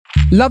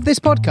Love this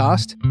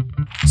podcast?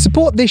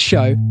 Support this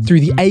show through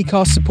the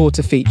Acast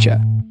supporter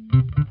feature.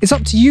 It's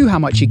up to you how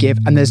much you give,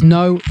 and there's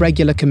no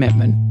regular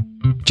commitment.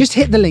 Just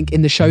hit the link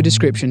in the show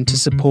description to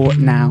support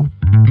now.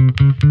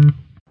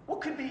 What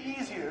could be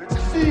easier?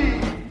 It's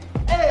C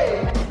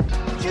A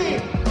G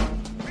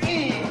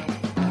E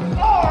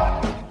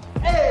R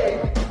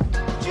A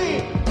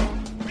G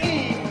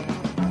E.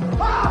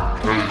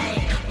 The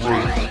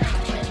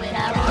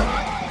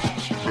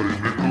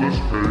Nicolas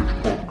Cage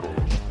Podcast.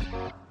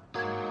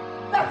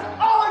 That's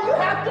all you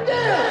have to do.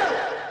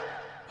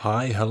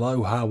 Hi,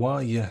 hello, how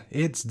are you?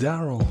 It's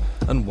Daryl,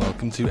 and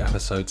welcome to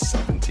episode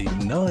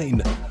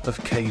 79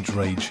 of Cage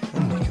Rage, a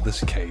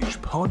Nicolas Cage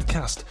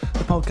podcast.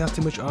 The podcast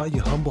in which I,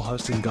 your humble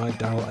host and guide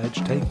Daryl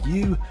Edge, take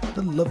you,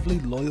 the lovely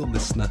loyal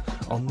listener,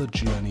 on the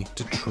journey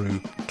to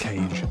true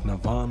Cage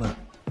Nirvana.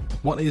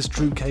 What is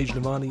true Cage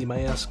Nirvana, you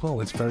may ask?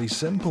 Well, it's very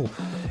simple.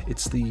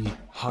 It's the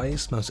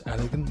highest, most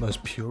elegant,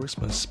 most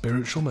purest, most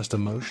spiritual, most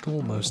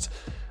emotional, most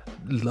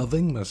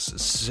loving, most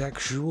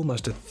sexual,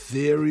 most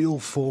ethereal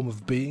form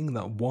of being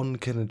that one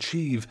can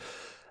achieve.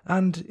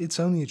 And it's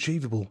only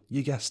achievable,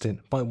 you guessed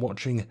it, by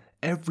watching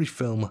every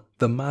film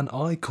the man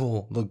I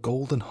call the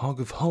Golden Hog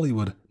of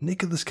Hollywood,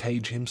 Nicolas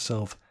Cage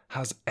himself,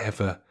 has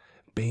ever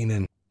been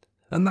in.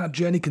 And that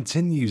journey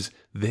continues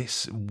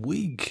this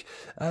week.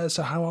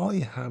 So how are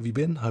you? How have you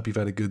been? Hope you've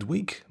had a good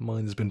week.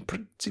 Mine has been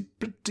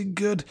pretty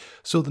good.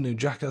 Saw the new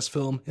Jackass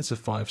film. It's a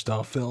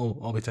 5-star film.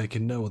 I'll be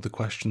taking no other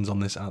questions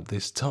on this at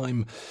this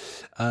time.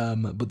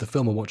 But the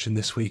film I'm watching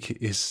this week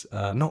is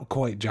not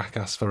quite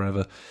Jackass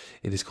Forever.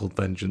 It is called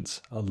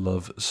Vengeance, a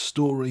love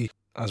story,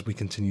 as we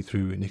continue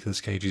through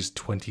Nicolas Cage's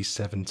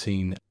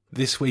 2017.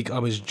 This week I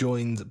was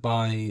joined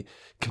by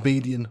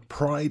comedian,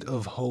 pride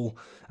of Hull,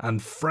 and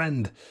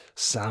friend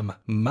Sam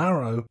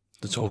Marrow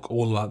to talk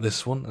all about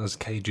this one as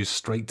Cage's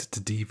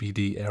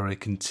straight-to-DVD era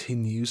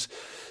continues.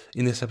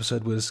 In this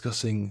episode we're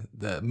discussing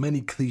the many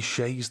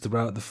cliches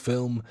throughout the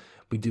film.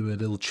 We do a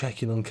little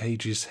check-in on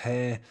Cage's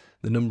hair,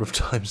 the number of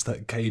times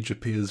that Cage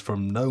appears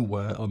from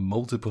nowhere on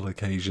multiple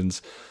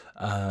occasions,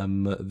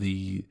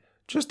 the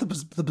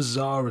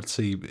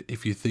bizarrity,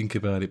 if you think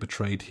about it,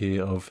 portrayed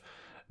here of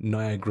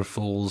Niagara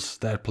Falls,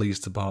 their police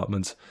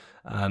department,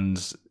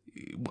 and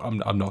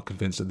I'm not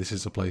convinced that this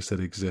is a place that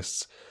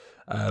exists.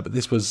 But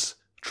this was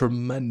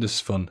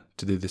tremendous fun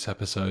to do this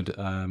episode.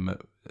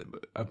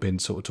 I've been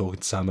sort of talking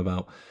to Sam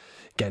about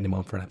getting him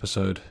on for an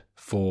episode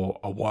for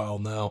a while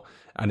now,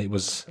 and it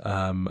was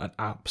an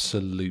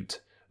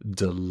absolute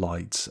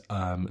delight.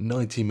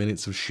 90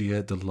 minutes of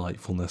sheer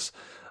delightfulness,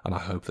 and I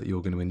hope that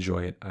you're going to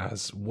enjoy it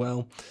as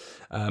well.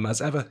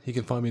 As ever, you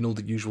can find me on all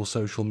the usual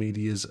social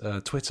medias,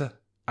 Twitter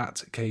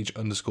at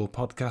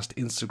Cage_podcast,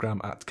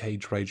 Instagram at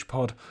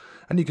CageRagePod,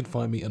 and you can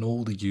find me on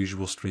all the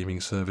usual streaming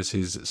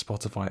services,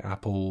 Spotify,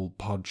 Apple,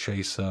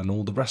 Podchaser, and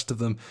all the rest of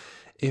them.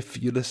 If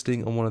you're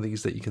listening on one of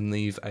these, that you can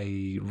leave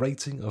a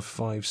rating of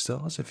 5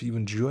 stars. If you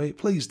enjoy it,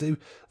 please do.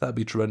 That'd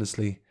be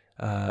tremendously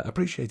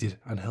appreciated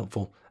and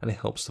helpful, and it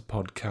helps the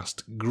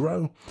podcast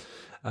grow.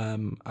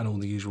 And all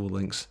the usual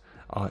links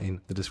are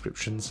in the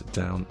descriptions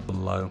down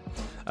below.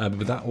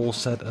 With that all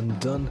said and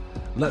done,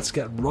 let's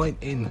get right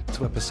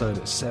into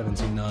episode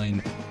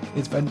 79.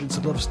 It's Vengeance,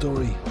 a love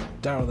story.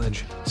 Daryl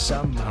Edge,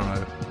 Sam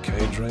Marrow,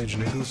 Cage Rage,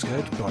 Nicolas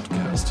Cage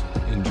podcast.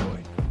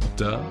 Enjoy.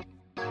 Duh.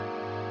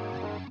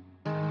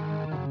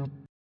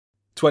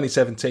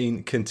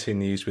 2017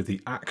 continues with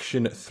the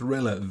action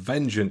thriller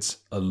Vengeance,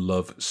 a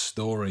love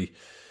story.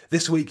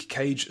 This week,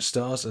 Cage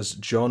stars as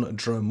John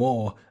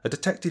Dromore, a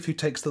detective who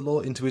takes the law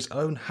into his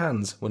own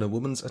hands when a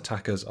woman's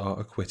attackers are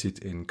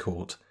acquitted in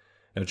court.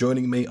 Now,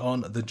 joining me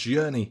on the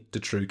journey to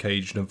true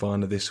Cage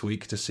Nirvana this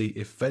week to see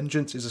if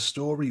Vengeance is a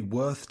story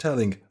worth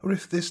telling or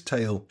if this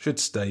tale should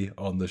stay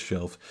on the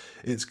shelf,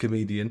 it's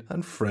comedian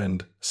and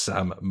friend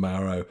Sam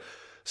Marrow.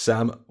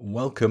 Sam,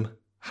 welcome.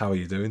 How are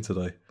you doing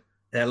today?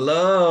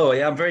 Hello.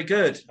 Yeah, I'm very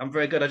good. I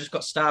just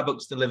got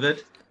Starbucks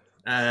delivered.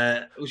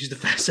 Which is the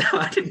first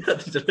time I didn't know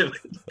they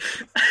delivered.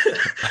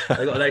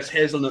 I got a nice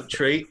hazelnut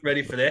treat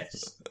ready for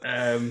this,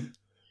 and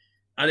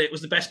it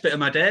was the best bit of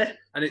my day.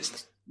 And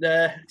it's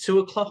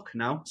 2:00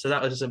 now, so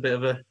that was a bit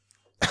of a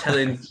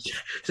telling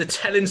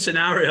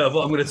scenario of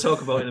what I'm going to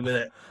talk about in a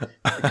minute.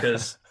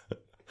 Because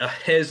a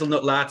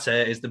hazelnut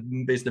latte is the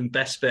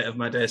best bit of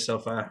my day so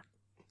far.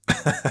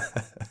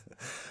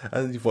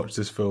 And you've watched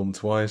this film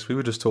twice. We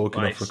were just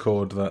talking off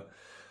record that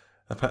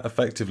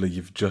effectively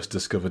you've just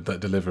discovered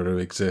that Deliveroo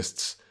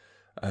exists.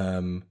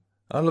 I'm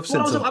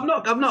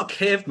not a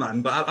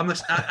caveman, but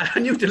I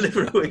knew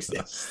Deliveroo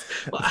exists.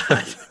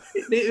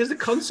 It was the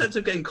concept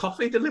of getting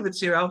coffee delivered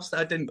to your house that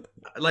I didn't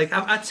like.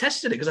 I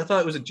tested it because I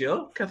thought it was a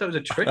joke. I thought it was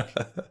a trick.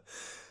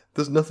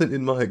 There's nothing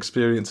in my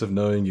experience of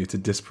knowing you to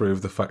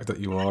disprove the fact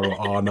that you are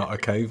or are not a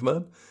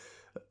caveman.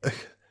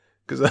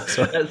 Because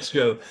that's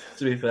true,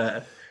 to be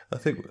fair. I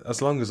think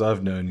as long as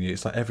I've known you,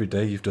 it's like every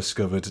day you've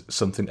discovered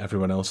something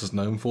everyone else is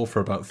known for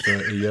about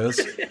 30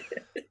 years.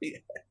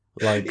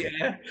 Like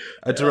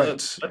a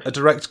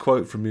direct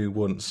quote from you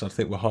once, I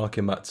think we're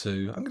harking back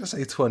to, I'm going to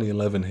say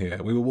 2011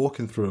 here. We were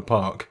walking through a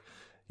park.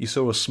 You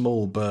saw a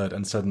small bird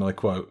and said, and I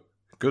quote,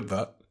 "Good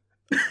that."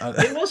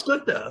 It was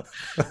good though.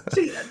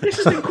 See, this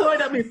has been quite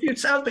at me a few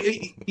times, but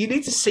you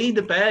need to see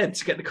the bird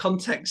to get the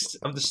context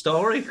of the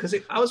story. Because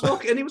I was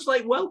walking and it was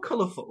like well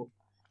colourful.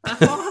 And I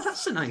thought, oh,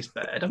 that's a nice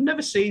bird. I've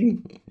never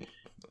seen,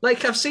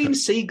 like, I've seen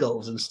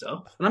seagulls and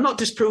stuff, and I'm not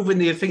disproving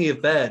the thingy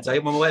of birds.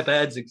 I'm aware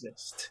birds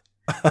exist,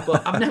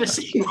 but I've never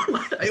seen one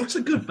like that. It was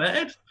a good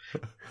bird.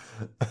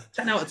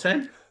 10 out of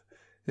 10.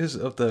 It was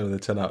up there with a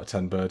 10 out of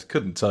 10 bird.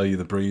 Couldn't tell you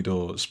the breed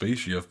or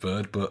species of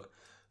bird, but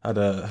had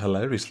a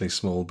hilariously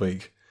small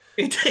beak.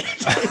 It did.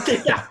 It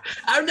did.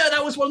 I know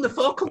that was one of the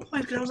focal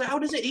points because I was like, how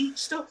does it eat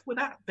stuff with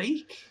that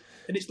beak?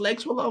 And its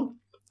legs were long.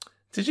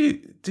 Did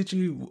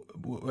you?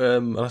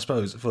 And I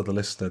suppose for the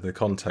listener, the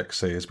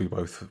context here is we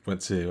both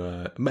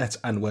met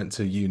and went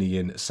to uni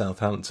in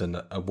Southampton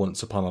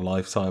once upon a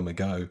lifetime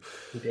ago.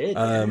 We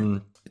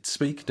did.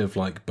 Speaking of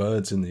like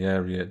birds in the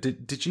area,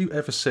 did you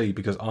ever see?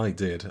 Because I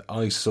did.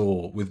 I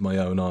saw with my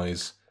own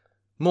eyes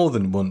more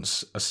than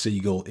once a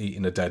seagull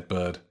eating a dead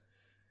bird.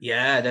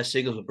 Yeah, their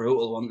seagulls were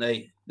brutal, weren't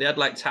they? They had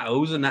like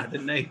tattoos and that,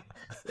 didn't they?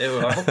 They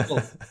were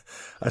awful.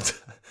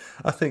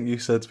 I think you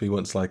said to me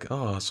once, like,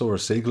 "Oh, I saw a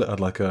seagull that had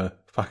like a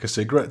pack of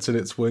cigarettes in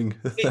its wing."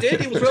 It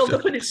did. It was rolled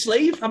up in its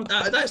sleeve.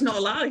 That's not a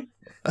lie.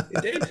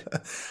 It did.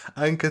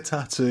 Anchor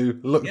tattoo,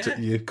 looked at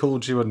you,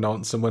 called you a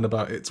nonce, and went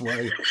about its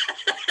way.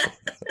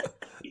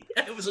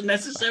 Yeah, it was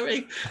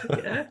unnecessary.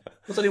 Yeah, I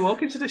was only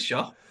walking to the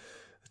shop.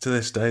 To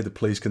this day, the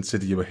police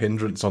consider you a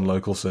hindrance on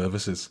local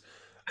services.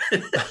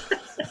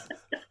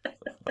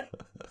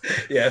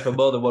 Yeah, for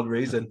more than one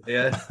reason.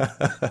 Yeah,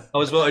 I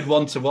was voted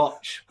one to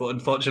watch, but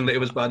unfortunately, it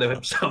was by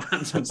the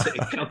Southampton City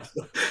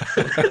Council.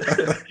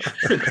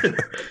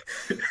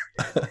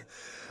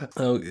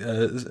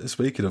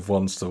 Speaking of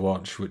ones to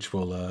watch, which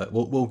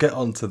we'll get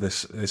onto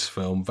this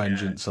film,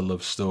 Vengeance, a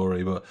Love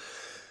Story, but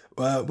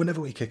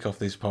whenever we kick off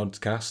these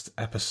podcast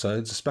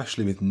episodes,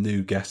 especially with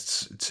new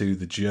guests to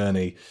the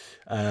journey,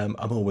 I'm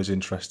always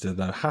interested,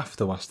 and I have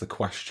to ask the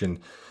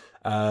question.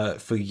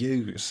 For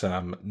you,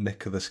 Sam,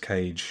 Nicolas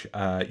Cage,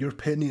 your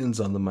opinions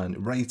on the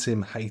man. Rate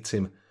him, hate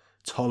him,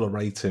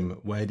 tolerate him.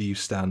 Where do you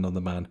stand on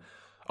the man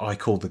I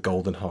call the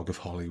golden hog of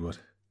Hollywood?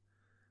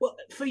 Well,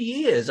 for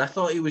years, I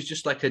thought he was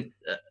just like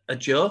a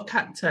joke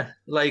actor.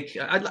 Like,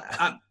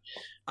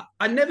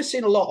 I'd never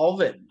seen a lot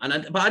of him,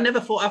 but I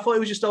thought he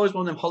was just always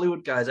one of them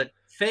Hollywood guys. Like,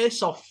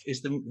 Face Off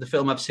is the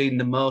film I've seen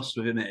the most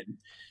with him in,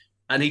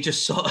 and he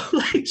just sort of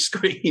like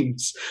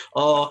screams.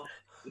 Or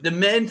the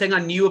main thing I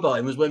knew about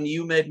him was when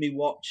you made me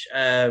watch,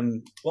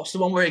 what's the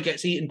one where he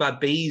gets eaten by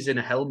bees in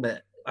a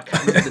helmet? I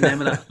can't remember the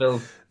name of that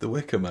film. The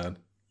Wicker Man.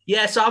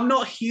 Yeah, so I'm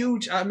not a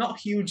huge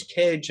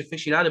Cage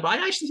aficionado, but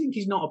I actually think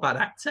he's not a bad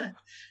actor.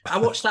 I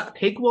watched that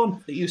Pig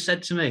one that you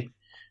said to me,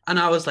 and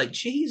I was like,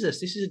 Jesus,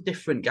 this is a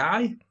different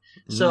guy.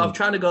 So I'm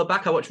trying to go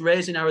back. I watched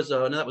Raising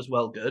Arizona. That was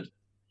well good.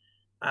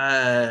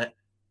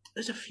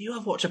 There's a few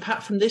I've watched.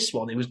 Apart from this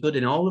one, he was good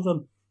in all of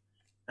them.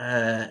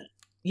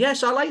 Yeah,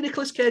 so I like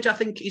Nicolas Cage. I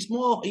think he's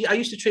more. I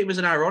used to treat him as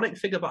an ironic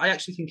figure, but I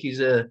actually think he's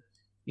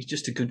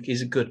just a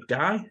good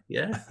guy.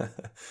 Yeah.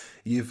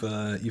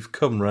 You've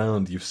come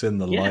round. You've seen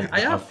the light.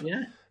 I have.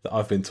 That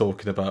I've been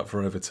talking about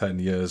for over 10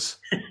 years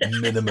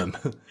minimum.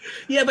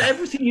 Yeah, but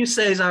everything you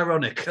say is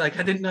ironic. Like,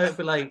 I didn't know it'd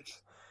be like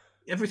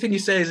everything you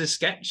say is a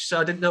sketch. So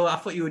I didn't know. I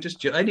thought you were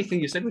just anything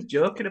you said was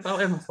joking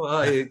about him. I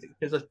thought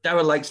because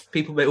Darryl likes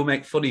people who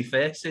make funny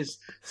faces,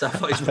 so I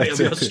thought it's right up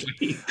your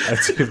street. I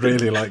do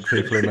really like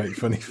people who make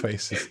funny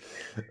faces.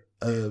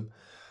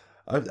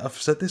 I've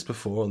said this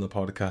before on the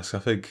podcast. I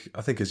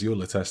think as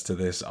you'll attest to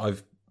this,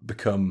 I've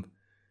become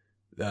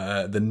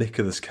the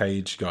Nicolas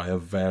Cage guy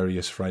of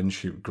various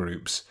friendship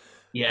groups.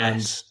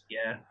 Yes,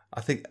 yeah. I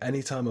think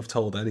anytime I've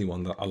told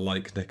anyone that I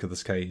like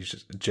Nicolas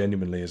Cage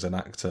genuinely as an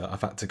actor,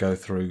 I've had to go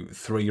through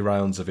 3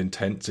 rounds of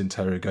intense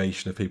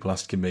interrogation of people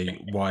asking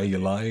me, why are you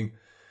lying?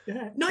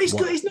 Yeah. No, he's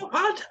good. He's not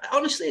bad.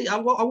 Honestly, I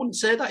wouldn't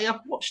say that.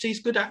 I've watched he's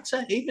a good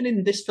actor. Even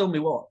in this film we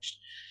watched,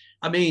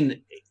 I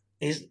mean,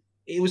 it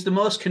was the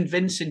most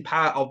convincing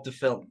part of the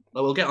film.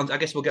 I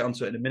guess we'll get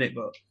onto it in a minute,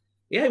 but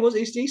yeah,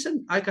 he's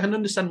decent. I can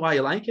understand why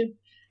you like him.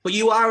 But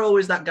you are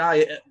always that guy.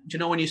 Do you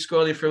know when you're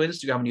scrolling through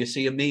Instagram and you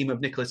see a meme of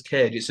Nicolas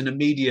Cage, it's an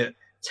immediate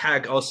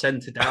tag or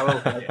send to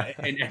Darryl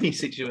in any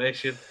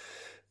situation.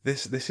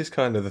 This is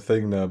kind of the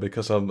thing now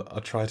because I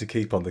try to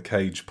keep on the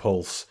Cage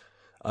pulse.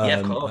 Yeah,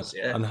 of course.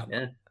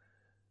 Yeah.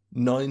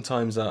 9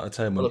 times out of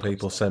 10 when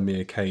people send me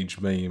a Cage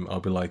meme,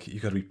 I'll be like, you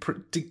got to be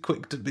pretty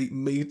quick to beat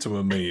me to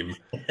a meme.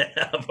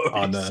 I've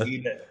already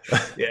seen it.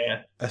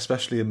 Yeah.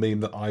 Especially a meme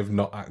that I've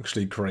not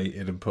actually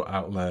created and put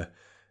out there.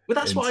 But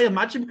that's what I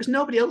imagine because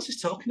nobody else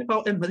is talking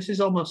about him. But this is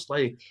almost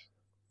like,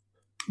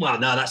 well,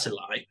 no, that's a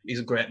lie. He's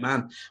a great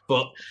man.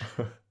 But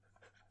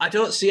I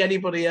don't see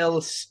anybody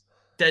else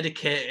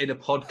dedicating a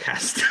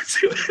podcast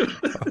to him.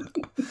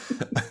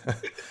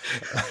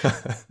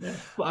 Yeah.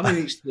 But I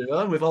mean, each to their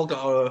own. We've all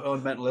got our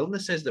own mental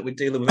illnesses that we're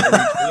dealing with.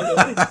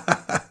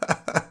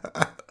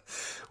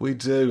 We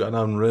do, and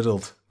I'm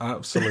riddled.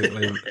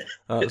 Absolutely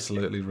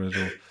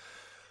riddled.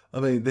 I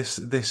mean, this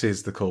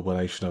is the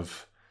culmination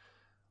of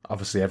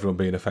obviously everyone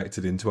being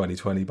affected in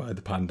 2020 by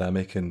the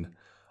pandemic, and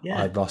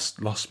Yeah. I'd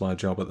lost my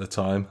job at the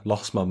time,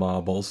 lost my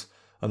marbles,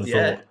 and I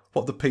Yeah. thought,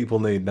 what the people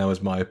need now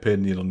is my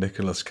opinion on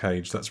Nicolas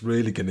Cage. That's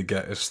really going to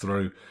get us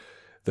through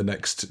the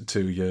next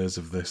 2 years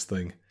of this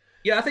thing.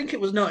 Yeah, I think it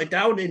was noted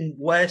down in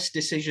worst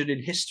decision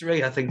in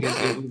history. I think it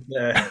was.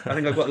 I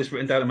think I've got this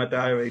written down in my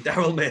diary.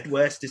 Daryl made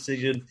worst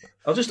decision.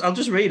 I'll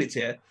just read it to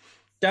you.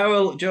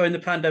 Daryl, during the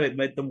pandemic,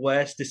 made the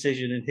worst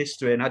decision in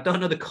history, and I don't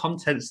know the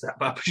contents of that,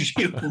 but I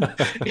presume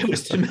it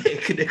was to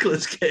make a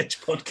Nicolas Cage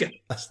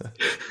podcast.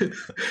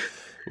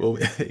 Well,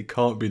 it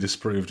can't be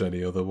disproved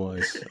any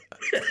otherwise.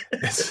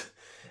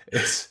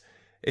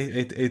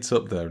 It's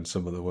up there in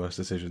some of the worst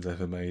decisions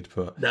ever made.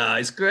 But No,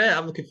 it's great.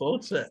 I'm looking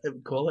forward to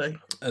it. Quality.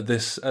 at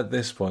this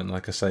point,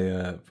 like I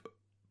say,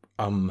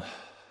 I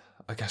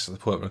guess at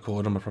the point of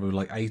recording, I'm probably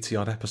like 80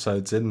 odd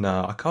episodes in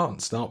now. I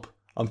can't stop.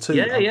 I'm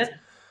too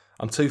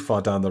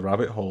far down the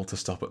rabbit hole to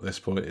stop at this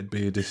point. It'd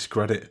be a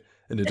discredit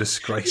and a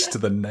disgrace to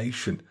the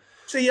nation.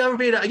 So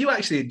you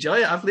actually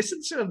enjoy it. I've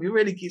listened to them.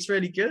 It's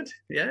really good.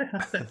 Yeah.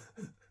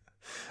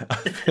 I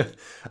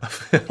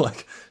feel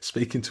like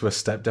speaking to a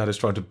stepdad who's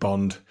trying to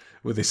bond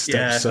with his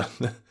stepson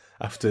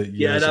after years.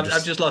 Yeah, and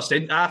I've just lost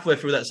halfway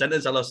through that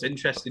sentence. I lost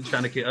interest in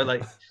trying to keep.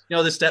 Like, the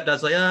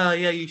stepdad's like, oh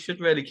yeah, you should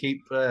really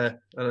keep. I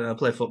don't know,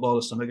 play football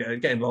or something.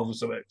 Get involved with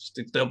something. Just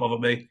don't bother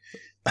me.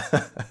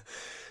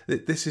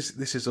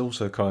 This is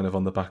also kind of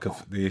on the back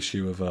of the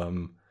issue of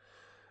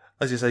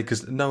as you say,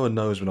 because no one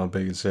knows when I'm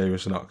being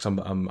serious or not. Because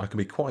I can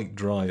be quite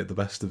dry at the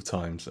best of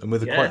times, and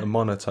with quite a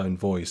monotone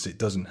voice, it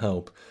doesn't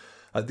help.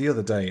 The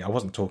other day, I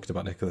wasn't talking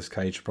about Nicolas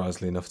Cage,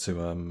 surprisingly enough,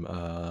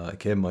 to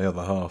Kim, my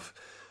other half,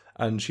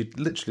 and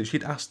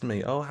she'd asked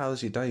me, "Oh,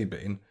 how's your day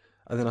been?"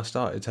 And then I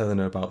started telling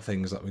her about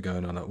things that were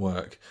going on at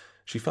work.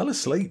 She fell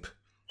asleep.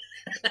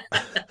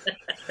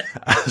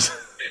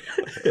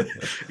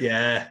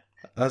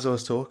 As I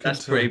was talking,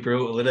 That's pretty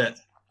brutal, isn't it?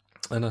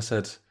 And I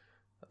said,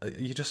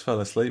 "You just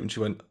fell asleep," and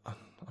she went,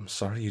 "I'm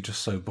sorry, you're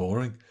just so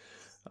boring."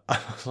 I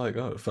was like,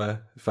 "Oh,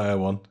 fair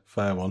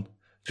one.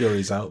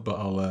 Jury's out, but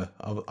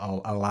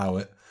I'll allow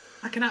it."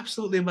 I can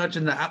absolutely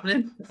imagine that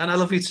happening, and I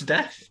love you to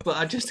death. But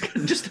I just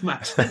can just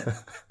imagine.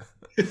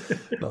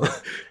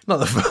 not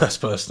the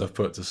first person I've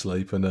put to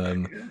sleep, and I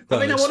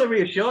want to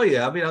reassure you.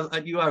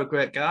 You are a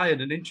great guy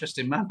and an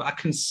interesting man, but I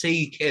can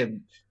see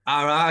Kim,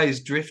 our eyes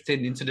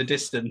drifting into the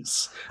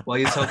distance while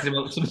you're talking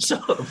about some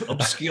sort of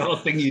obscure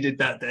thing you did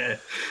that day.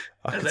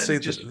 I could see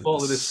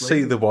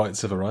the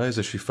whites of her eyes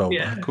as she fell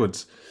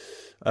backwards.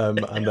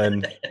 And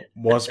then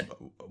was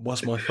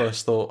my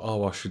first thought,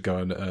 oh, I should go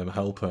and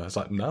help her. It's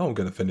like, no, I'm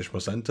going to finish my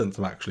sentence.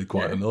 I'm actually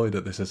quite annoyed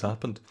that this has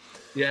happened.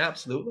 Yeah,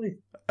 absolutely.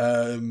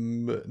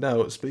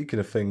 Now, speaking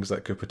of things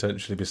that could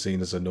potentially be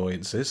seen as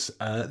annoyances,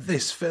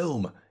 this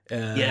film,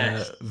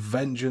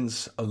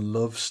 Vengeance, a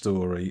Love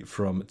Story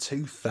from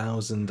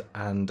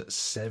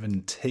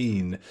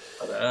 2017.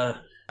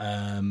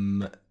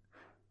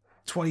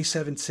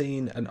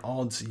 2017, an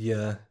odd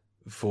year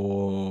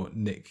for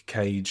Nick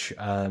Cage.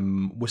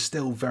 We're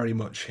still very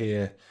much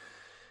here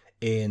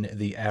in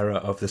the era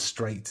of the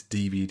straight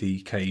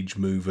DVD Cage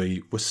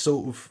movie. We're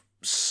sort of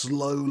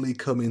slowly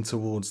coming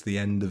towards the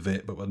end of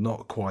it, but we're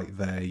not quite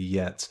there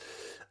yet.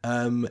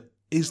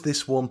 Is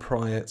this one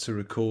prior to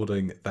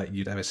recording that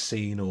you'd ever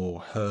seen or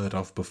heard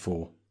of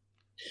before?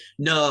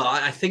 No,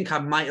 I think I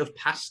might have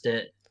passed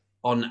it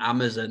on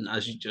Amazon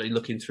as you're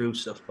looking through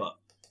stuff, but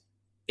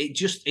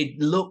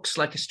it looks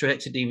like a straight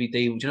to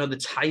DVD. You know, the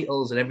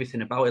titles and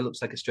everything about it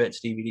looks like a straight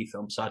to DVD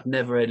film. So I'd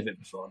never heard of it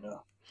before.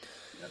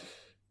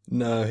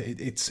 No,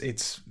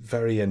 it's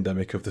very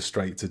endemic of the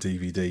straight to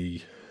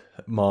DVD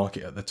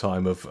market at the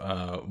time of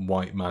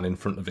white man in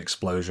front of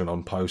explosion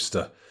on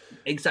poster.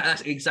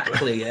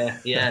 Exactly.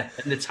 Yeah.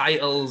 And the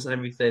titles and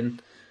everything.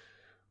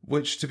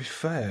 Which, to be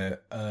fair,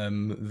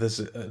 there's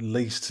at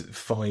least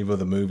 5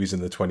 other movies in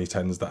the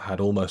 2010s that had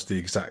almost the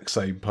exact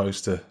same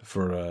poster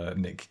for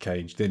Nick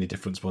Cage. The only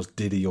difference was,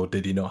 did he or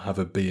did he not have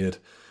a beard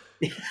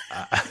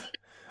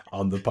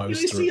on the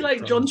poster? You see,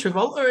 like, John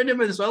Travolta in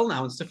him as well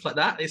now and stuff like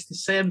that. It's the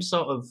same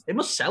sort of... It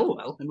must sell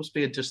well. It must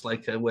be just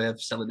like a way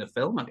of selling a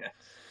film, I guess.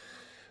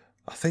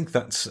 I think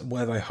that's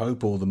where they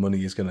hope all the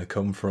money is going to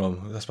come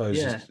from. I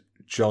suppose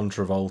John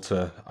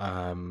Travolta,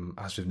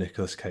 as with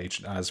Nicolas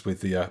Cage, as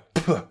with the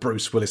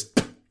Bruce Willis.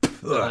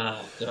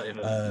 Don't even.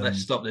 Let's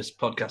stop this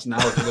podcast now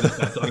if we're going to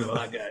start talking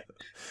about that guy.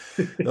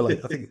 No, I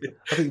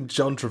think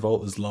John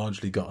Travolta's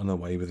largely gotten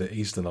away with it.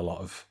 He's done a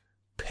lot of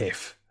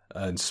piff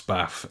and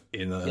spaff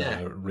in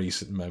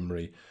recent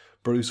memory.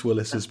 Bruce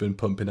Willis has been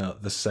pumping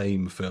out the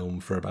same film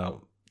for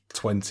about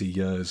 20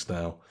 years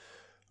now.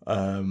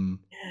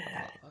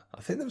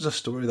 I think there was a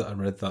story that I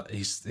read that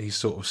he's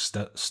sort of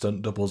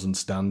stunt doubles and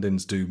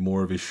stand-ins do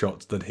more of his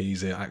shots than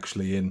he's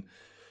actually in.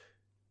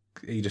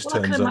 He just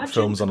turns up,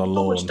 films on a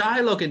lawn. Much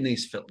dialogue in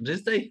these films,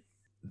 is there?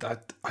 I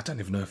don't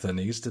even know if there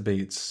needs to be.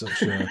 It's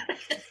such a...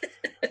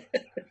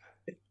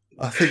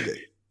 I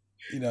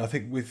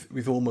think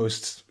with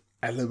almost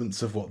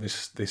elements of what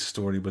this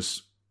story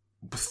was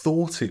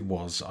thought it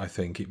was. I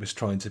think it was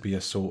trying to be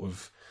a sort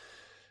of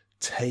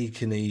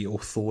taken or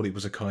thought it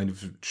was a kind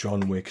of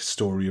John Wick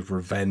story of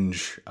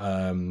revenge,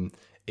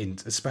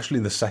 especially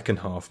in the second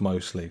half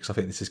mostly, because I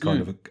think this is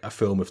kind of a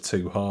film of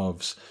two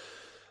halves.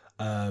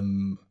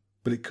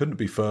 But it couldn't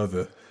be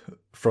further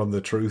from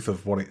the truth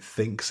of what it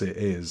thinks it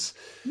is.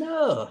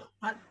 No,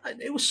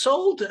 it was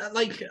sold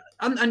like,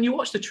 and you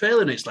watch the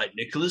trailer and it's like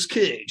Nicolas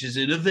Cage is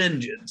in a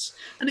vengeance,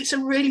 and it's a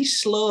really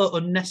slow,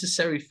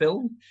 unnecessary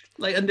film.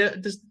 Like, and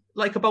there's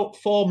like about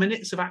 4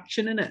 minutes of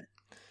action in it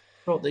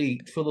throughout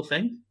the full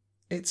thing.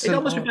 It'd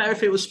almost be better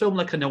if it was filmed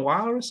like a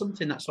noir or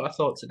something. That's what I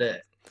thought today.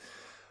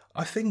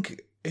 I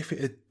think if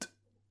it had,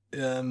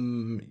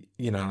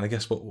 I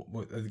guess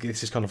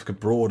this is kind of like a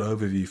broad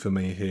overview for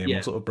me here. Yeah.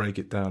 We'll sort of break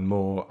it down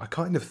more. I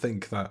kind of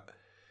think that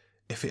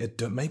if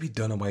it had maybe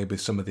done away with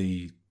some of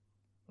the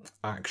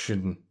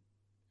action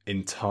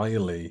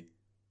entirely,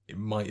 it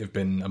might have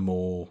been a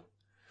more,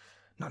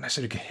 not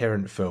necessarily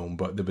coherent film,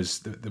 but there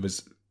was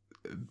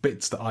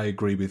bits that I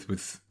agree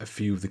with a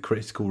few of the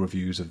critical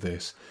reviews of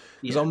this.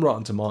 Because on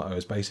Rotten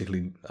Tomatoes,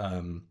 basically,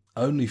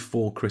 only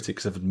 4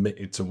 critics have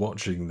admitted to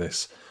watching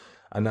this.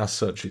 And as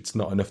such, it's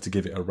not enough to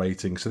give it a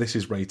rating. So this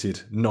is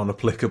rated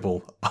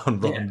non-applicable on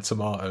Rotten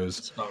Tomatoes.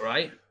 That's about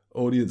right.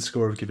 Audience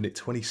score have given it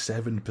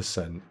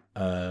 27%.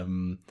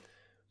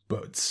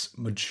 But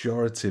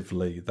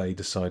majoritively, they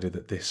decided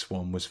that this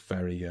one was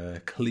very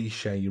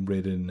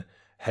cliche-ridden,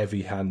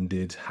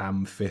 heavy-handed,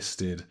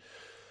 ham-fisted.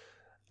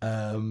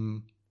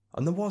 And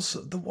there was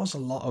a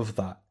lot of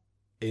that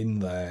in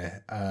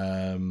there.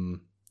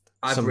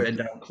 I've written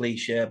down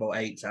cliche about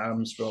 8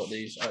 times for all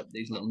these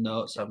little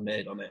notes I've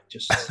made on it.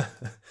 Just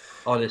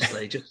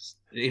honestly, just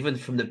even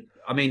from the,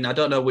 I mean, I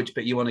don't know which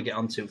bit you want to get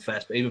onto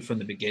first, but even from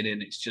the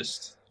beginning, it's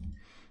just,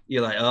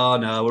 you're like, oh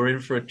no, we're in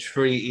for a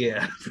treat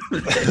here.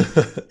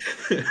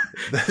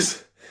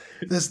 there's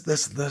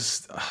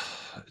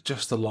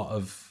just a lot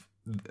of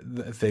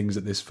things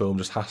that this film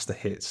just has to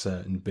hit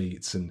certain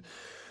beats, and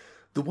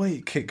the way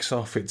it kicks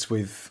off, it's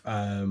with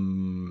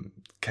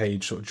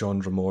Cage, sort of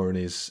John Dramore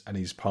and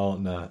his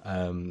partner.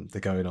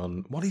 They're going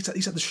on. Well, he's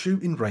at the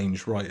shooting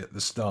range right at the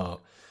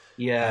start.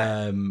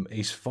 Yeah,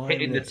 he's firing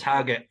hitting the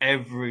target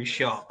every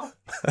shot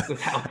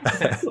without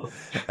fail.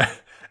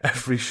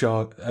 Every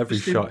shot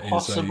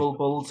impossible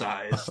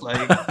bullseyes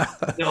like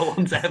no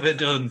one's ever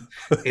done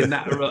in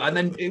that row. And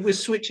then it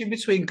was switching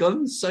between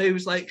guns, so it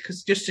was like,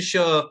 because just to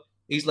show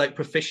he's like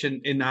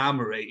proficient in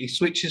armory, he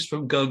switches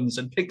from guns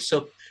and picks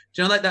up.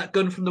 Do you know, like that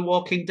gun from The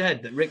Walking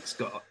Dead that Rick's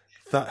got?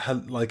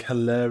 That like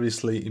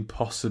hilariously,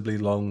 impossibly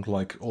long,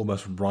 like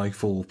almost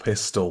rifle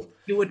pistol.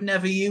 He would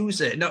never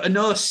use it.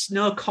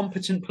 No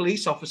competent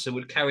police officer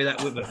would carry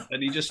that with him,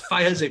 and he just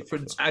fires it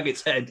from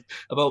target's head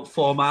about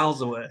 4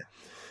 miles away.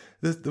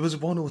 There was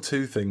 1 or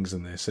 2 things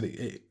in this,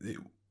 and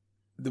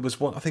there was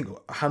one, I think,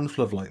 a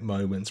handful of like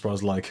moments where I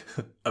was like,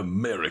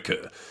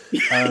 America.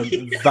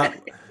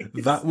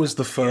 That was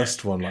the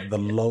first one, like the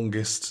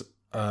longest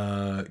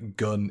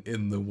gun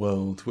in the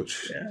world,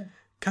 which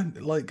can,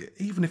 like,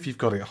 even if you've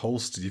got it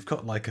holstered, you've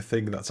got like a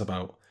thing that's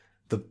about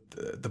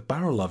the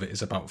barrel of it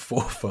is about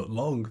 4 foot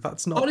long.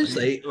 That's not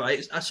honestly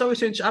right.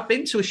 I've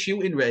been to a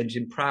shooting range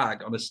in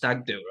Prague on a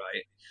stag do,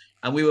 right?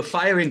 And we were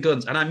firing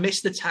guns, and I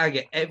missed the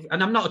target.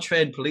 And I'm not a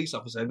trained police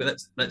officer,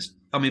 but let's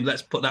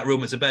put that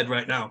rumor to bed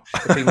right now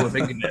if people were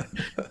thinking it.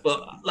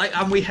 But like,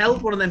 and we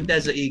held one of them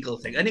Desert Eagle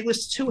thing, and it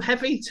was too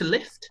heavy to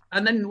lift.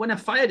 And then when I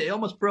fired it, it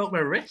almost broke my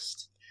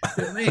wrist.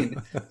 You know what I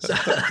mean? So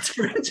that's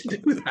for him to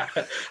do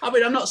that. I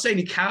mean, I'm not saying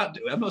he can't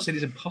do it. I'm not saying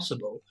it's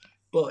impossible.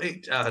 But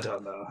I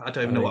don't know. I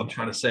don't even know what I'm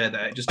trying to say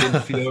there. It just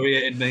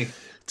infuriated me.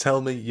 Tell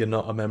me you're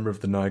not a member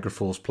of the Niagara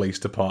Falls Police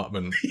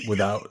Department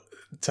without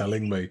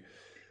telling me.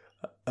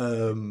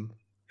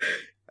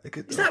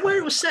 Is that where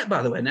it was set,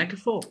 by the way, Niagara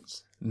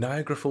Falls?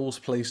 Niagara Falls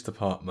Police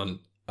Department.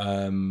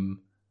 And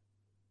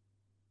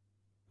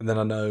then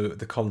I know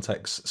the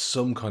context,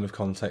 some kind of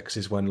context,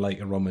 is when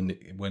later on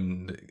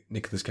when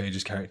Nicolas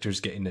Cage's character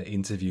is getting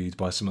interviewed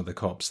by some of the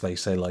cops, they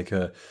say like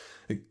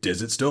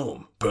Desert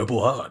Storm,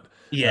 Purple Heart.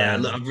 Yeah,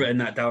 look, I've written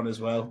that down as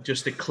well.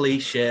 Just a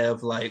cliche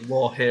of like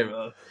war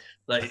hero.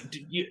 Like,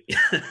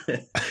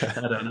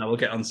 I don't know. We'll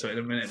get onto it in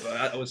a minute.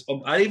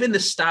 But even the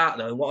start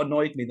though, what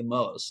annoyed me the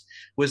most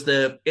was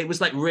it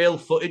was like real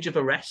footage of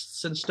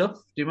arrests and stuff.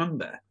 Do you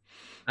remember?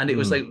 And it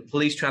was like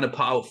police trying to put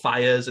out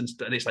fires and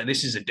it's like,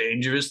 this is a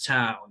dangerous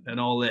town and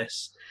all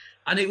this.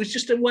 And it was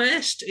just a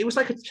waste. It was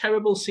like a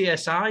terrible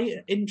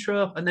CSI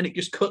intro, and then it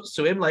just cuts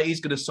to him like he's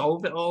going to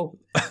solve it all.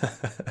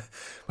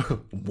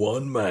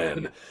 One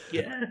man.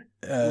 Yeah.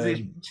 With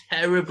his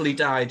terribly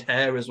dyed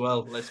hair as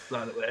well. Let's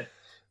plan it away.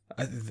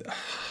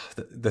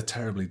 The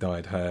terribly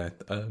dyed hair.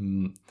 I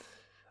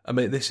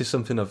mean, this is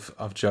something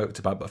I've joked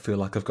about, but I feel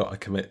like I've got to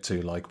commit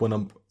to. Like when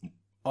I'm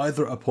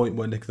either at a point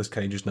where Nicolas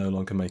Cage is no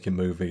longer making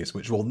movies,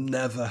 which will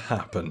never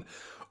happen,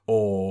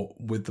 or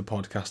with the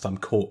podcast I'm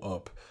caught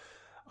up.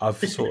 I've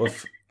sort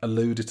of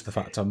alluded to the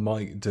fact I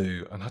might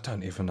do, and I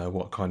don't even know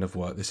what kind of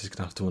work this is going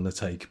to have to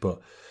undertake, but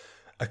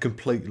a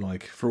complete,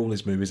 like, for all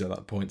his movies at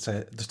that point,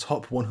 say the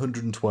top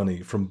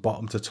 120 from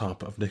bottom to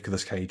top of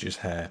Nicolas Cage's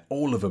hair,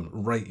 all of them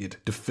rated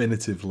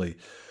definitively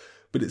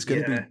But it's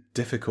going to Yeah. be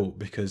difficult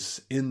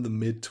because in the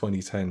mid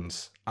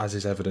 2010s, as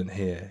is evident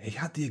here, he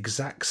had the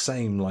exact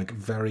same, like,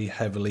 very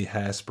heavily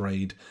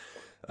hairsprayed,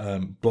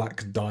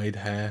 black dyed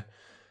hair,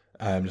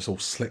 just all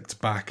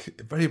slicked back,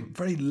 very,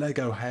 very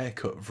Lego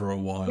haircut for a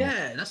while.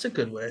 Yeah, that's a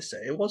good way to say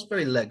it. It was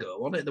very Lego,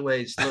 wasn't it? The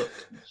way it's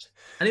looked.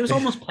 And it was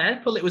almost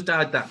purple. It was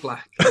dyed that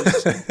black. It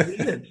was so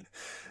weird.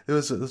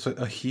 There's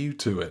a hue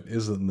to it,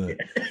 isn't there?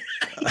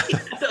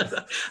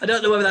 I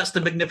don't know whether that's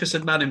the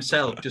Magnificent Man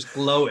himself just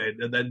glowing,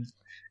 and then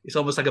it's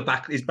almost like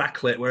he's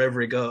backlit wherever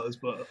he goes,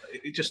 but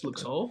it just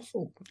looks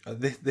awful.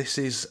 This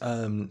is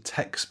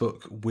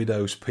textbook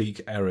Widow's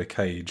Peak era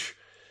Cage,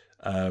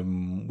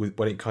 with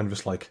when it kind of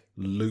just like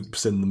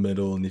loops in the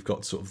middle, and you've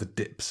got sort of the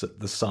dips at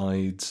the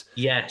sides.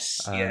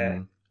 Yes, yeah.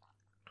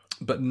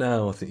 But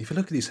now, I think if you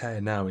look at his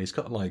hair now, he's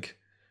got like,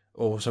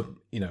 or some,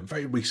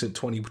 very recent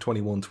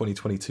 2021,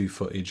 2022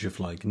 footage of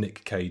like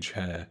Nick Cage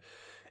hair.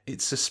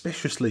 It's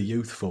suspiciously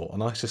youthful,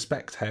 and I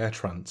suspect hair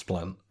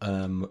transplant.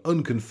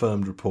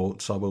 Unconfirmed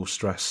reports, I will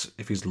stress,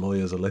 if his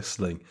lawyers are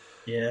listening.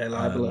 Yeah,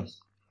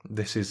 libelous.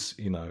 This is,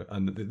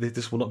 and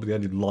this will not be the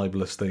only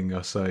libelous thing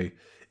I say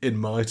in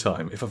my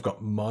time, if I've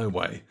got my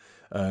way.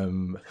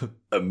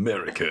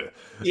 America.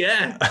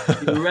 Yeah,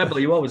 you're a rebel.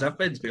 You always have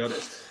been, to be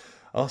honest.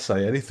 I'll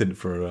say anything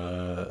for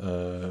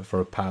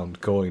a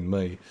pound coin,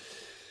 me.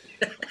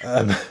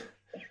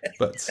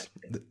 But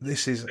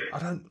this is,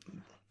 I'm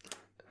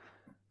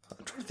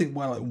trying to think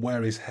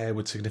where his hair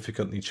would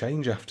significantly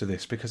change after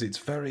this, because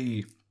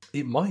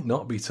it might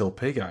not be till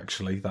Pig,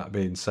 actually, that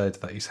being said,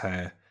 that his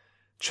hair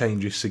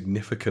changes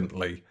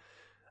significantly.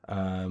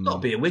 Got to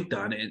be a wig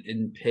down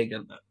in Pig.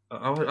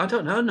 I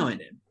don't know, knowing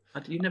him.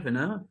 You never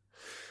know.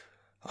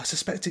 I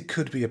suspect it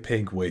could be a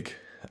Pig wig,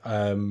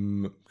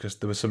 because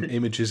there were some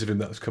images of him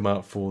that has come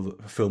out for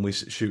the film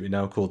he's shooting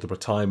now called The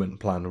Retirement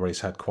Plan, where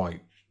he's had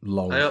quite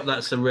long... I hope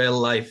that's a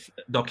real-life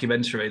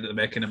documentary that they're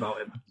making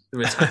about him. The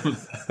retirement.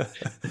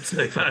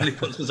 So he finally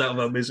puts us out of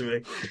our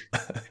misery.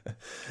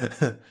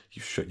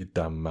 You shut your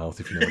damn mouth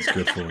if you know it's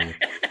good for you.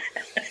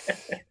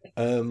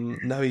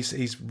 No,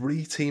 he's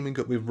re-teaming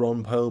up with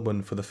Ron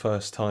Perlman for the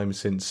first time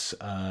since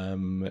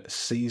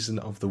season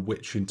of The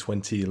Witch in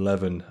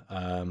 2011.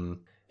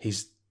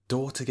 His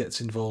daughter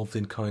gets involved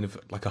in kind of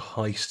like a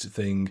heist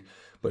thing,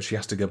 but she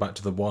has to go back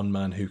to the one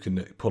man who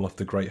can pull off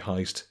the great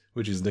heist,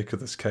 which is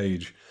Nicolas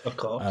Cage. Of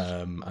course.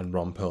 And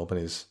Ron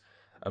Perlman is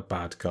a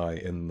bad guy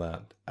in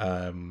that.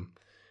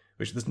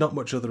 Which there's not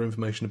much other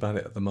information about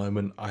it at the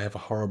moment. I have a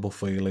horrible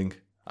feeling,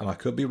 and I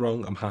could be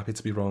wrong. I'm happy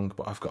to be wrong,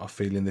 but I've got a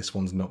feeling this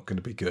one's not going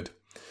to be good.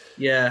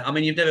 Yeah, I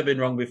mean, you've never been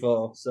wrong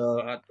before, so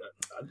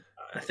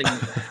I think,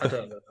 I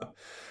don't know.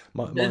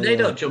 They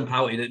don't jump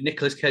out in it.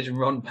 Nicolas Cage and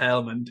Ron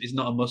Perlman is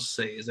not a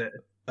must-see, is it?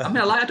 I mean,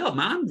 I don't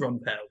mind Ron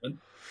Perlman,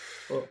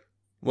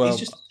 but he's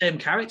just the same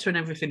character in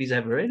everything he's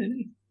ever in, isn't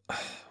he?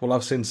 Well,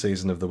 I've seen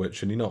Season of the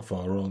Witch, and you're not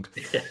far wrong.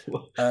 Yeah,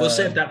 we'll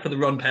save that for the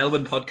Ron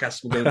Perlman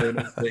podcast we're going to do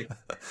next week.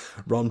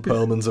 Ron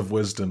Perlman's of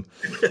Wisdom,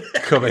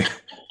 coming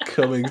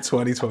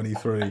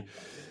 2023.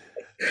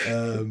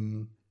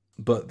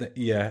 But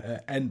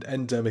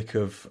endemic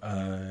of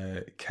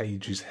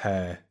Cage's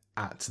hair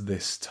at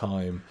this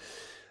time.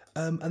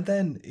 And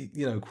then,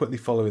 quickly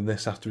following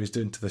this, after he's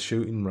doing to the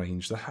shooting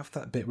range, they have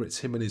that bit where it's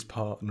him and his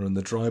partner, and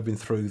they're driving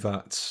through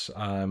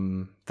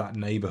that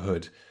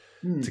neighbourhood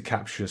to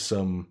capture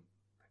some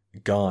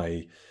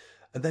guy,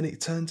 and then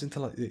it turns into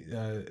like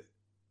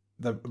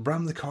they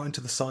ram the car into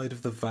the side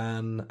of the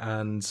van,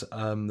 and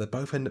they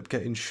both end up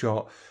getting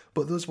shot.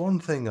 But there's one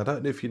thing, I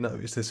don't know if you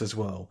noticed this as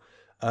well.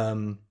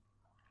 I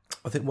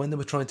think when they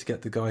were trying to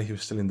get the guy who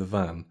was still in the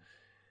van,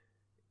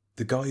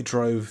 the guy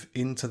drove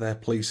into their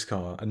police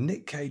car, and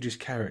Nick Cage's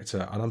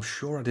character, and I'm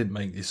sure I didn't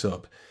make this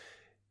up,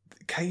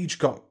 Cage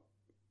got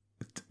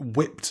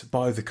whipped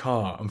by the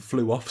car and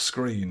flew off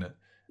screen.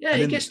 Yeah,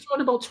 he gets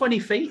thrown about 20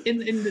 feet in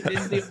the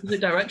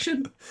opposite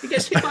direction. He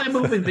gets hit by a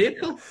moving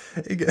vehicle.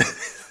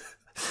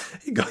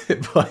 He got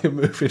hit by a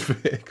moving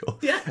vehicle.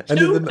 Yeah,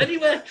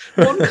 anyway,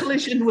 one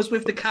collision was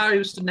with the car he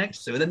was stood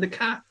next to, and then the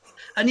car,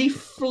 and he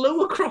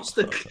flew across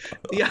the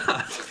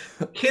yard,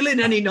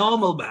 killing any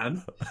normal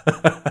man,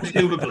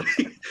 presumably,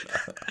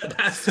 at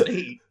that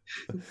speed.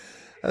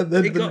 And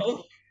then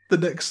the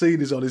next scene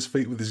is on his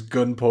feet with his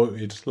gun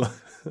pointed,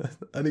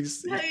 and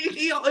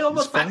he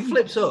almost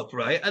backflips up,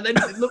 right, and then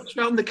looks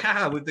around the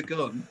car with the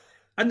gun.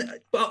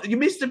 But you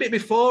missed a bit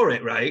before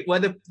it, right, where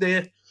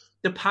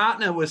the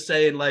partner was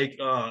saying like,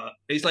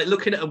 he's like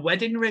looking at a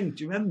wedding ring.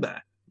 Do you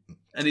remember?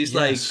 And he's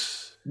like,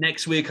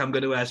 next week I'm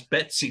going to ask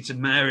Betsy to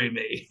marry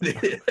me.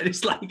 And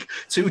it's like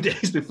 2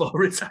 days before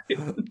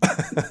retirement.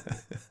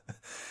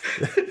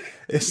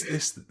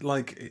 It's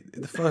like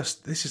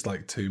this is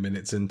like 2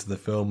 minutes into the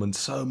film, and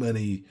so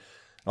many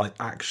like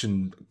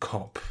action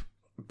cop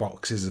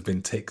boxes have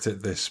been ticked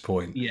at this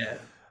point. Yeah.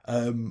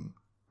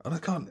 And I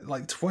can't,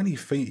 20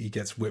 feet he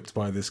gets whipped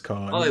by this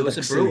car. Oh, it was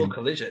a brutal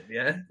collision,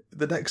 yeah.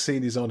 The next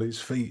scene is on his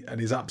feet and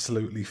he's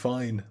absolutely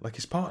fine. Like,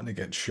 his partner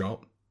gets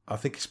shot. I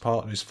think his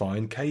partner is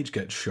fine. Cage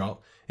gets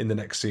shot. In the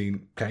next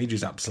scene, Cage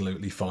is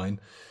absolutely fine.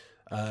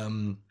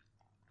 And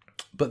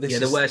But this Yeah,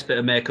 the is worst bit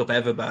of makeup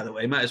ever, by the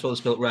way. Might as well have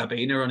spilled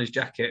Rabina on his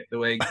jacket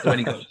when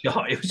he got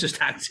shot. He was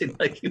just acting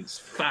like he was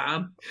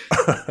fine.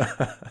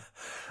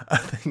 I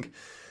think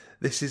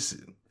this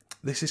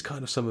is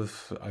kind of some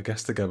of, I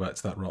guess, to go back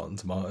to that Rotten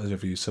Tomatoes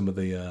review, some of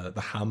the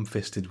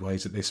ham-fisted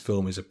ways that this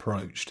film is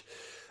approached.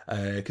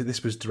 Because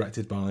this was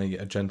directed by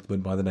a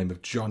gentleman by the name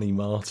of Johnny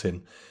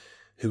Martin,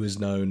 who is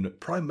known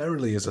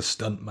primarily as a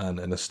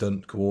stuntman and a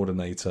stunt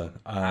coordinator.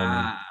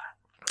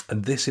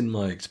 And this, in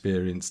my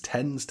experience,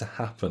 tends to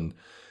happen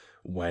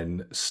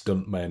when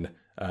stuntmen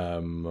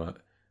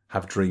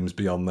have dreams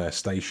beyond their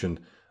station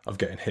of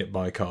getting hit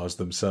by cars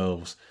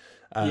themselves.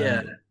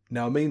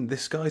 Now, I mean,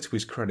 this guy, to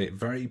his credit,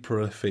 very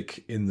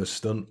prolific in the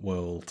stunt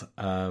world,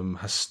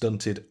 has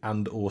stunted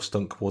and or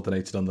stunt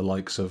coordinated on the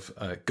likes of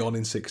Gone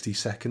in 60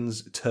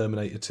 Seconds,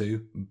 Terminator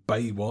 2,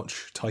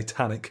 Baywatch,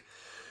 Titanic.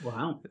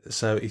 Wow.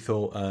 So he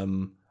thought,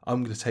 I'm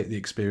going to take the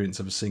experience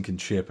of a sinking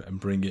ship and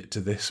bring it to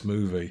this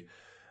movie.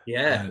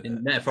 Yeah,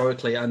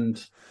 metaphorically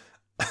and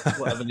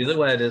whatever the other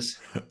word is.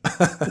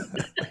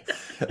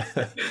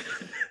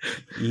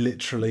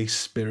 Literally,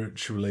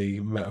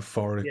 spiritually,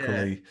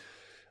 metaphorically.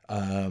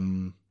 Yeah.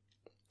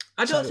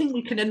 I don't think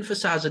we can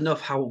emphasize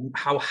enough how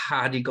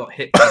hard he got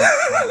hit. By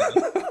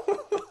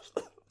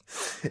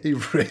He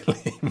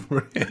really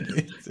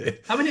did.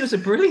 I mean, it was a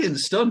brilliant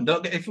stunt.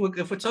 If we're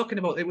talking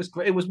about it was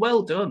great, it was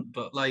well done.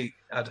 But like,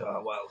 I don't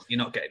know. Well, you're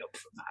not getting up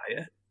from that, are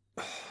you?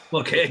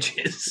 Well,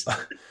 cages.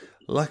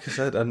 Like I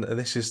said, and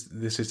this is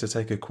to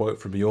take a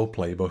quote from your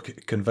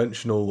playbook.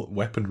 Conventional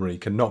weaponry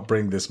cannot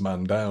bring this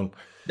man down.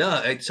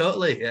 No,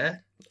 totally, yeah.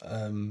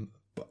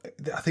 But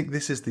I think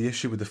this is the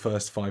issue with the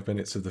first 5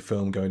 minutes of the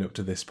film going up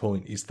to this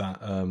point, is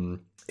that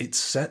it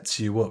sets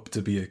you up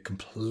to be a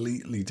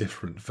completely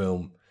different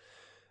film.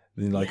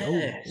 And you're like,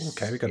 Yes, oh,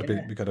 okay, we got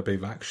a bit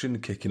of action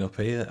kicking up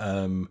here.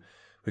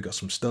 We got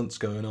some stunts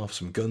going off,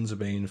 some guns are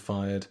being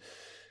fired.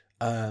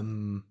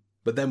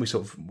 But then we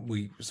sort of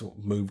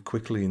move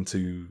quickly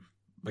into,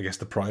 I guess,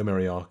 the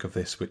primary arc of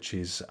this, which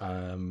is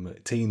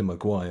Tina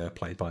Maguire,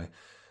 played by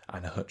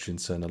Anna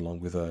Hutchinson, along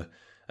with her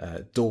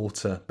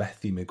daughter,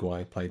 Bethy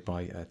Maguire, played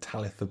by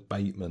Talitha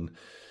Bateman.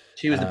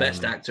 She was the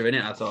best actor in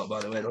it, I thought, by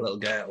the way, the little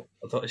girl.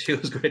 I thought she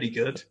was really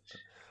good.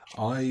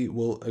 I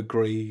will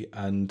agree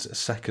and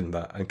second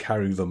that and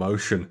carry the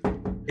motion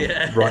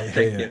Yeah, right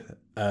here.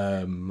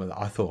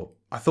 I thought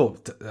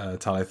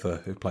Talitha,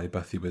 who played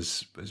Bethy,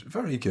 was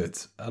very good.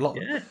 A lot.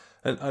 Yeah.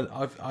 And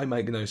I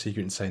make no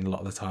secret in saying a lot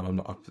of the time I'm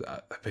not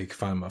a big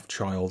fan of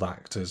child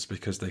actors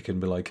because they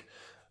can be like,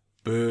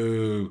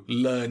 boo,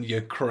 learn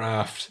your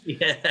craft.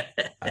 Yeah.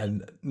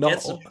 And not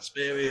Get some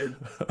experience.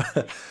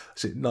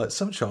 See, like,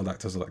 some child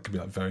actors can be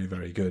like very,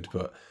 very good,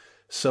 but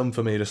some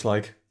for me are just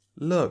like,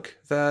 look,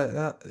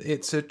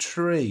 it's a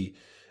tree.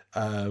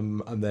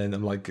 And then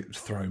I'm like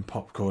throwing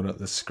popcorn at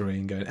the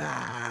screen going,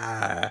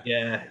 ah.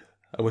 Yeah.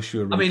 I wish you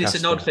were. I mean, it's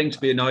an odd thing to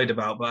be annoyed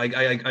about, but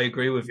I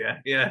agree with you.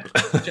 Yeah.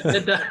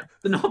 They're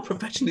not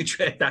professionally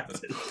trained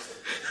actors.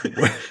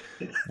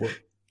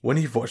 When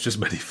you've watched as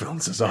many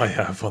films as I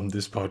have on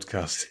this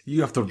podcast,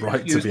 you have the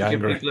right to be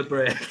angry. Give people a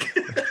break.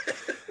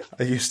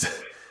 I used to.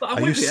 But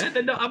I'm with you.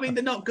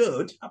 They're not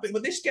good. I mean,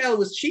 but this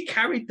girl she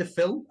carried the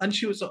film, and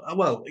she was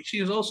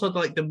also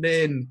like the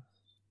main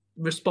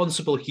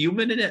responsible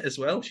human in it as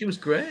well. She was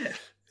great.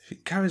 She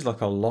carries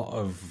like a lot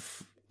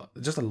of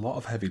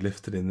heavy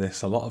lifting in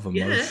this, a lot of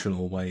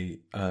emotional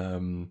weight. I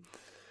mean,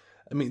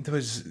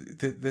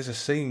 there's a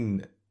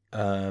scene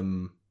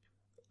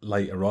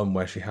later on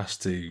where she has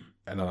to,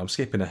 and I'm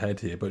skipping ahead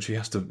here, but she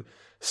has to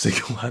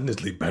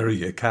single-handedly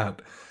bury a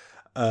cat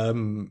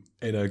in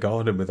her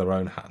garden with her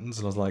own hands,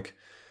 and I was like,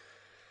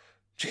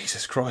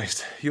 Jesus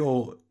Christ,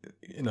 all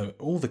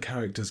the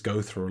characters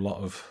go through a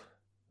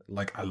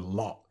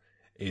lot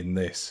in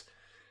this.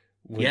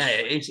 Yeah,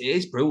 it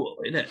is brutal,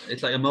 isn't it?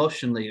 It's like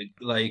emotionally,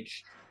 like,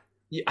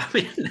 I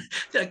mean,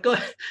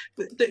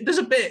 there's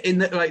a bit in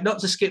that, like, not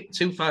to skip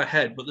too far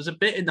ahead, but there's a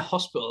bit in the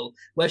hospital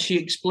where she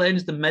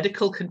explains the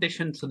medical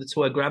condition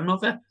to her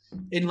grandmother.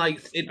 I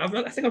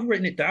think I've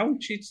written it down.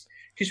 She's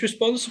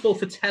responsible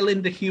for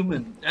telling the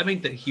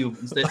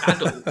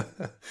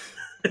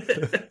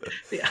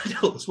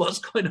adults what's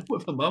going on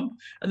with her mum,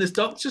 and there's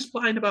doctors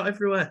flying about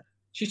everywhere.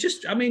 She's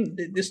just, I mean,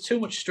 there's too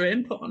much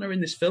strain put on her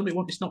in this film.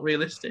 It's not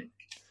realistic.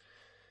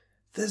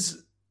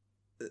 There's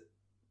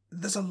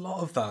a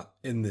lot of that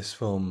in this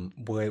film,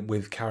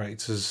 with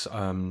characters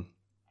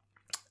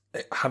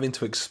having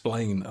to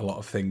explain a lot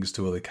of things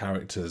to other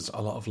characters.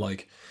 A lot of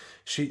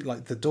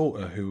the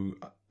daughter, who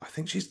I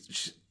think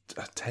she's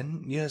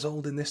 10 years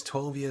old in this,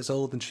 12 years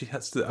old, and she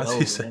has to, as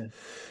you said,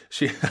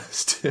 she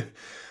has to,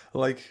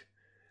 like,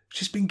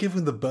 she's been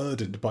given the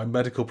burden by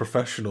medical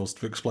professionals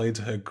to explain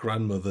to her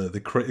grandmother the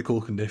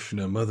critical condition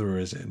her mother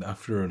is in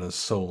after an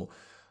assault.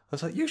 I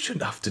was like, you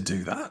shouldn't have to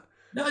do that.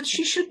 No,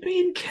 she should be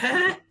in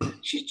care.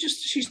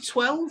 She's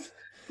 12.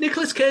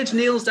 Nicolas Cage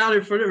kneels down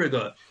in front of her and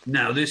goes,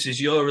 now this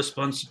is your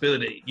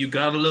responsibility. You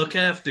got to look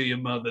after your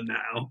mother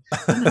now.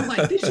 And I'm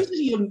like, this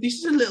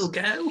is a little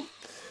girl.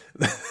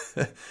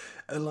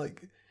 And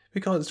like,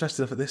 we can't stress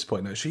enough at this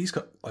point. No, she's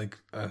got like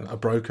a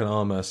broken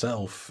arm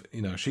herself.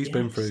 You know, she's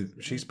been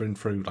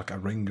through like a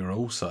ringer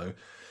also.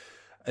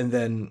 And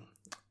then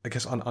I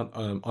guess on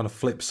a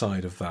flip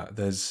side of that,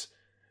 there's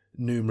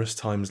numerous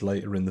times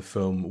later in the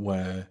film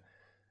where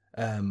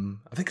I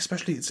think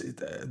especially it's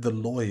the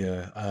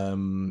lawyer.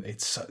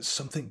 It's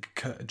something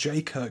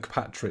Jay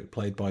Kirkpatrick,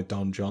 played by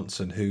Don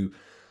Johnson, who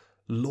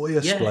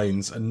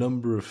lawyer-splains a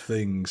number of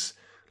things.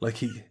 Like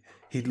he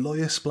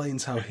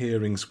lawyer-splains how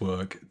hearings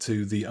work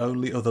to the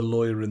only other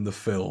lawyer in the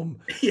film.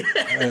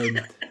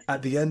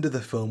 At the end of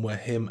the film, where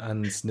him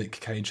and Nick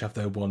Cage have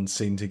their one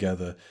scene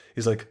together,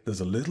 he's like,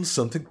 "There's a little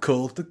something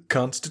called the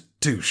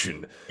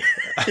Constitution."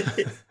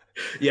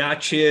 Yeah, I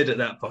cheered at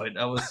that point.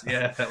 That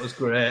was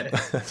great.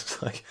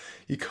 It's like,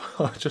 you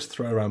can't just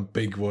throw around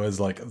big words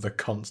like the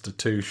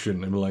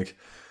Constitution and like,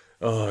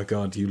 oh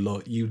God, you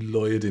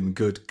lawyered him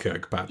good,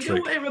 Kirkpatrick. You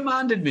know what it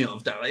reminded me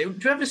of, Darryl?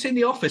 Have you ever seen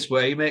The Office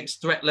where he makes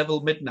Threat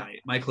Level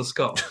Midnight, Michael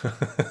Scott?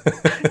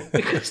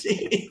 Because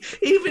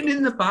even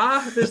in the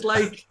bar, there's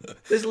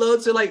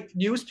loads of like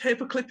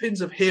newspaper clippings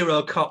of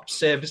hero cop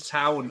saves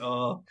town,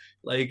 or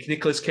like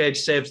Nicolas Cage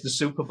saves the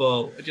Super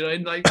Bowl. Do you know,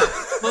 in like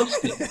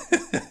most of them.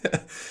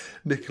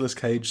 Nicolas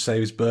Cage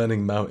saves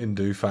burning Mountain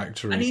Dew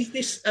factory. And he's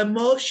this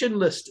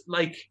emotionless,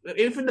 like,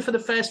 even for the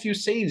first few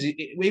scenes,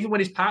 even when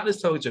his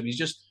partner's talking to him, he's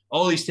just,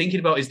 all he's thinking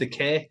about is the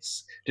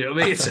case. Do you know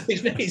what I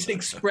mean? He's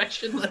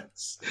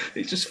expressionless.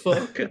 He's just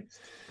focused.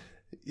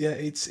 Yeah,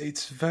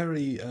 it's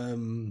very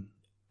on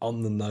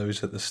the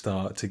nose at the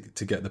start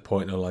to get the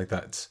point of like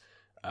that.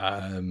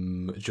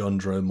 John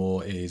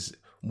Dromore is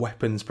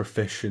weapons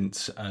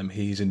proficient.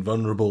 He's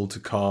invulnerable to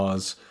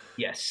cars.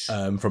 Yes.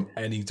 From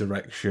any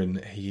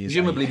direction. He is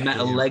presumably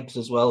metal legs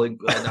as well.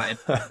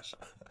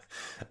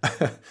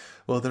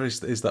 Well, there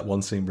is that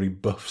one scene where he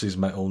buffs his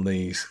metal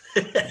knees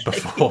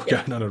before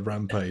going on a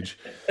rampage.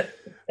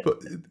 But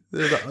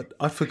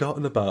I've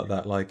forgotten about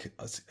that. Like,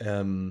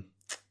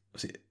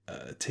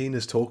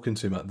 Tina's talking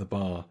to him at the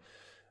bar,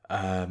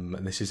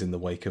 and this is in the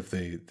wake of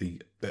the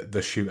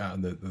shootout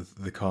and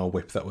the car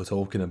whip that we're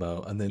talking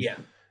about. And then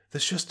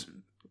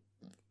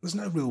there's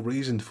no real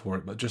reason for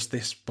it, but just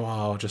this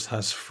bar just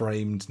has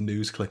framed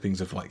news clippings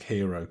of like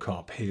hero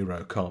cop,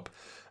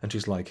 and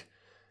she's like,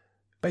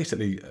 they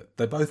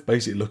both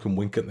basically look and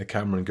wink at the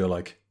camera and go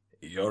like,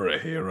 "You're a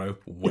hero,"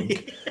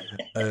 wink.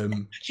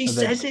 She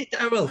says it,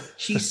 Darryl.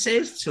 She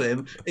says to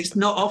him, "It's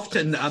not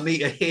often that I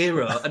meet a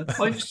hero," and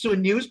points to a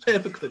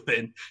newspaper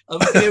clipping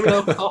of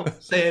hero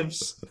cop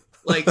saves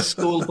like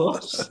school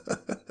bus.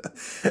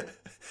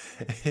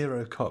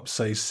 Hero cop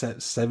saves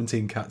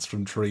 17 cats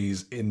from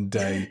trees in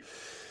day.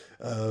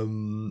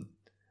 And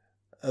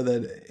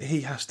then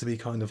he has to be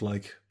kind of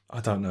like,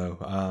 I don't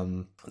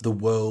know, the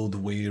world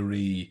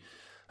weary,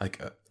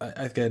 like,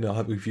 again,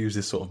 we've used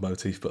this sort of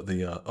motif, but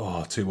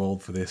the, too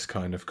old for this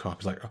kind of cop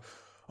is like,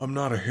 "I'm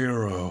not a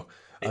hero."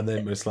 And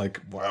then it's like,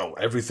 well,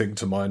 everything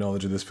to my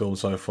knowledge of this film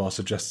so far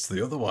suggests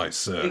the otherwise,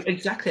 sir.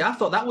 Exactly. I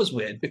thought that was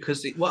weird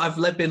because what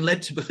I've been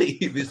led to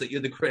believe is that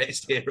you're the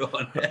greatest hero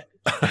on earth.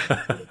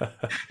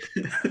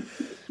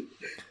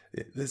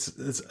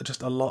 There's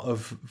just a lot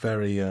of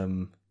very...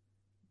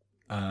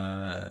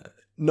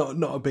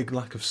 not a big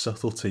lack of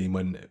subtlety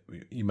when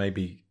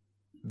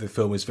the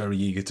film is very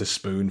eager to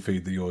spoon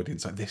feed the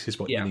audience. Like, this is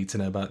what you need to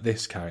know about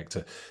this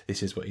character.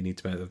 This is what you need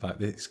to know about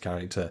this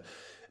character,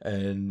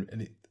 and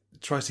it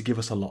tries to give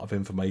us a lot of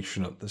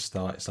information at the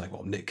start. It's like,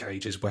 well, Nick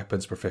Cage is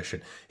weapons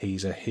proficient.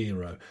 He's a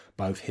hero.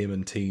 Both him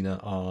and Tina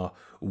are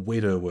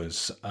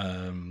widowers.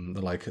 They're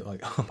like,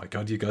 oh my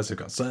God, you guys have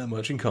got so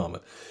much in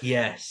common.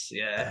 Yes,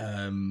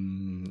 yeah.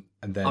 And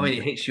then, I mean,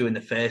 it hits you in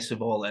the face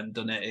with all them,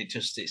 doesn't it?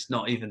 It's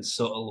not even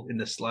subtle in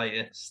the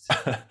slightest.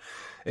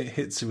 It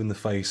hits you in the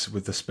face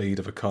with the speed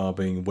of a car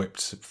being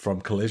whipped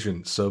from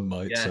collision, some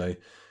might say.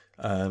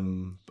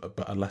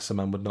 But a lesser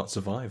man would not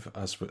survive,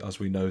 as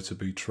we know to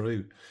be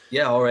true.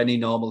 Yeah, or any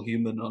normal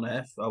human on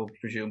Earth, I would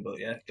presume. But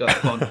yeah,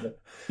 got on.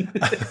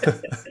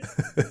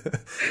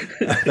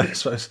 I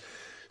suppose,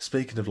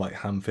 speaking of like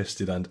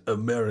ham-fisted and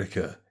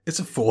America, it's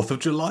a 4th of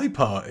July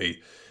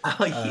party.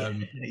 Oh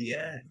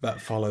yeah.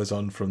 That follows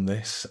on from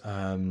this.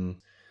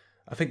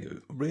 I think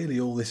really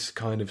all this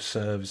kind of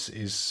serves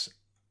is,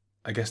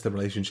 I guess, the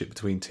relationship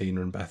between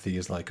Tina and Bethy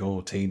is like,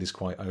 Tina's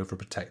quite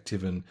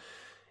overprotective, and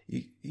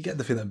you get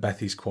the feeling that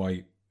Bethy's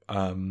quite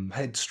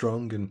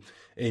headstrong and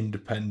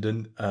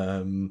independent,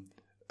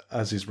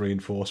 as is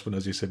reinforcement,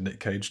 as you said. Nick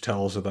Cage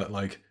tells her that,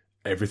 like,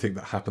 everything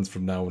that happens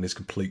from now on is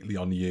completely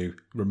on you.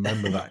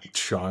 Remember that,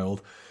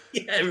 child.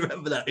 Yeah,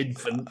 remember that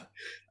infant.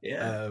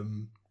 Yeah.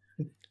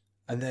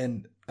 And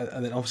then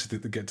obviously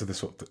they get to the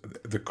sort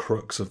of the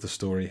crux of the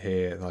story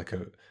here, like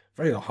a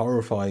very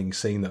horrifying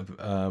scene that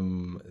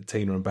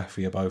Tina and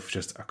Bethy are both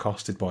just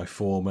accosted by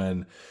 4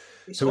 men.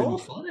 It's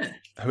awful, isn't it?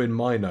 Who, in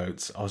my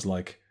notes, I was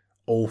like,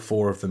 all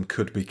 4 of them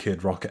could be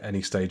Kid Rock at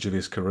any stage of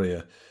his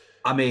career.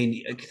 I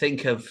mean,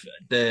 think of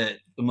the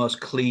most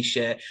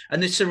cliche,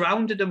 and they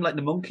surrounded him like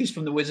the monkeys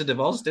from The Wizard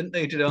of Oz, didn't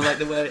they? Do you know, like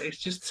it's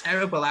just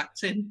terrible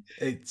acting.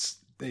 It's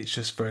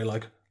just very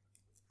like,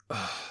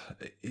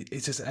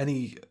 it's just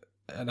any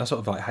and I sort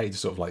of like hate to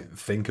sort of like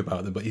think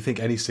about them, but you think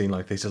any scene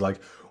like this is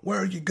like, where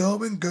are you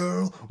going,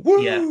 girl?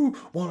 Woo! Yeah.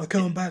 Want to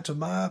come back to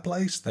my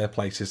place? Their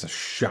place is a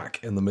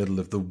shack in the middle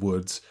of the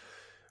woods,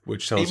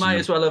 which tells He might you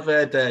as well have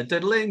heard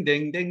diddling,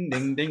 ding, ding,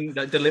 ding, ding,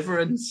 like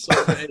Deliverance.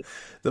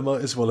 they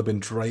might as well have been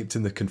draped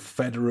in the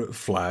Confederate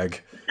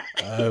flag,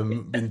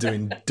 been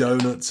doing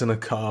donuts in a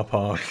car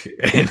park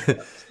in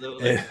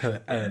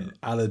a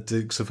la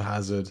Dukes of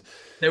Hazzard.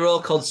 They're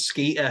all called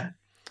Skeeter.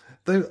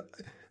 Though,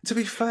 to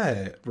be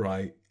fair,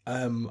 right,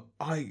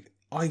 I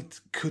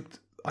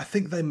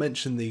think they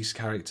mention these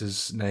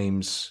characters'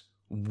 names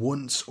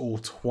once or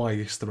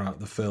twice throughout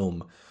the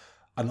film,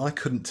 and I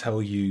couldn't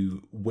tell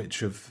you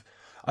which of.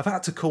 I've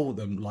had to call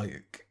them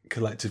like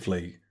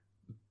collectively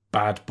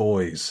bad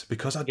boys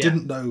because I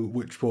didn't know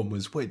which one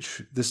was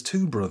which. There's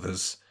two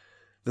brothers.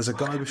 There's a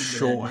guy with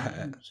short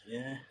hair.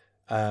 Yeah.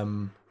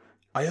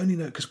 I only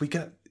know because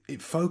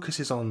it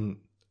focuses on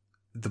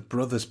the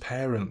brothers'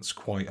 parents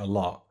quite a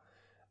lot.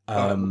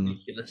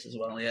 Ridiculous as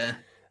well, yeah.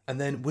 And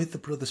then with the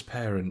brother's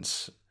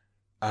parents,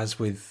 as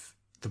with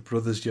the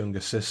brother's younger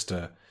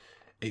sister,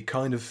 it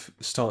kind of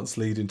starts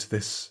leading to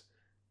this.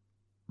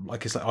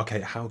 Like it's like,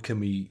 okay, how can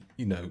we,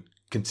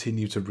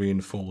 continue to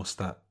reinforce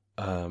that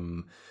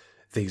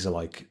these are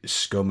like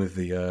scum of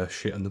the earth,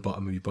 shit on the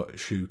bottom of your butt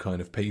shoe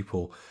kind of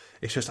people.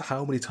 It's just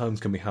how many times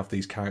can we have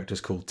these characters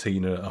called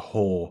Tina a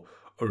whore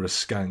or a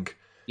skank?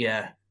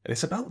 Yeah. And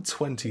it's about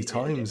 20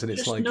 times, and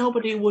it's like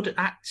nobody would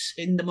act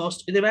in the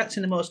most. They act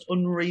in the most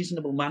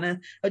unreasonable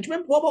manner. Do you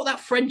remember what about that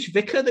French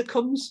vicar that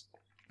comes,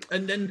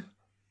 and then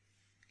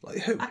like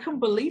who? I can't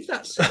believe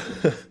that.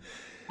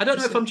 I don't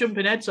know if I'm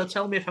jumping ahead, so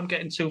tell me if I'm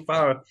getting too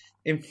far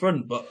in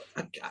front. But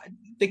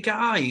the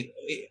guy,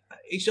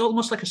 he's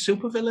almost like a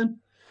supervillain.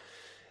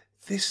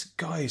 This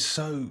guy is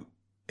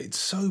it's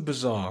so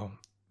bizarre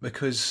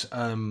because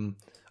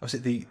obviously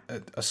the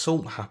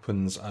assault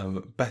happens.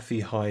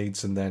 Bethy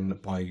hides, and then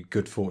by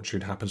good fortune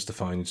happens to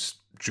find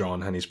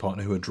John and his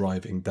partner who are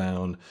driving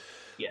down.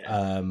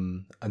 Yeah.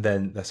 And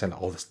then they're saying,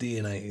 there's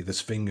DNA,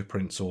 there's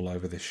fingerprints all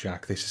over this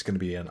shack. This is going to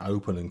be an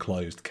open and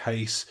closed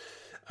case.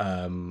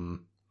 And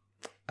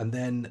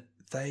then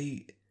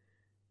it's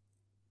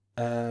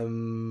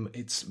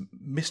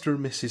Mr.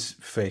 and Mrs.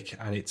 Fick,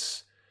 and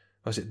it's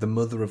the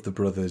mother of the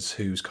brothers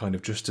who's kind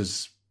of just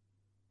as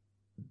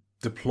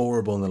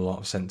deplorable in a lot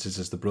of senses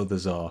as the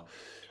brothers are.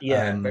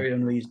 Yeah, very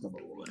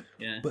unreasonable woman.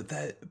 Yeah. But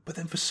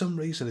then for some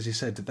reason, as you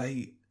said,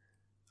 they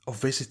are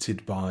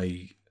visited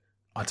by,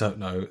 I don't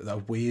know, a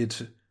weird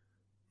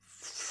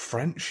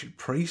French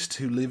priest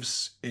who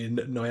lives in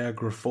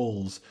Niagara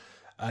Falls,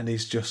 and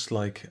he's just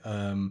like,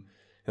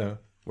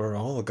 we're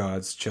all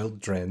God's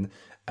children.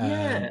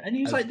 Yeah, and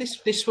he was like,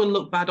 this will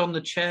look bad on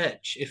the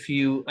church if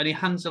you... And he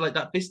hands her like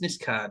that business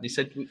card. He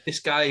said, this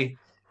guy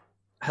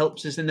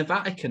helps us in the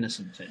Vatican or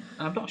something.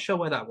 And I'm not sure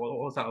what that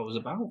was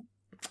about.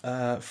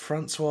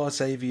 Francois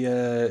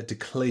Xavier de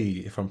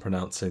Clee, if I'm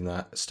pronouncing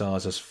that,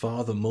 stars as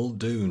Father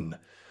Muldoon.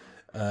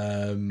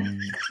 That's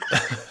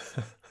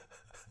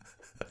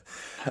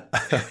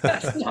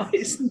not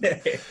his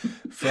name.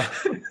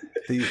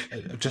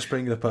 Just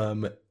bringing up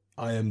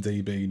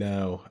IMDb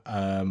now,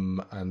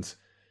 and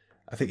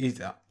I think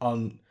he's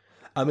on.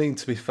 I mean,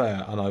 to be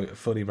fair, and I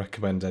fully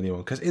recommend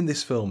anyone, because in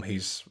this film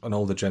he's an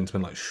older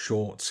gentleman, like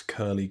short,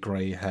 curly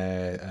grey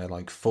hair,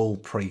 like full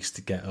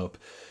priest get up,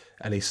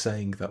 and he's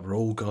saying that we're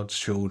all God's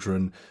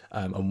children,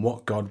 and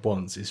what God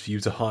wants is for you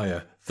to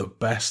hire the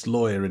best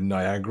lawyer in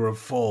Niagara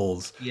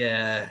Falls.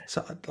 Yeah.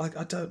 So,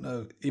 I don't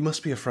know. He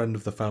must be a friend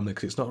of the family,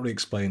 because it's not really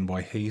explained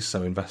why he's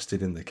so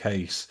invested in the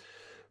case.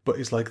 But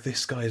it's like,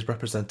 this guy has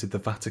represented the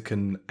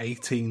Vatican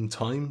 18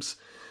 times,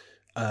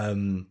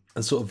 and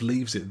sort of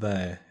leaves it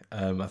there,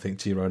 I think,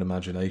 to your own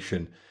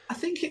imagination. I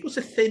think it was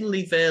a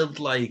thinly veiled,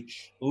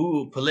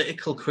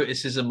 political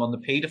criticism on the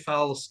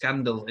paedophile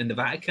scandal in the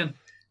Vatican.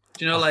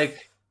 Do you know, I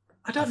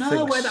don't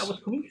know where that was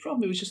coming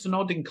from. It was just an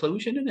odd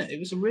inclusion in it. It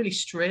was a really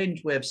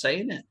strange way of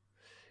saying it.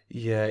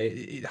 Yeah,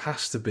 it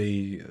has to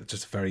be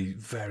just a very,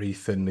 very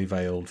thinly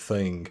veiled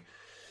thing.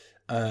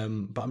 But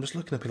I'm just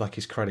looking up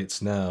his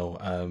credits now,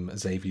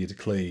 Xavier de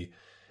Clee.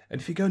 And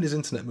if you go in his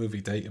Internet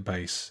Movie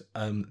Database,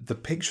 the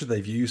picture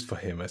they've used for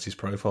him as his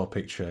profile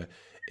picture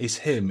is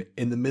him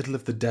in the middle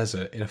of the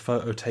desert in a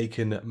photo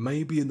taken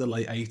maybe in the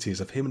late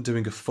 80s of him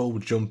doing a full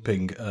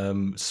jumping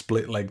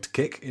split-legged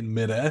kick in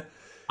midair.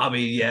 I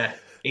mean, yeah.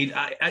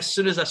 As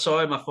soon as I saw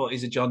him, I thought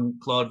he's a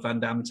Jean-Claude Van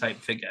Damme type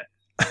figure.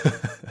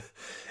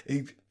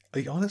 He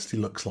honestly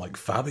looks like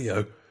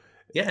Fabio.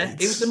 Yeah,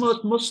 he was the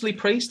most muscly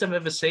priest I've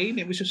ever seen.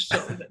 It was just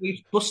he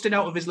was busting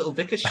out of his little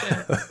vicar's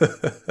shirt.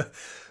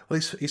 Well,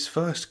 his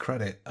first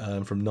credit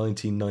from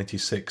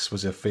 1996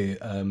 was a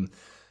film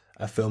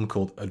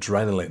called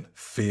Adrenaline,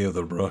 Fear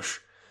the Rush.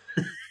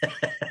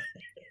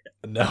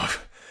 No,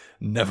 I've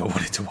never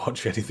wanted to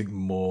watch anything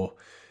more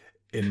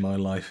in my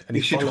life. And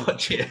you should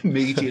watch it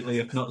immediately,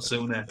 if not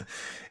sooner.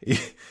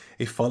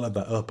 He followed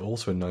that up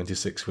also in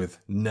 96 with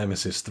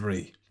Nemesis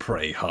 3,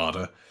 Pray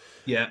Harder.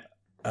 Yeah.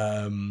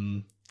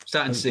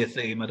 Starting to see a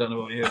theme. I don't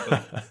know what you.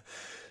 But...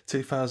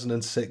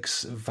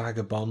 2006,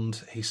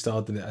 Vagabond. He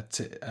starred in an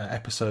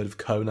episode of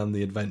Conan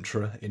the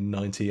Adventurer in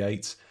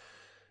 98.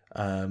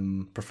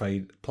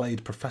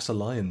 Played Professor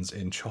Lyons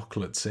in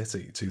Chocolate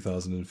City,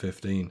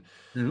 2015.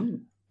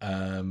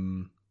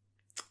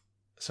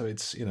 So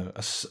it's,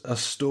 a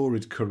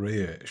storied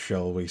career,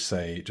 shall we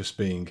say, just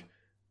being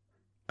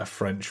a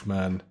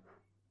Frenchman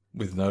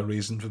with no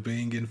reason for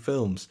being in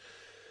films,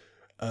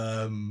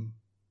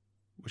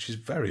 which is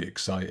very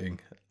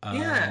exciting.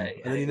 And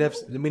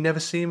then we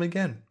never see him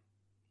again.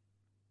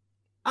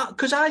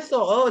 Because I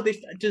thought,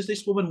 does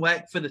this woman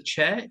work for the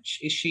church?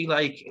 Is she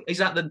is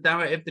that the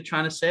narrative they're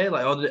trying to say? Or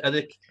are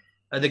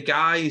the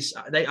guys?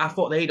 I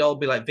thought they'd all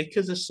be like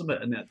vicars or something,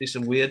 and there's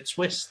a weird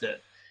twist that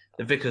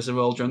the vicars are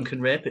all drunk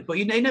and raping. But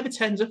he never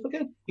turns up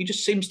again. He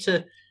just seems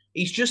to.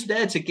 He's just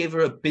there to give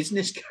her a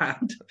business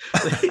card.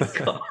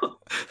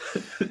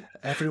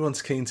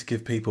 Everyone's keen to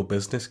give people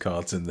business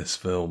cards in this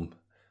film.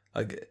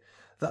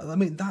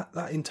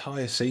 That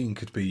entire scene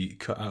could be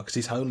cut out because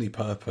his only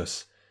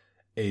purpose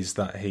is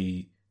that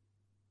he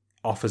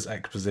offers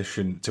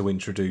exposition to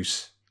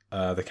introduce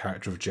the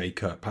character of J.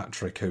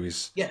 Kirkpatrick, who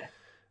is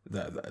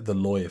the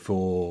lawyer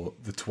for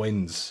the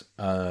twins.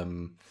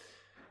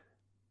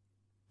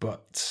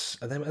 But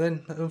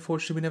then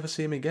unfortunately we never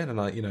see him again. And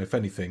if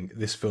anything,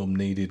 this film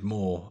needed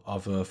more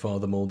of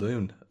Father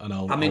Muldoon. And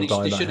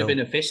there should have been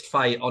a fist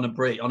fight on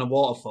a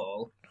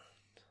waterfall,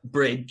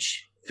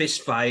 bridge,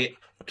 fist fight.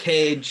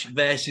 Cage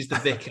versus the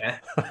vicar,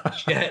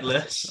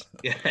 shirtless,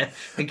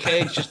 and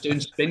Cage just doing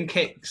spin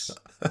kicks.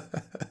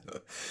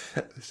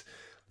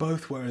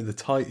 Both wearing the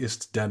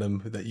tightest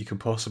denim that you can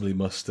possibly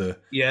muster.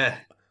 Yeah.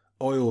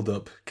 Oiled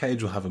up.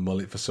 Cage will have a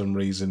mullet for some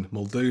reason.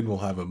 Muldoon will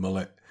have a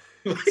mullet.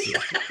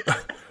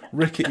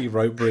 Rickety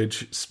rope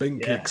bridge, spin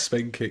kick,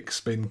 spin kick,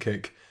 spin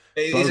kick.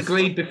 It's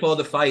agreed before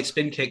the fight,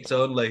 spin kicks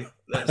only.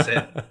 That's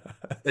it.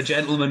 A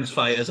gentleman's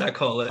fight, as I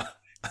call it.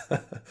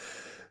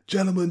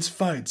 Gentlemen's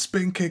fight,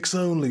 spin kicks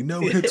only, no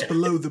hits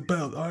below the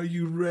belt. Are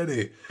you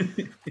ready?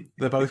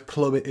 They both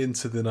plummet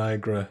into the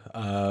Niagara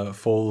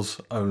Falls.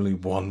 Only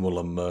one will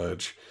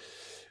emerge.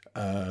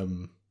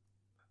 But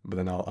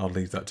then I'll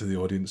leave that to the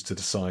audience to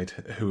decide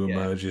who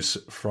emerges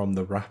from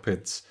the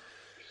rapids.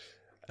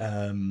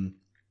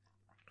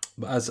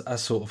 But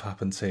as sort of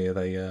happens here,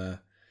 they.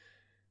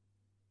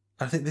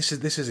 I think this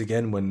is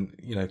again when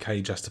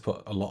Cage has to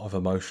put a lot of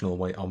emotional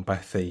weight on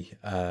Bethy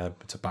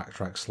to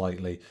backtrack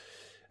slightly.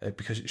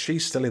 Because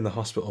she's still in the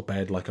hospital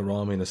bed, like her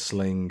arm in a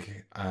sling,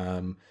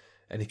 and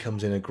he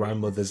comes in, her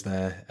grandmother's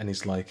there, and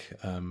he's like,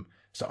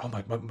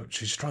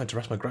 she's trying to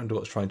rest, my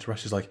granddaughter's trying to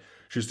rest, she's like,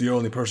 she's the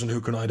only person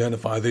who can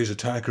identify these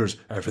attackers,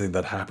 everything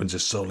that happens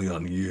is solely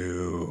on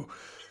you.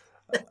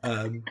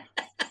 And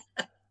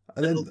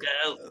then,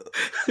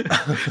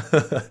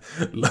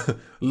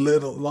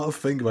 lot of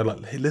thinking about,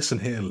 like, hey, listen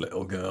here,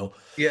 little girl.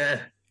 Yeah.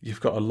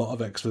 You've got a lot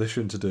of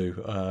exposition to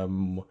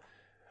do.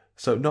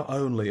 So not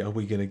only are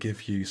we going to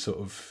give you sort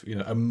of,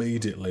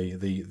 immediately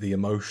the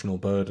emotional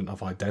burden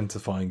of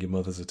identifying your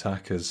mother's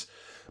attackers,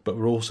 but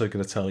we're also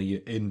going to tell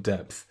you in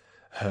depth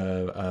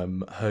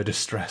her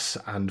distress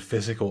and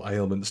physical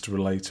ailments to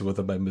relate to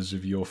other members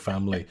of your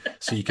family,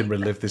 so you can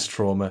relive this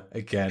trauma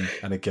again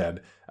and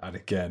again and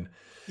again.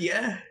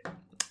 Yeah.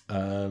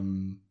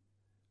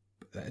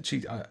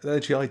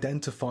 She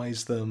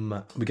identifies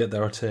them. We get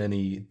their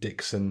attorney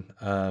Dixon,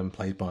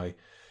 played by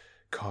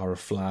Cara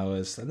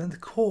Flowers, and then the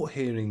court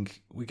hearing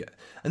we get,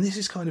 and this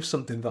is kind of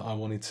something that I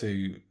wanted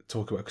to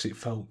talk about because it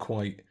felt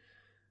quite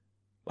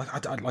I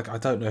don't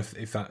know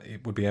if that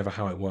it would be ever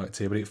how it worked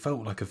here, but it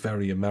felt like a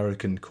very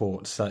American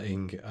court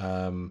setting.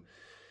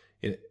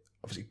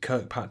 Obviously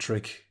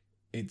Kirkpatrick,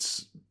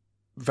 it's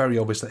very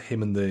obvious that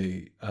him and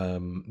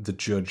the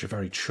judge are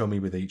very chummy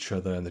with each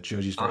other, and the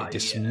judge is very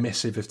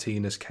dismissive of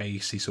Tina's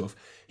case.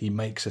 He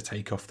makes her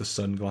take off the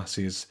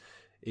sunglasses.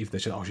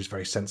 Even though she's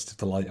very sensitive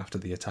to light after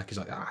the attack, he's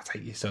like,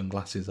 take your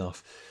sunglasses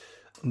off.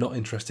 Not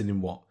interested in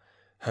what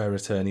her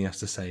attorney has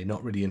to say,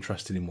 not really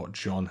interested in what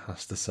John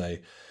has to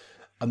say.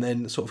 And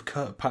then sort of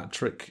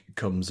Kirkpatrick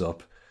comes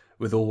up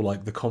with all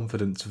like the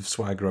confidence of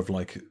swagger of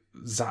like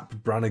Zap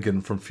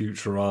Brannigan from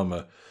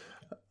Futurama.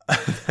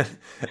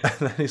 And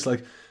then he's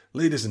like,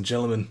 ladies and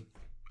gentlemen,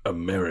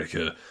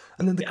 America.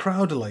 And then the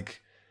crowd are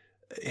like,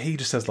 he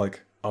just says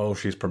like, oh,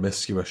 she's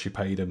promiscuous, she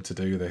paid him to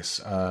do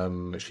this,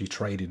 she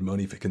traded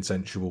money for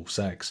consensual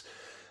sex.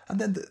 And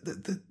then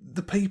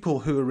the people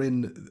who are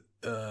in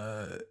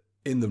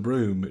the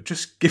room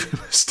just give him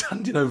a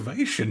standing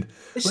ovation.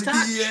 They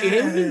start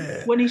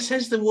cheering when he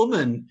says the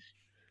woman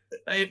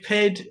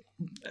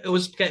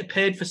was getting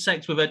paid for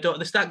sex with her daughter.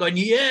 They start going,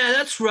 yeah,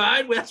 that's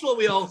right, that's what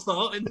we all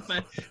thought.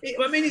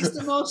 It's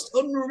the most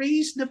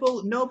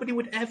unreasonable. Nobody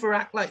would ever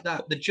act like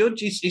that. The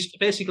judge is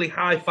basically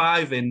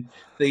high-fiving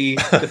the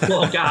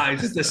four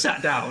guys as they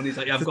sat down. He's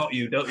like, I've got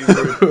you, don't you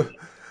worry.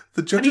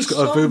 The judge has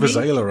got a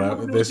vuvuzela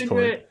out at this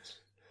point.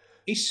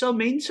 He's so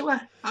mean to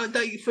her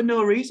for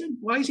no reason.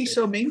 Why is he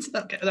so mean to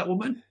that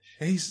woman?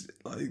 He's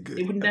like,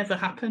 it would never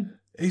happen.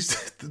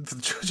 The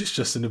judge is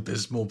just an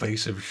abysmal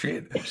piece of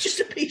shit. He's just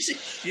a piece of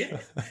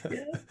shit.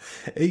 Yeah.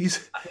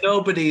 He's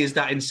Nobody is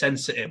that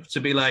insensitive to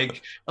be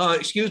like, oh,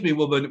 excuse me,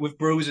 woman, with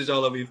bruises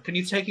all over you. Can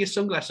you take your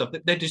sunglasses off?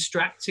 They're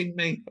distracting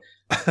me,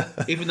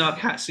 even though I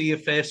can't see your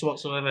face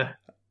whatsoever.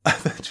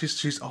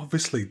 she's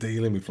obviously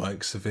dealing with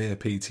like severe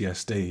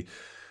PTSD,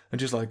 and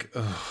just like,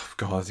 oh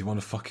God, you want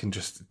to fucking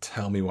just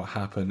tell me what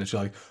happened? And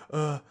she's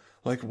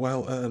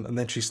and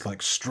then she's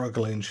like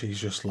struggling. She's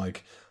just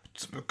like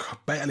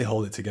barely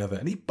hold it together,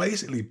 and he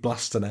basically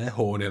blasts an air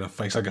horn in her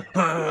face. Like,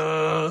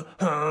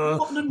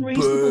 What an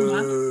unreasonable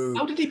man!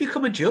 How did he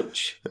become a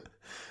judge?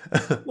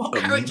 What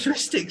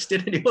characteristics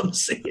did anyone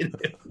see in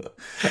him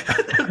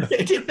that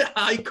made him a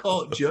high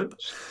court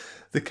judge?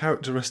 The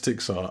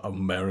characteristics are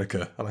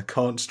America, and I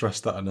can't stress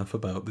that enough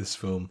about this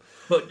film.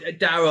 But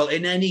Daryl,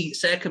 in any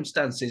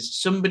circumstances,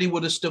 somebody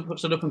would have stood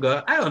up and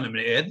go, hang on a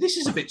minute here, this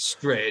is a bit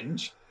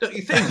strange, don't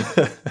you think?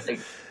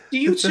 Like, do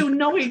you two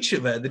know each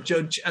other, the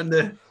judge and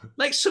the...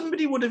 Like,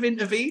 somebody would have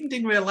intervened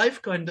in real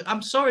life going,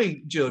 I'm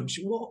sorry, Judge,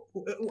 what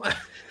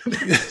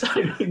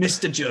sorry,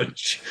 Mr.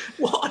 Judge,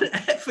 what on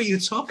earth are you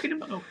talking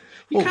about?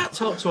 You can't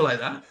talk to her like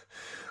that.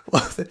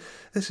 Well,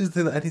 this is the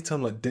thing that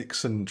anytime, like,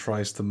 Dixon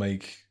tries to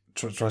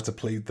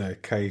plead their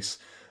case,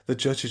 the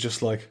judge is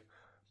just like,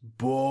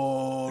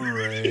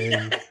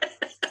 boring.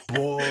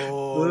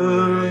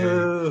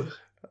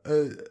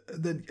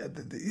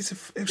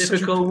 It's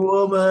typical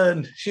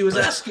woman. She was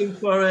asking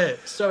for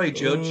it. Sorry,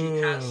 Judge, you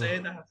can't say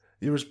that.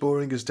 You're as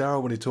boring as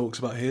Daryl when he talks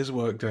about his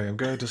workday. I'm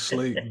going to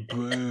sleep.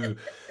 Boo. And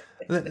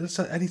then it's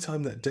like any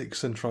time that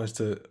Dixon tries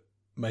to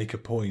make a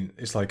point,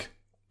 it's like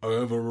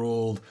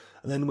overruled.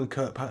 And then when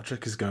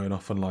Kirkpatrick is going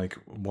off on like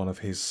one of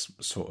his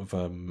sort of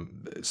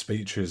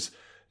speeches,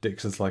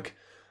 Dixon's like,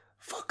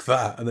 fuck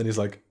that. And then he's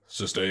like,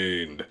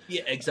 sustained.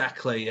 Yeah,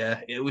 exactly.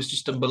 Yeah. It was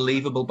just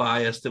unbelievable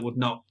bias that would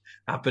not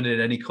happen in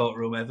any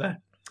courtroom ever.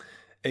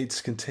 It's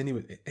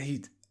continuing.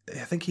 I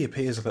think he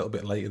appears a little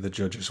bit later, the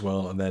judge as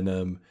well. And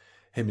then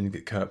him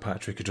and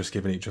Kirkpatrick are just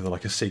giving each other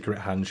like a secret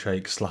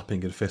handshake,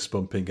 slapping and fist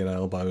bumping and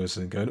elbows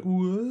and going,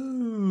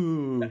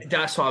 whoa.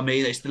 That's what I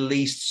mean. It's the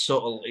least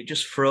subtle. It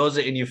just throws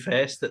it in your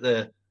face that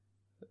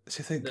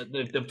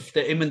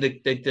him and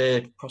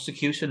the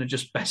prosecution are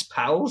just best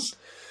pals.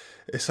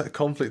 It's like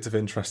conflict of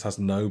interest has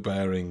no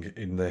bearing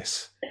in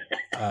this.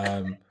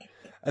 And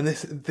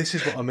this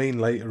is what I mean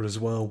later as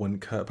well, when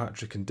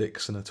Kirkpatrick and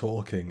Dixon are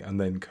talking, and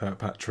then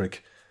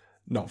Kirkpatrick,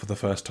 not for the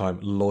first time,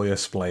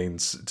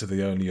 lawyer-splains to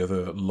the only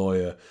other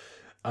lawyer.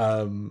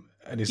 And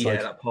he's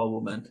like... that poor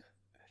woman.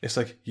 It's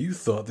like, you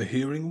thought the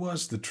hearing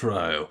was the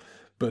trial,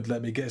 but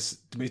let me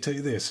tell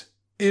you this.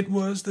 It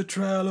was the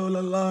trial all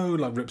along.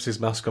 Like, rips his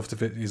mask off to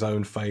fit his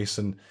own face,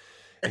 and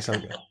it's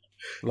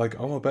like,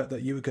 oh, I bet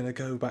that you were going to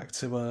go back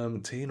to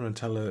Tina and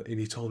tell her, and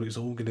he told her it was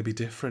all going to be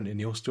different, and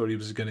your story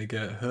was going to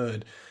get heard.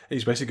 And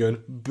he's basically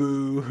going,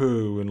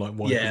 boo-hoo, and like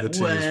wiping the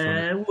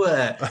tears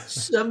where?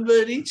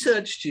 Somebody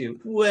touched you.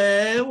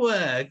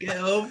 Where? Get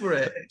over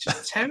it. It's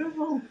just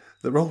terrible.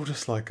 They're all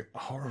just like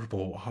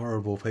horrible,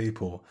 horrible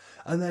people.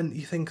 And then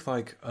you think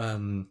like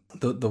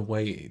the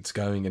way it's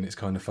going, and it's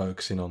kind of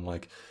focusing on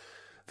like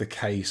the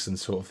case and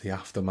sort of the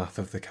aftermath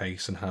of the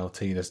case and how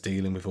Tina's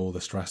dealing with all the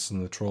stress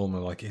and the trauma.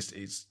 Like,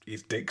 is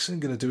Dixon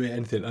going to do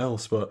anything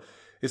else? But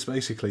it's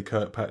basically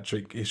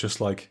Kirkpatrick is just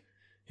like,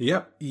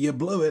 yep, you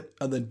blew it.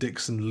 And then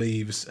Dixon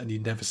leaves and you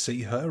never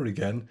see her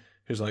again.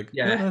 She's like,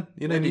 yeah,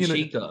 where did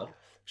she go?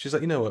 She's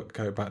like, you know what,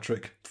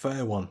 Kirkpatrick,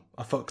 fair one.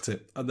 I fucked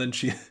it. And then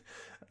she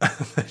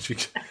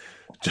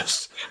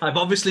just... I've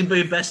obviously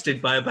been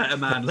bested by a better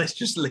man. Let's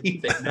just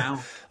leave it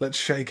now. Let's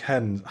shake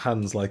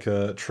hands like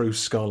true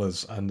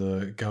scholars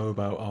and go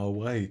about our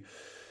way.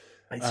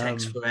 It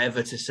takes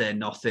forever to say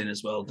nothing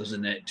as well,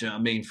 doesn't it? Do you know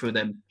what I mean? Through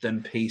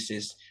them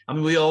pieces. I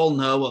mean, we all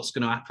know what's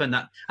going to happen.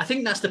 I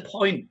think that's the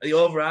point. The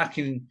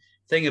overarching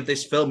thing of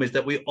this film is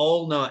that we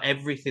all know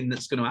everything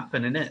that's going to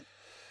happen in it.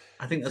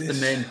 I think that's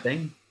the main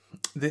thing.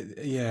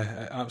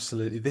 Yeah,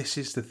 absolutely. This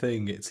is the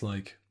thing. It's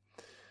like,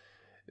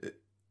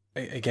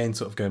 again,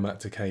 sort of going back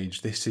to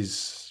Cage, this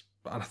is,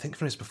 and I think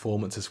from his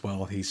performance as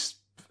well, he's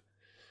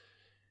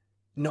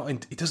not,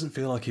 he doesn't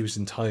feel like he was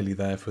entirely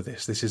there for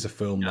this. This is a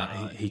film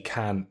that he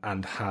can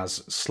and has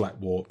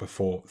sleptwalked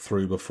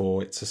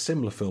before. It's a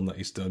similar film that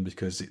he's done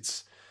because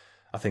it's,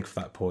 I think for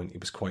that point,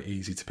 it was quite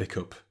easy to pick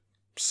up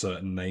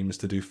certain names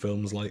to do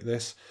films like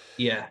this.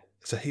 Yeah.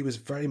 So he was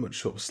very much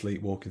sort of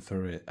sleepwalking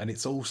through it. And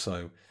it's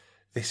also,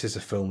 this is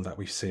a film that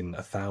we've seen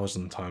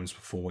 1,000 times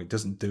before. It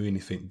doesn't do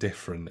anything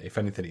different. If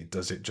anything, it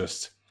does it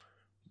just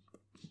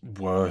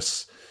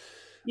worse.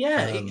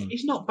 Yeah,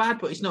 he's not bad,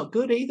 but he's not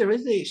good either,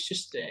 is he? It's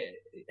just,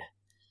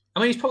 I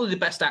mean, he's probably the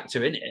best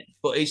actor in it,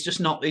 but he's just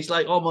not, he's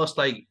like almost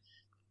like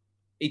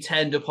he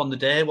turned up on the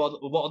day. What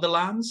are the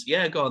lands?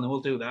 Yeah, go on, then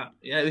we'll do that.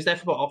 Yeah, he was there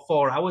for about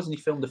 4 hours and he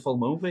filmed the full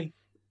movie.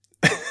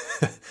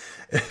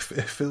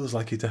 It feels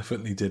like he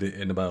definitely did it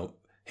in about,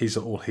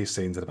 all his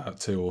scenes in about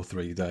 2 or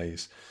 3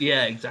 days.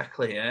 Yeah,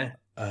 exactly. Yeah.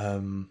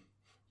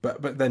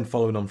 But then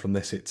following on from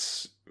this,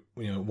 it's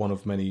one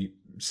of many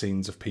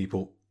scenes of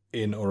people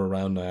in or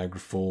around Niagara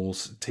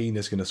Falls.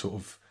 Tina's going to sort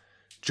of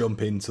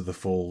jump into the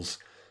falls.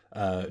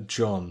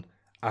 John,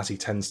 as he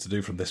tends to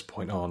do from this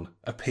point on,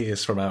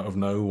 appears from out of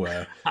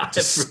nowhere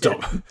to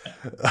stop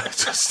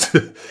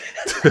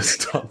to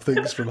stop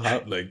things from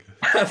happening.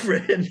 I've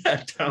written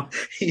that down.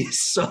 He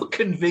is so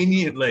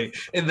conveniently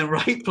in the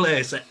right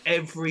place at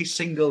every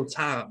single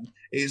time.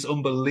 It is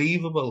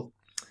unbelievable.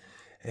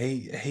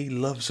 He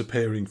loves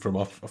appearing from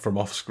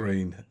off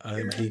screen.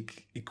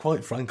 He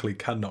quite frankly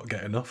cannot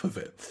get enough of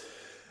it.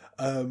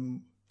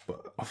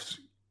 But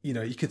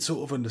you could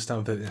sort of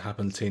understand that it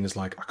happened. Tina's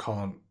like,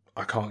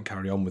 I can't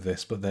carry on with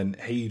this, but then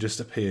he just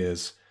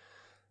appears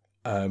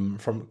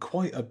from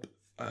quite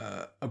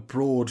a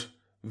broad,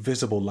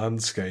 visible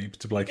landscape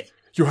to be like,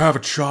 you have a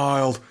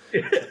child.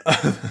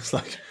 It's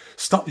like,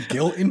 stop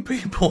guilting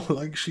people.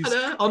 Like, she's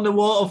on the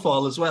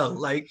waterfall as well.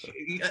 Like,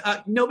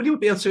 nobody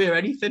would be able to hear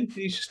anything.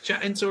 He's just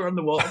chatting to her on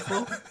the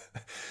waterfall.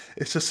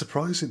 It's just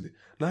surprising.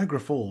 Niagara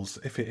Falls,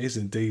 if it is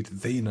indeed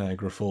the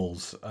Niagara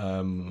Falls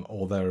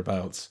or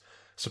thereabouts,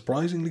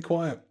 surprisingly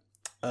quiet.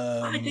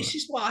 This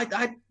is what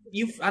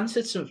you've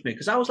answered something for me,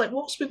 because I was like,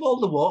 what's with all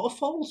the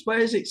waterfalls? Where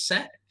is it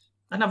set?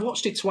 And I've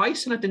watched it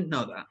twice and I didn't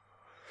know that,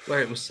 where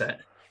it was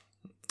set.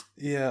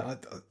 Yeah,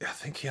 I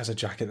think he has a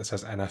jacket that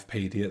says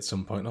NFPD at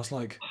some point. And I was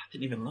like, I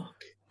didn't even look.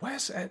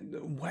 Where's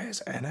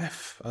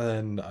NF?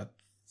 And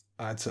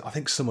I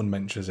think someone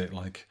mentions it.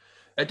 Like,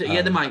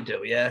 they might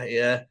do.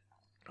 Yeah.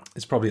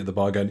 It's probably at the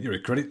bar going, "You're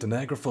a credit to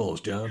Niagara Falls,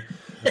 John.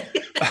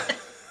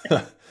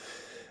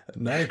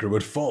 Niagara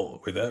would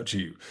fall without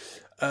you."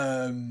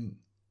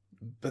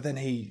 But then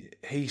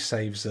he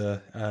saves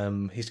her.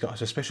 He's got a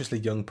suspiciously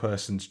young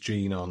person's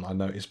gene on. I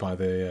noticed by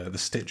the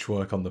stitch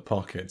work on the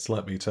pockets.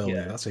 Let me tell you,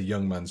 that's a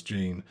young man's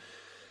gene.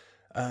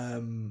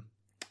 And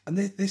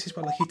this is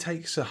where, like, he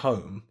takes her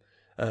home.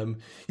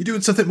 You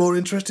doing something more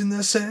interesting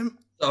there, Sam?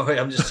 Sorry,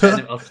 I'm just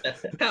turning it off.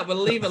 I can't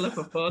believe I left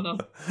my phone on.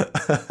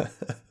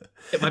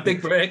 Hit my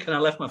big break and I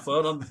left my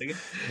phone on.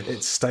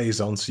 It stays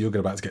on, so you're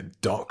about to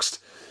get doxed.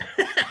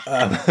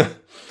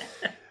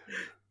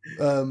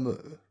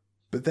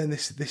 But then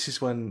this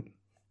is when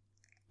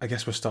I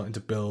guess we're starting to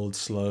build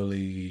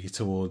slowly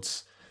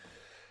towards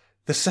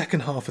the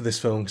second half of this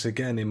film. Because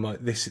again,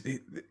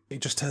 it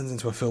just turns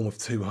into a film with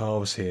two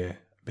halves here,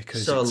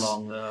 because so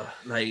long though.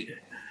 Like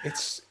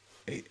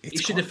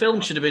the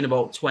film should have been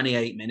about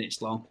 28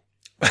 minutes long.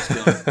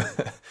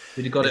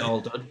 We'd have got it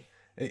all done.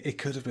 It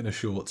could have been a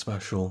short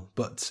special,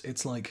 but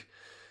it's like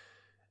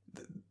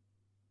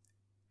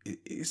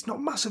it's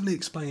not massively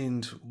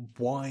explained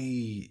why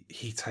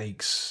he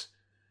takes,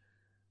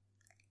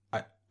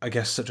 I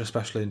guess, such a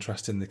special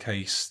interest in the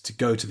case to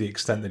go to the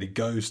extent that he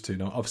goes to.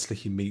 Now, obviously,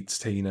 he meets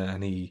Tina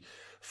and he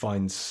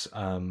finds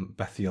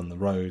Bethy on the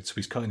road, so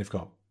he's kind of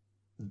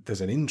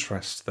there's an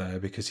interest there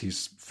because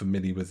he's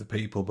familiar with the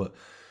people, but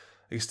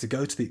I guess to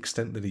go to the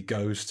extent that he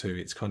goes to,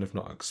 it's kind of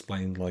not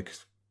explained, like,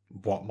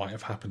 what might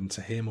have happened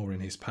to him or in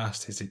his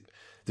past. Is it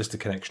just the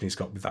connection he's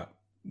got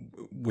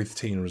with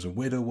Tina as a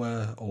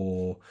widower,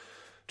 or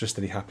just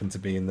that he happened to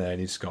be in there and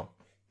he just got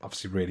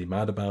obviously really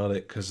mad about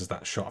it because there's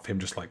that shot of him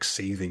just like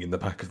seething in the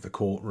back of the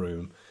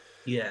courtroom.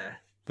 Yeah.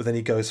 But then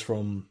he goes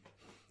from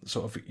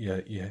sort of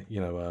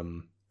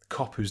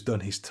cop who's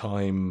done his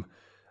time,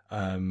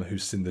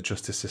 who's seen the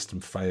justice system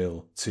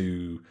fail,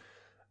 to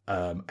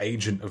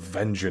agent of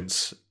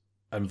vengeance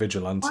and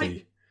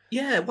vigilante.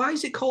 Why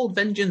is it called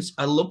Vengeance?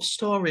 A love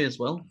story as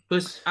well?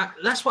 Because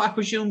that's what I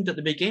presumed at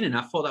the beginning.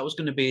 I thought that was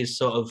going to be his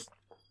sort of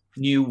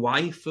new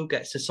wife who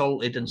gets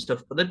assaulted and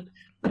stuff. But then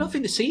I don't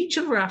think they see each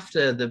other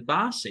after the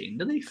bar scene,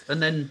 do they? And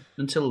then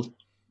until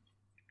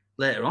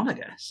later on, I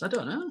guess. I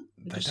don't know.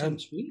 It just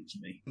seems sweet to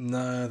me.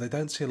 No, they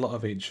don't see a lot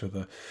of each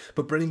other.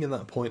 But bringing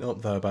that point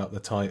up, though, about the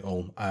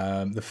title,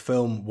 the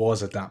film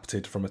was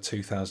adapted from a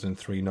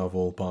 2003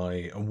 novel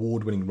by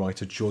award-winning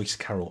writer Joyce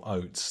Carol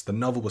Oates. The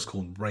novel was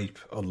called Rape,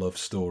 a Love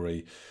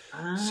Story.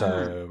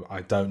 So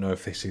I don't know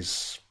if this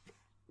is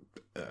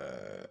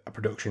a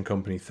production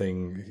company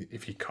thing,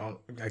 if you can't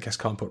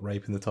put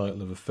rape in the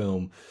title of a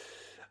film.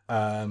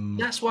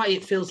 That's why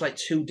it feels like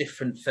two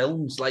different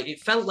films. Like, it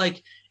felt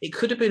like it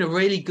could have been a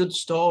really good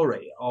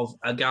story of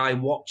a guy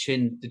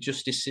watching the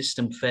justice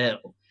system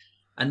fail,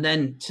 and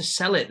then to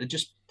sell it, they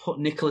just put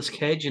Nicolas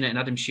Cage in it and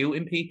had him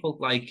shooting people.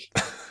 Like,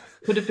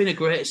 could have been a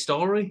great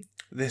story.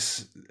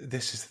 This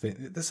is the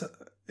thing.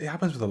 It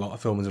happens with a lot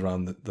of films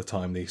around the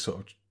time, these sort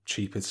of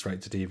cheaper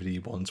straight to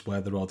DVD ones, where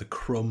there are the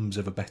crumbs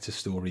of a better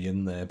story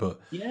in there, but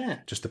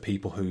just the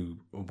people who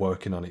are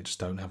working on it just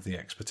don't have the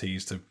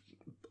expertise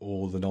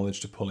or the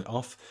knowledge to pull it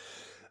off.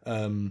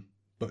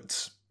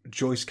 But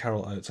Joyce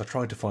Carol Oates, I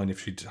tried to find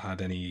if she'd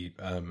had any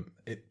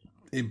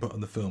input on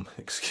the film.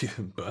 Excuse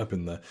me, but up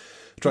in there.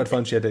 I tried to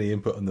find if she had any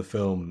input on the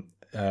film.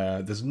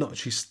 There's not.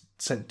 She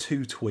sent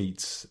two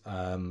tweets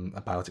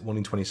about it, one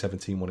in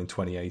 2017, one in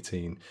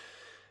 2018.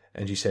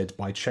 And she said,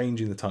 by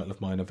changing the title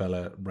of my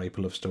novella, Rape,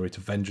 a Love Story,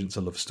 to Vengeance,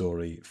 a Love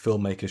Story,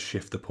 filmmakers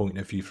shift the point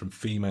of view from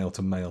female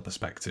to male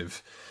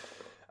perspective.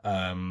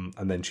 And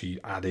then she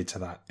added to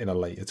that in a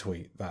later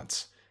tweet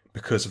that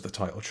because of the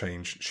title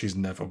change, she's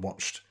never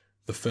watched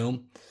the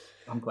film.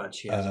 I'm glad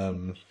she has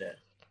watched it.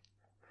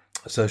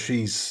 So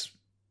she's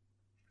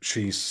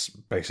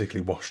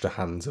basically washed her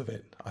hands of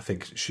it. I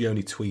think she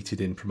only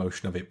tweeted in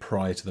promotion of it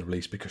prior to the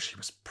release because she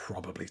was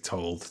probably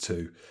told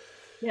to.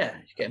 Yeah,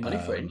 she's getting money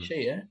for it, isn't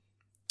she? Yeah.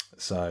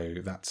 So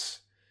that's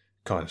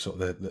kind of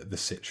sort of the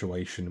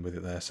situation with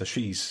it there. So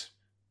she's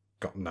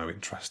got no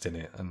interest in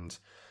it, and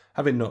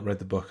having not read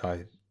the book,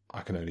 I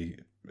can only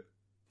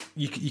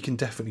you can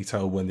definitely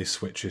tell when this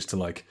switches to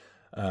like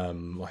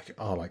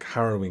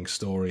harrowing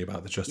story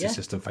about the justice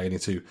system failing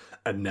to,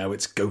 and now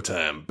it's go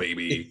time,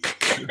 baby.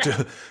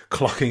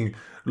 Clocking,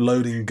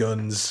 loading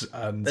guns,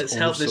 and let's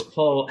help this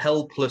poor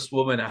helpless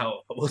woman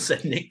out. We'll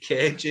send Nick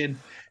Cage in.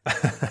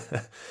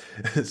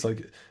 It's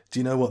like, do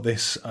you know what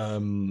this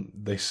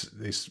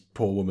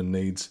poor woman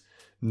needs?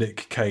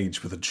 Nick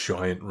Cage with a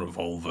giant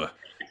revolver.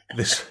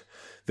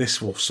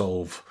 This will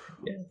solve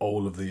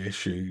all of the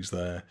issues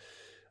there.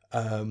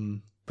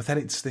 But then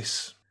it's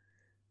this.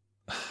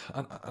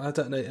 I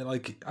don't know.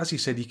 Like as you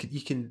said,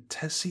 you can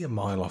see a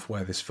mile off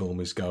where this film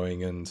is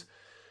going, and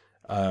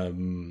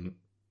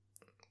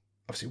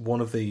obviously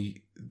one of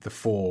the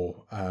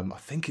four. I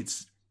think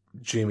it's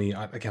Jimmy.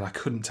 I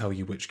couldn't tell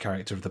you which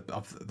character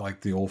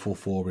of the awful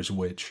four is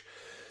which.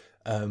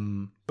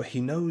 But he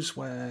knows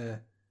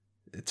where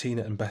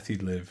Tina and Betty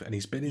live, and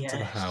he's been into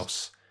the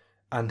house,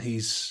 and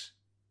he's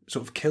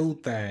sort of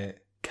killed their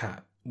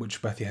cat,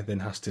 which Betty then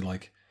has to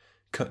like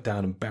cut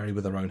down and bury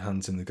with her own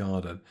hands in the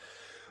garden.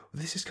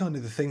 This is kind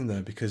of the thing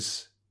though,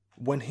 because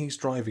when he's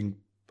driving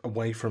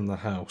away from the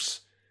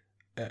house,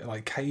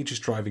 like Cage is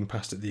driving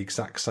past at the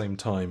exact same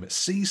time,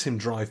 sees him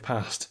drive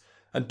past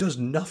and does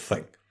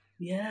nothing.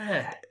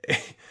 Yeah.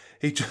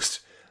 He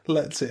just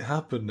lets it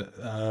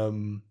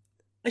happen.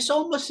 It's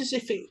almost as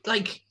if it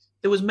like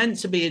there was meant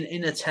to be an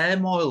inner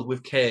turmoil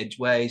with Cage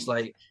where he's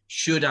like,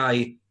 should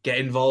I get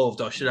involved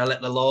or should I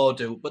let the law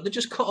do? But they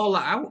just cut all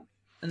that out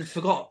and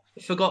forgot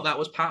that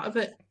was part of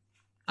it.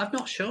 I'm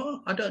not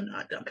sure. I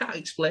can't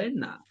explain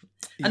that.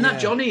 And that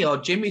Johnny or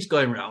Jimmy's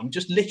going around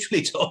just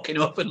literally talking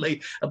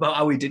openly about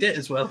how he did it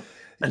as well.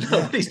 And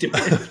nobody's doing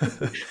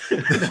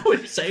it. No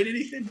one's saying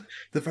anything.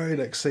 The very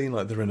next scene,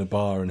 like they're in a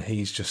bar and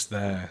he's just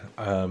there,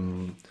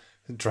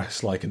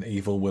 dressed like an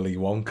evil Willy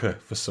Wonka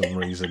for some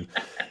reason,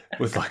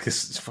 with like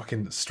this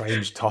fucking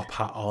strange top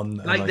hat on.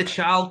 Like the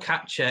child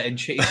catcher in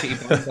Chitty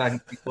Chitty Bang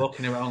Bang,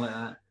 walking around like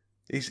that.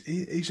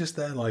 He's just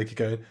there like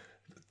going,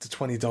 to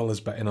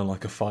 $20 betting on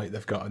like a fight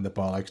they've got in the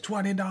bar, like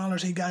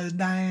 $20 he goes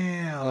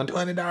down,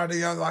 $20 he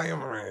goes like,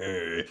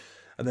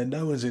 and then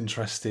no one's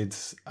interested.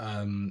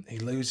 He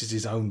loses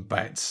his own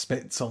bet,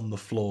 spits on the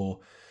floor,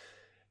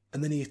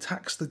 and then he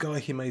attacks the guy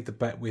he made the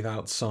bet with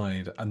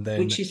outside, and then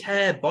which is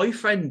her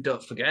boyfriend.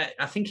 Don't forget,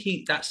 I think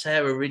that's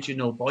her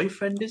original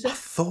boyfriend, is it?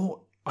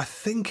 I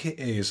think it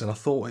is, and I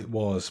thought it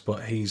was,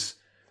 but he's.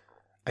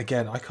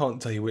 Again, I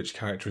can't tell you which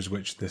character is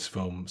which in this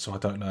film, so I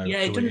don't know.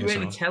 Yeah, it doesn't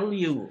really tell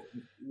you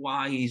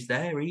why he's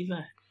there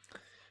either.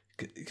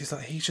 Because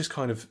like, he's just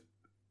kind of,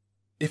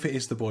 if it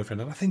is the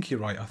boyfriend, and I think you're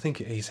right, I think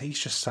it is, he's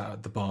just sat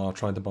at the bar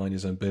trying to mind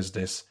his own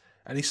business,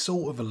 and he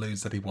sort of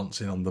alludes that he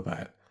wants in on the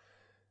bet.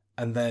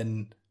 And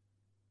then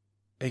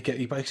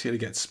he basically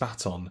gets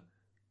spat on,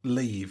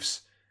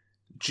 leaves,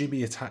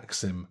 Jimmy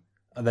attacks him,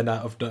 and then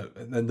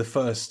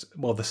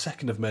the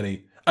second of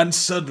many, and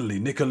suddenly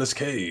Nicolas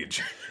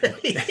Cage.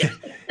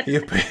 He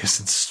appears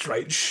and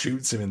straight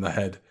shoots him in the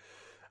head.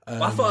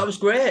 I thought it was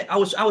great. I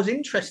was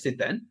interested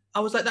then. I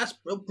was like, that's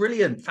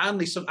brilliant.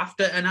 Finally,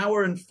 after an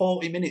hour and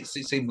 40 minutes,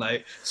 it seemed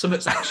like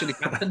something's actually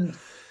happened.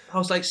 I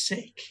was like,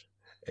 sick.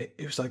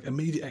 It was like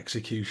immediate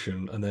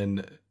execution, and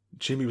then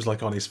Jimmy was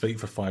like on his feet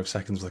for 5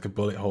 seconds with like a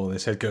bullet hole in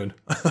his head going,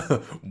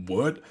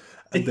 what?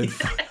 And then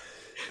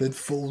then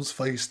falls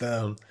face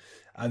down.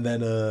 And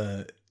then,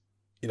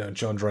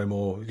 John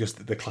Dromore,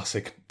 just the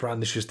classic,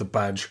 brandishes the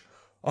badge.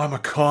 I'm a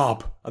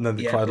cop. And then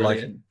the crowd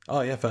brilliant. Like,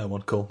 oh yeah, fair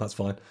one, cool, that's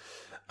fine.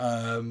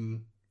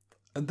 And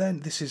then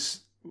this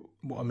is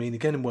what I mean,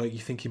 again, where you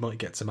think he might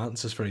get some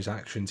answers for his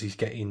actions. He's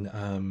getting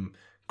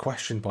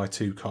questioned by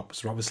two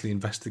cops who are obviously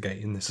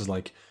investigating this as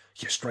like,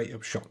 you straight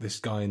up shot this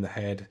guy in the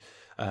head.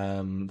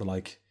 They're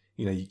like,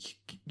 you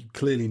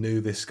clearly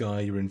knew this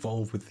guy, you're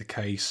involved with the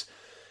case.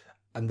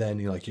 And then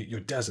you're like, you're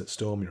Desert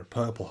Storm, you're a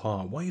Purple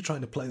Heart. Why are you trying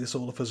to play this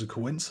all off as a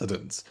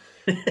coincidence?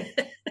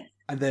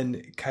 And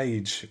then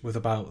Cage, with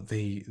about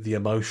the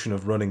emotion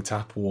of running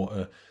tap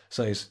water,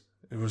 says,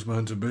 it was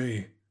meant to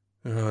be.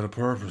 It had a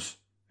purpose.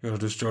 I gotta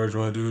discharge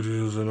my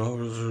duties as an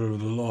officer of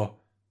the law.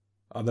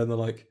 And then they're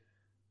like,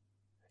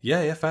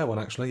 yeah, fair one,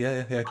 actually.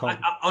 Yeah.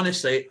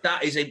 Honestly,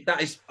 that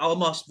is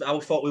almost, I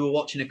thought we were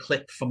watching a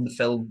clip from the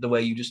film, the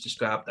way you just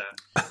described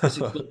that. It's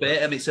a good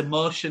bit, and it's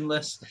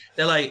emotionless.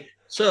 They're like,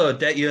 so,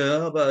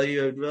 your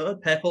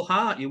Purple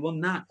Heart, you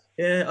won that.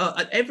 Yeah,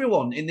 and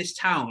everyone in this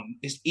town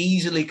is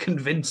easily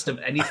convinced of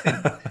anything.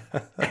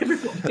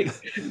 Everybody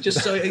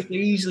just so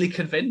easily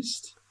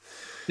convinced.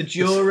 The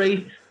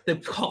jury, the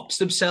cops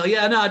themselves.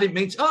 Yeah, no, I didn't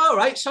mean to. Oh, all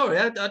right, sorry,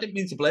 I didn't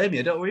mean to blame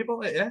you. Don't worry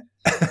about it. Yeah.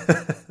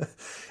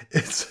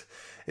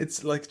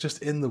 It's like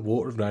just in the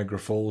water of Niagara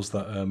Falls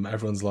that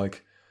everyone's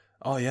like,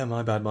 Oh yeah,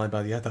 my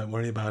bad. Yeah, don't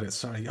worry about it.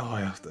 Sorry. Oh,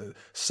 I have to,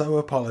 so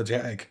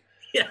apologetic.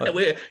 Yeah,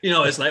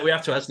 it's like we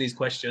have to ask these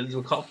questions.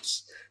 We're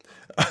cops.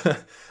 I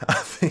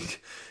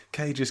think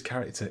Cage's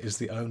character is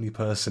the only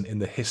person in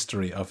the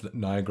history of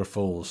Niagara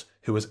Falls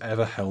who has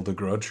ever held a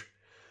grudge.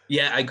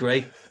 Yeah, I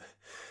agree.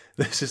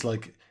 This is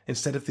like,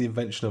 instead of the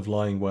invention of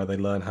lying where they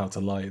learn how to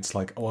lie, it's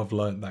like, oh, I've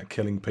learned that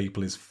killing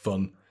people is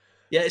fun.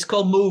 Yeah, it's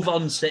called Move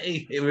On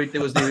City. It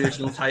was the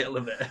original title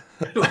of it.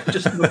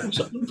 Just moves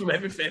on from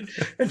everything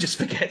and just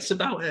forgets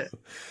about it.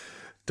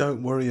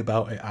 Don't worry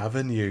about it.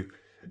 Avenue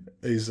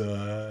is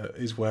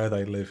where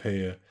they live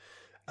here,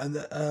 and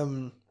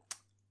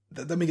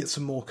then we get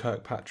some more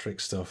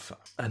Kirkpatrick stuff,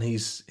 and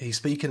he's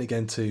speaking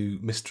again to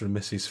Mr. and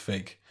Mrs.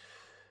 Fig,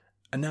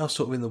 and now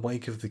sort of in the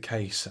wake of the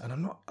case, and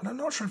I'm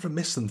not sure if I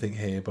missed something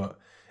here, but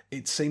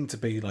it seemed to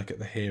be like at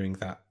the hearing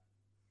that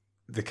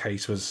the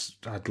case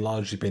had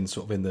largely been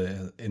sort of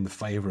in the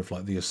favour of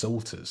like the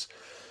assaulters.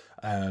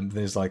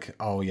 There's like,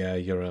 oh yeah,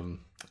 your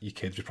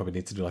kids would probably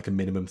need to do like a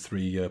minimum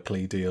 3-year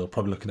plea deal,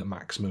 probably looking at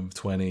maximum of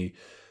 20.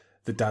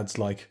 The dad's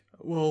like,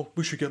 well,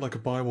 we should get like a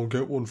buy one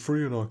get one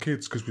free on our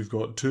kids because we've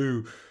got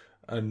 2.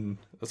 And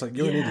it's like,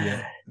 you're an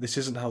idiot. This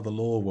isn't how the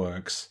law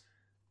works.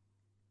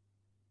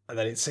 And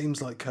then it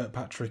seems like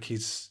Kirkpatrick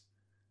is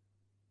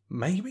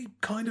maybe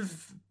kind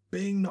of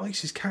being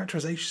nice. His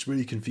characterization is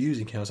really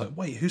confusing here. I was like,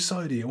 wait, whose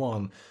side are you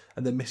on?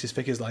 And then Mrs.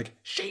 Fick is like,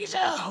 she's a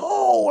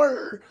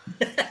whore.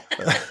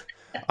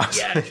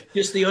 Yeah,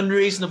 just the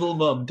unreasonable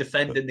mum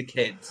defending the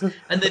kids.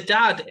 And the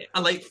dad,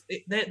 are like,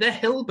 they're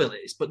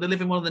hillbillies, but they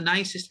live in one of the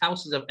nicest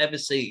houses I've ever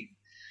seen.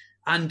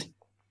 And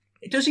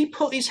does he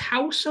put his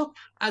house up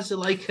as a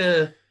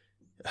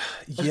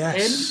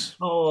yes,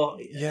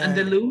 and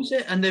they lose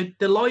it? And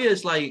the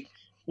lawyer's like,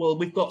 well,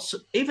 we've got,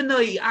 even though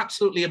he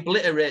absolutely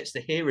obliterates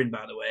the hearing,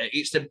 by the way,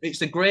 it's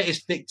the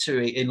greatest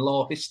victory in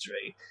law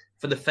history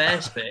for the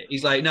first bit.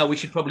 He's like, no, we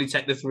should probably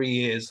take the 3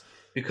 years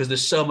because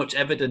there's so much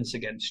evidence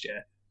against you.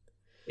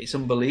 It's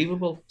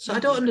unbelievable. So I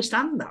don't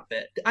understand that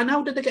bit. And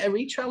how did they get a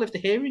retrial if the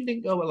hearing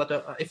didn't go well? I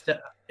don't.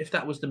 If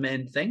that was the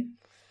main thing.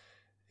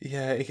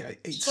 Yeah,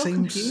 it so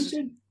seems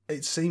confusing.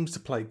 It seems to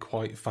play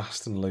quite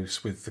fast and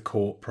loose with the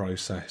court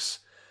process,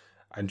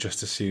 and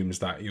just assumes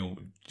that you'll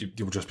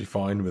just be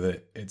fine with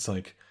it. It's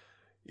like,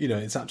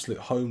 it's absolute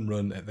home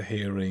run at the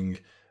hearing,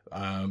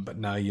 but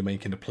now you're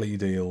making a plea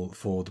deal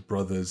for the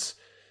brothers.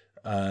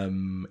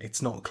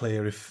 It's not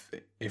clear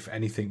if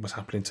anything was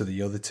happening to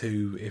the other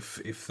 2,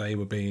 if they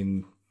were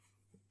being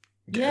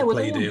a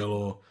plea deal,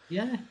 or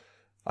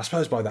I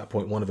suppose by that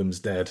point one of them's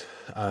dead.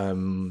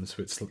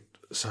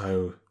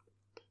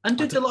 And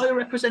did the lawyer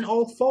represent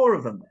all 4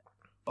 of them,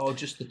 or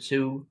just the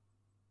 2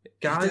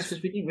 guys?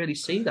 Because we didn't really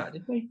see that,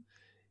 did we?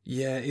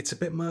 Yeah, it's a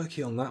bit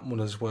murky on that one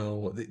as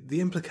well.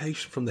 The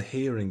implication from the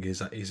hearing is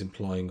that he's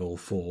implying all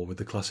 4 with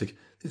the classic,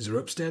 these are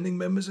upstanding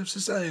members of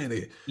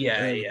society.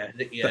 Yeah.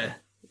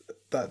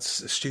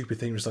 That's a stupid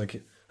thing. It's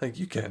like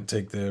you can't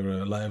take their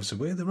lives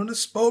away. They're on a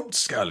sports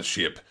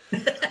scholarship.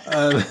 These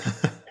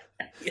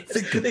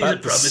are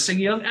promising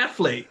young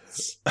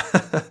athletes.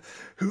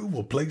 Who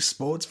will play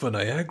sports for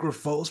Niagara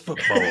Falls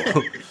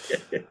football?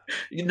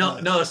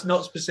 No, it's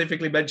not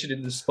specifically mentioned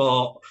in the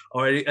sport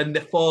and the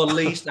 4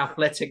 least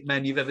athletic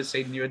men you've ever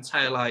seen in your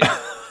entire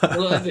life.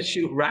 They'll ever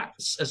shoot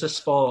rats as a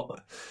sport.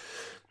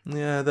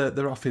 Yeah,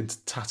 they're off into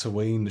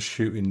Tatooine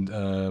shooting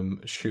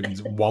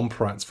womp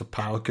rats for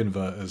power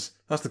converters.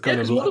 That's the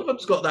kind of one of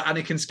them's got that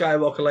Anakin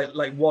Skywalker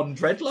like one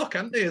dreadlock,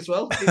 hasn't he, as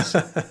well?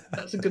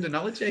 That's a good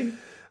analogy.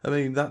 I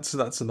mean, that's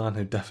a man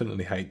who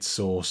definitely hates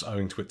sauce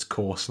owing to its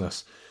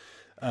coarseness,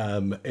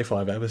 if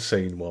I've ever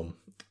seen one.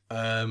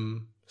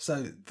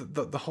 So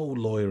the whole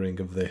lawyering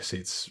of this,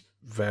 it's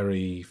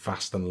very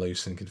fast and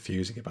loose and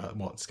confusing about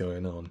what's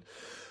going on.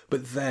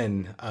 But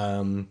then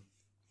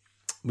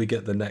we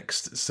get the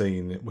next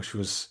scene, which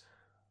was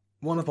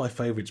one of my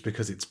favourites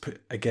because it's,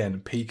 again,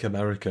 peak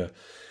America.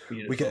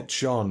 Beautiful. We get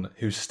John,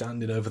 who's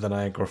standing over the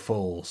Niagara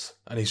Falls,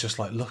 and he's just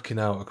like looking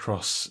out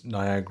across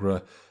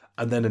Niagara,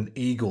 and then an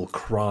eagle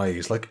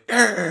cries like,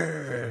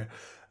 "Arr!"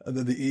 And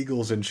then the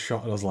eagle's in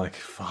shot, and I was like,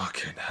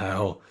 fucking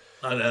hell.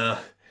 I know.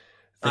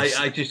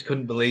 I just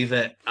couldn't believe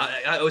it.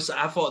 I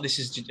thought this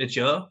is a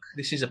joke.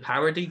 This is a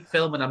parody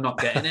film, and I'm not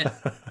getting it.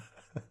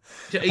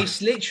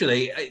 He's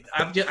literally,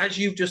 as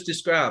you've just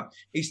described,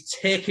 he's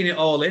taking it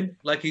all in.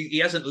 Like he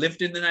hasn't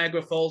lived in the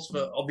Niagara Falls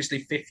for obviously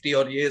 50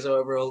 odd years, or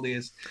however old he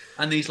is.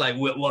 And he's like,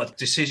 what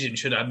decision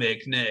should I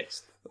make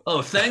next?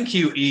 Oh, thank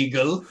you,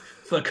 Eagle,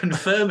 for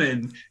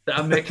confirming that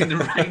I'm making the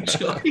right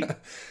choice.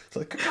 It's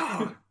like,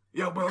 cacao.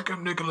 You're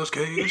welcome, Nicolas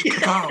Cage.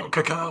 Cacao,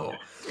 cacao.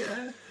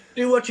 Yeah.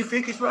 Do what you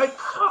think is right.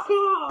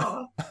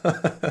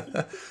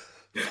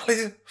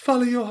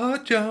 Follow your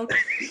heart, John.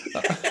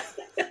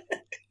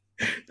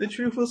 The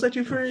truth will set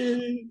you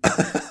free.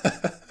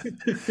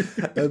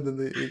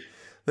 And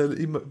then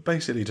he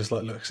basically just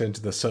like looks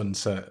into the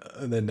sunset,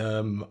 and then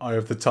Eye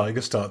of the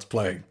Tiger starts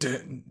playing.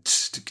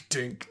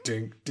 dink,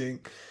 dink,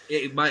 dink.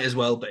 It might as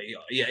well be.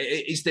 Yeah,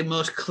 it's the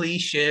most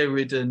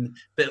cliche-ridden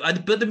bit,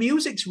 but the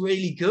music's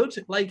really good.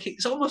 Like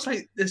it's almost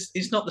like this.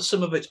 It's not the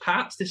sum of its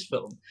parts. This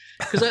film,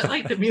 because I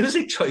like the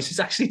music choice is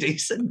actually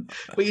decent,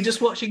 but you're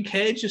just watching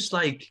Cage just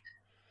like.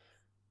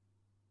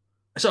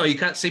 Sorry, you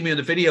can't see me on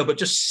the video, but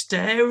just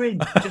staring,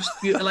 just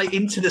like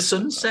into the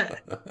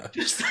sunset,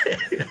 just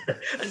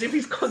as if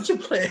he's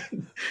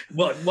contemplating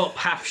what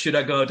path should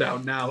I go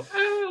down now.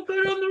 Oh,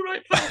 we're on the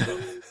right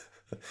path.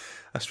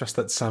 I stress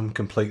that Sam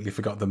completely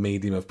forgot the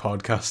medium of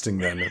podcasting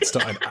then and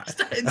started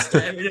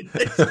staring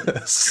at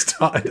this.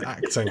 started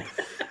acting.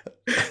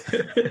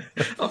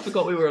 I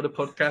forgot we were on a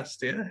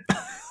podcast, yeah.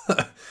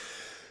 But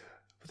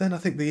then I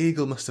think the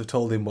Eagle must have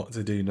told him what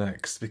to do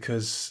next,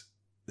 because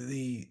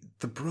the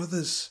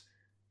brothers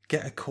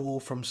get a call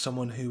from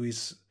someone who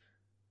is,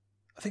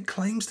 I think,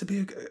 claims to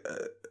be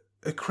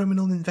a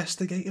criminal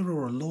investigator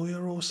or a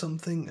lawyer or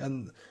something,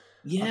 and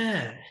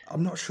yeah,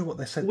 I'm not sure what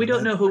they said. We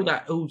don't know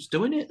who's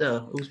doing it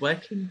though. Who's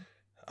working?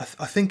 I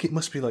think it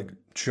must be like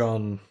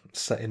John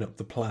setting up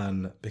the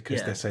plan,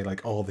 because they say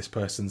like, oh, this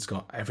person's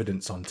got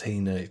evidence on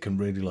Tina. It can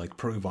really like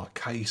prove our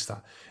case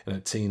that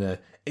Tina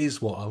is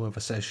what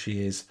whoever says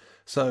she is.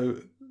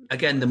 So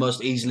again, the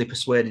most easily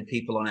persuaded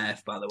people on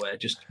earth, by the way,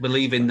 just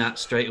believing that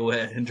straight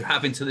away and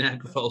driving to the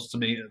Niagara Falls to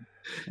meet him.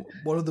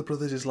 One of the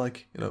brothers is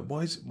like,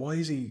 why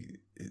is he?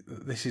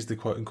 This is the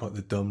quote unquote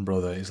the dumb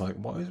brother. He's like,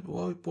 why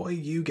are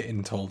you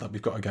getting told that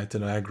we've got to go to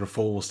Niagara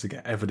Falls to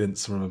get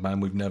evidence from a man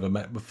we've never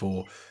met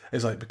before?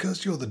 It's like,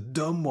 because you're the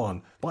dumb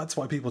one. That's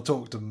why people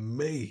talk to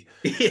me.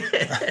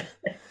 Yeah.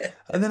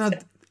 And then I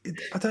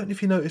don't know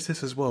if you noticed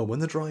this as well. When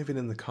they're driving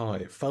in the car,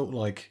 it felt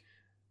like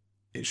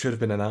it should have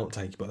been an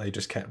outtake, but they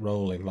just kept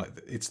rolling.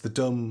 Like it's the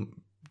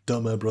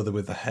dumber brother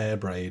with the hair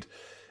braid,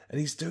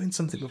 and he's doing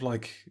something with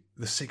like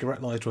the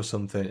cigarette lighter or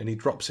something, and he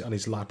drops it on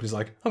his lap, and he's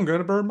like, "I'm going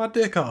to burn my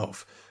dick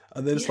off,"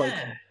 and then it's like,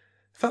 it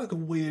felt like a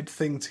weird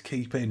thing to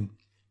keep in.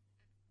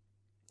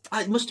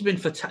 It must have been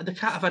for they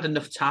can't have had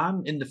enough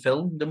time in the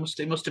film.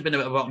 It must have been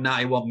about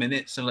 91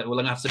 minutes, and like, well,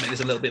 I'm gonna have to make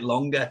this a little bit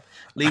longer.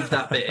 Leave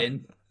that bit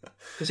in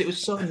because it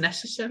was so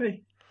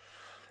unnecessary.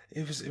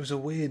 It was a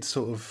weird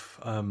sort of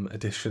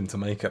addition to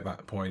make at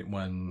that point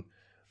when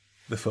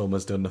the film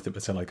has done nothing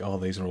but say like, oh,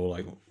 these are all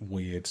like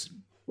weird.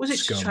 Was it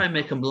scum. to try and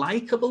make them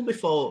likable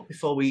before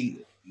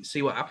we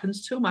see what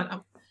happens to them? I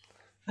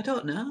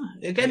don't know.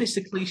 Again, it's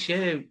a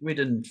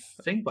cliche-ridden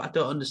thing, but I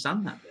don't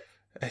understand that bit.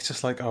 It's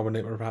just like, oh,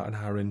 we're about an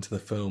hour into the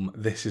film.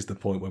 This is the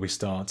point where we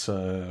start.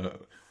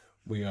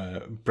 We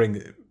bring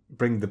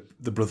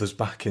the brothers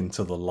back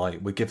into the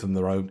light. We give them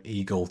their own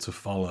eagle to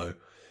follow.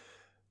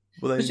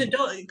 Well,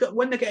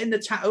 when they're getting the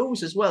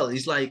tattoos as well,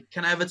 he's like,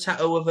 "Can I have a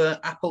tattoo of an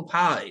apple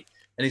pie?"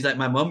 And he's like,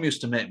 "My mum used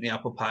to make me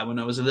apple pie when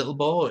I was a little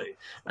boy."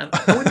 And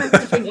we make me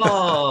think,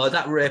 "Oh,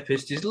 that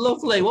rapist is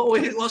lovely.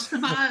 What's the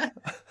matter?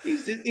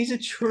 He's a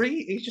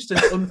treat. He's just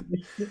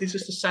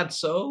a sad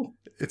soul."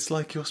 It's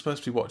like you're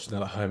supposed to be watching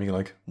that at home, and you're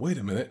like, "Wait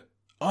a minute,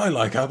 I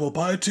like apple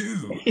pie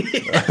too."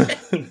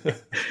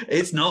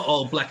 It's not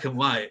all black and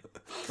white,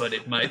 but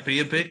it might be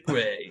a bit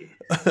grey.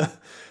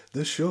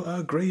 There sure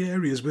are grey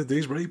areas with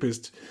these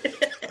rapists.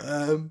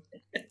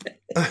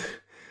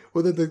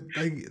 Well,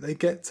 they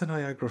get to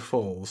Niagara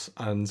Falls,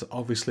 and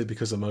obviously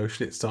because of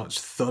motion, it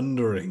starts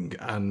thundering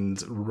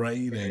and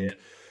raining. Yeah.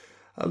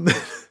 And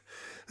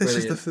this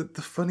is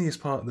the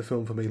funniest part of the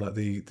film for me. Like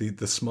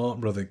the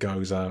smart brother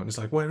goes out and it's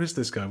like, "Where is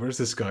this guy? Where is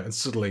this guy?" And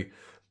suddenly,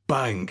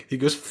 bang! He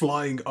goes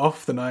flying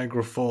off the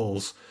Niagara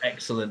Falls.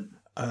 Excellent.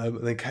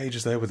 And then Cage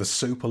is there with a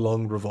super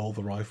long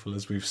revolver rifle,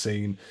 as we've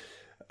seen.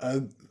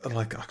 And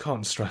like, I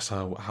can't stress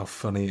how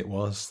funny it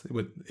was.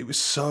 It was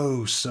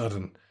so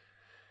sudden.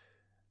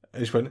 And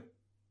he just went,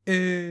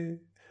 eh.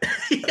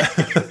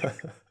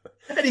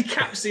 And he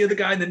caps the other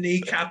guy in the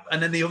kneecap,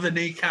 and then the other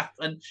kneecap,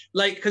 and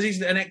like, because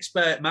he's an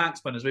expert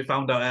marksman, as we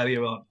found out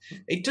earlier on.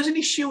 Doesn't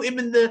he shoot him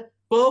in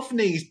both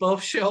knees,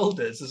 both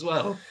shoulders as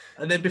well?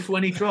 And then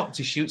when he drops,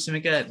 he shoots him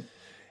again.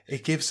 He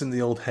gives him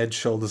the old head,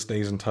 shoulders,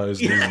 knees and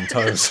toes, knees and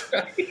toes.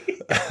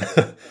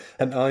 Right.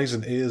 And eyes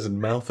and ears and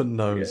mouth and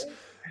nose. Yeah.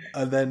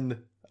 And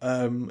then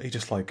he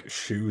just like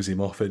shoos him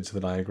off into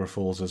the Niagara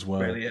Falls as well.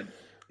 Brilliant.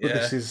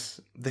 But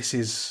this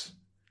is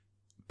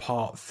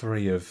part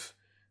 3 of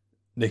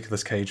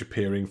Nicolas Cage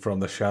appearing from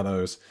the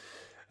shadows.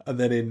 And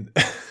then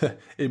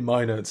in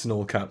my notes in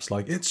all caps,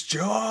 like, "It's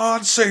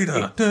John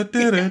Cena." Yeah.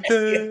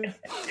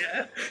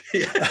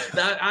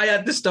 I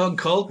had the Stone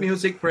Cold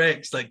music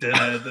breaks, like,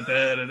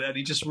 and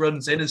he just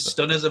runs in and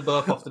stunners them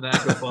both off the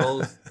Niagara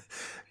Falls.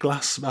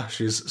 Glass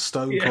smashes,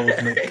 Stone Cold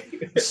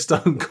Nick,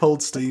 Stone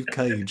Cold Steve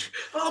Cage.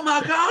 Oh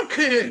my God,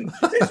 King!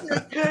 It's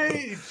Nick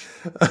Cage!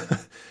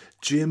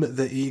 Jim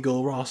the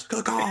Eagle Ross.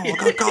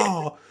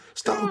 Caw.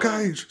 Stone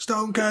Cage,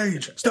 Stone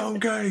Cage, Stone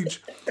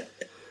Cage.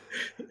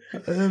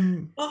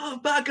 Oh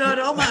my God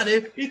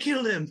Almighty! He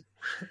killed him.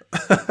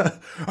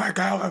 I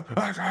killed him.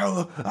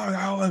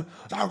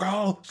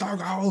 Stone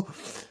Cold.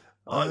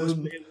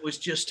 It was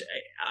just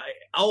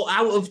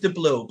out of the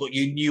blue, but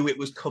you knew it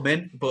was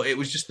coming. But it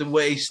was just the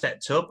way he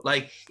stepped up,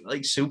 like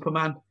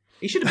Superman.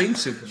 He should have been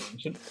Superman,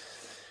 shouldn't he?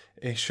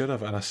 It should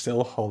have, and I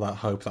still hold that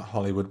hope that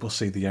Hollywood will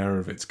see the error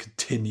of its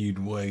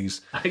continued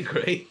ways. I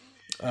agree.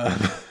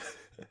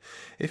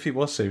 If he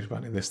was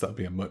Superman in this, that'd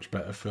be a much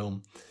better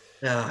film.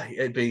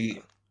 It'd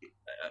be,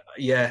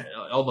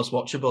 almost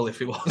watchable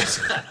if it was.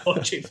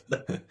 Watching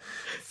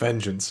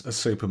Vengeance, a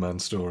Superman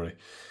story.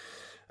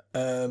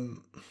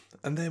 And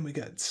then we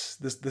get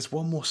there's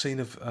one more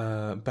scene of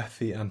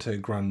Bethy and her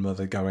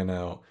grandmother going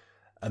out,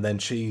 and then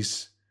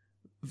she's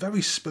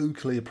very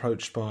spookily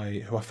approached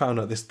by who I found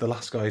out the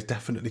last guy is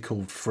definitely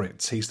called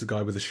Fritz. He's the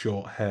guy with the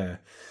short hair,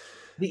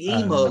 the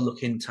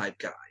emo-looking type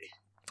guy.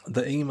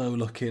 The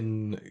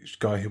emo-looking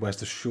guy who wears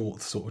the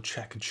short sort of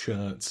checkered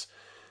shirts.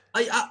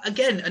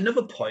 Again,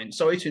 another point.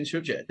 Sorry to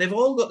interrupt you. They've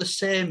all got the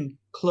same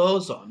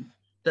clothes on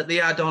that they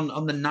had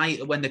on the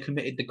night when they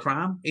committed the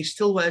crime. He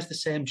still wears the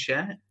same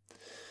shirt.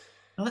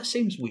 Now that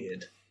seems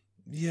weird.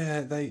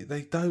 Yeah,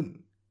 they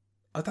don't.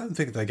 I don't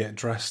think they get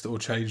dressed or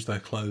change their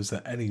clothes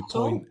at any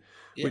point,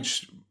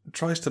 which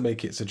tries to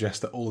make it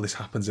suggest that all this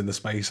happens in the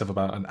space of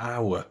about an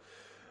hour.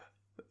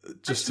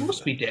 It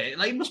must be days.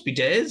 Like, it must be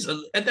days.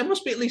 There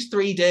must be at least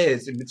 3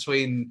 days in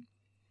between.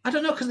 I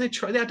don't know, because they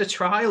had a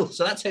trial,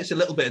 so that takes a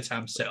little bit of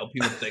time to set up,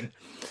 you would think.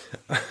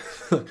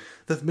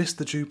 They've missed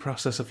the due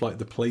process of like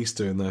the police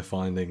doing their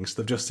findings.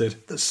 They've just said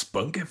there's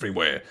spunk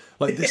everywhere.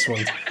 Like this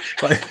one,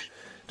 like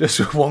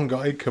just one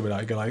guy coming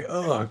out going like,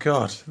 "Oh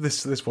God,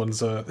 this one's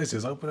this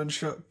is open and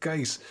shut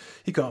case.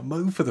 He can't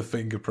move for the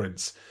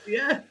fingerprints."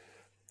 Yeah.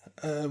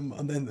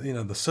 And then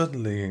they're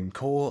suddenly in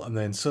court, and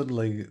then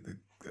suddenly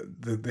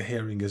the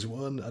hearing is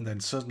won, and then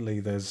suddenly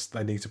they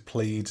need to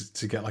plead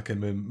to get like a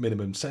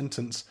minimum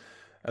sentence,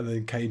 and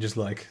then Cage is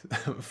like,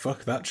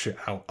 "Fuck that shit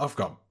out. I've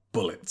got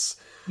bullets.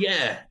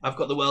 Yeah, I've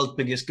got the world's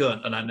biggest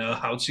gun, and I know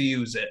how to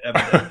use it."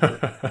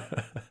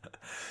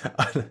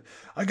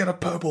 I got a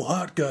Purple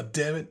Heart, god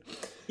damn it.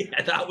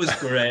 Yeah, that was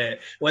great.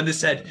 When they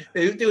said,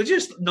 they were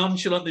just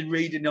nonchalantly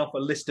reading off a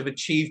list of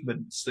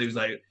achievements. It was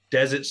like,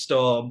 Desert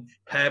Storm,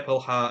 Purple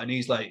Heart, and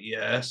he's like,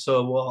 yeah,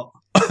 so what?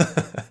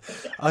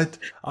 I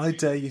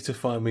dare you to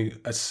find me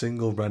a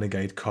single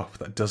renegade cop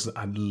that doesn't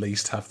at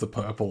least have the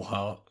Purple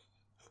Heart.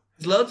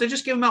 There's loads. They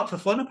just give them out for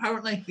fun,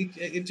 apparently.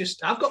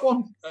 I've got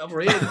one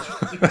over here.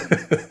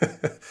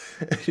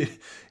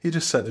 He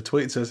just sent a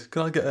tweet that says,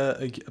 "Can I get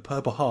a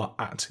Purple Heart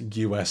at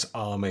US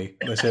Army?"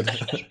 And they said,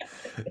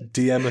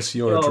 "DM us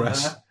your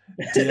address.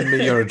 DM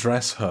me your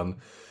address, hun."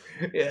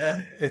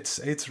 Yeah.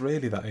 It's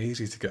really that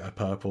easy to get a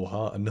Purple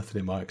Heart, and nothing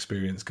in my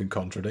experience can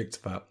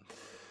contradict that.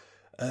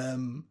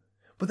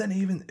 But then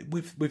even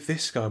with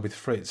this guy, with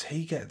Fritz,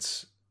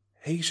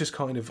 he's just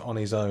kind of on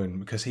his own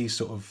because he's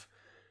sort of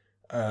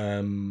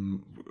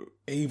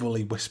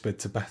evilly whispered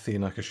to Bethy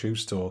in like a shoe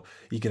store,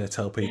 "You're going to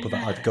tell people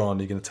that I'd gone.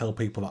 You're going to tell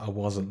people that I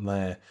wasn't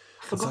there."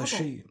 And so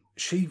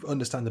she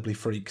understandably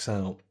freaks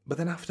out. But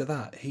then after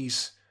that,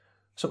 he's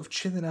sort of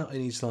chilling out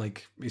in his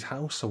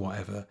house or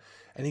whatever,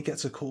 and he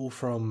gets a call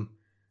from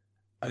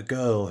a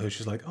girl who's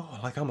just like, "Oh,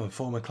 like I'm a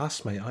former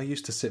classmate. I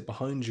used to sit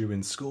behind you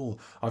in school.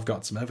 I've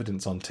got some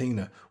evidence on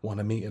Tina. Want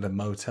to meet at a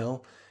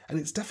motel?" And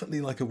it's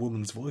definitely like a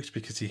woman's voice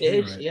because you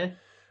hear it. Yeah.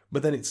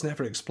 But then it's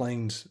never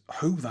explained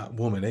who that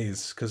woman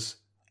is, because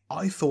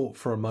I thought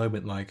for a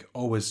moment, like,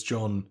 is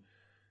John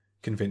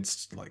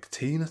convinced, like,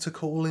 Tina to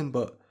call him?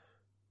 But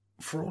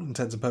for all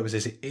intents and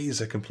purposes, it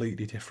is a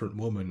completely different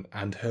woman,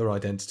 and her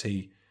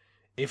identity,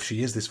 if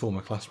she is this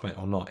former classmate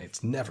or not,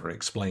 it's never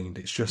explained.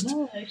 It's just...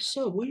 No, it's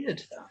so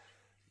weird.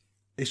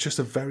 It's just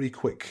a very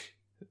quick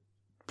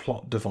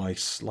plot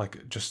device,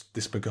 like, just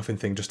this MacGuffin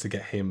thing just to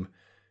get him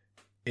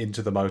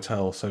into the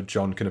motel so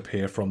John can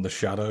appear from the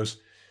shadows.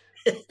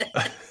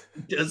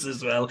 Does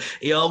as well.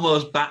 He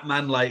almost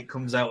Batman-like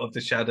comes out of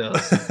the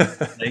shadows.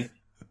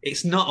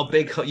 It's not a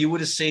big... You would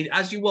have seen...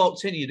 As you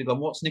walked in, you'd have gone,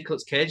 what's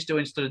Nicolas Cage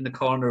doing stood in the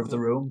corner of the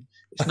room?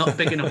 It's not a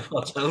big enough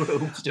hotel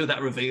room to do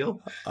that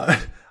reveal.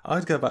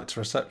 I'd go back to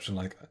reception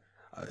like,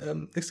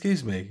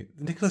 "Excuse me,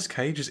 Nicolas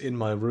Cage is in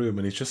my room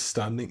and he's just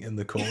standing in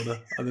the corner."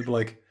 And they'd be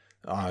like,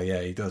 "Oh,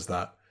 yeah, he does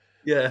that."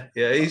 Yeah,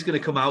 he's going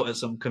to come out at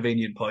some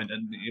convenient point,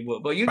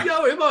 but you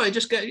know him.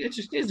 Here's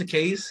the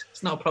keys.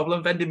 It's not a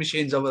problem. Vending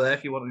machines over there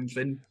if you want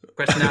anything.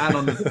 Press 9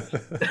 on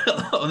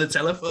the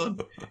telephone.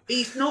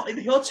 He's not.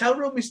 The hotel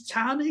room is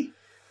tiny,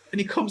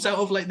 and he comes out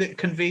of like the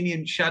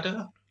convenient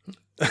shadow.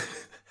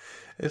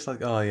 It's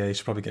like, oh yeah, you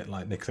should probably get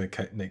like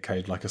Nick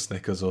Cage like a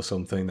Snickers or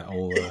something.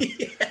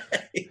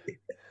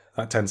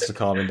 That tends to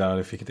calm him down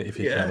if you can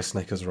have a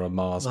Snickers or a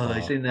Mars bar.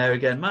 He's in there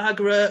again.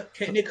 Margaret,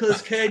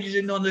 Nicolas Cage is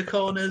in on the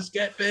corners.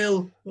 Get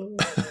Bill. You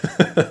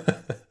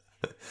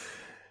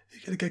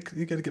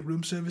gotta get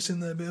room service in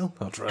there, Bill.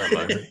 I'll try,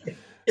 baby.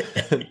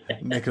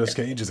 Nicolas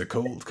Cage is a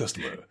cold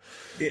customer.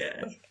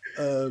 Yeah.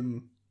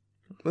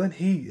 Then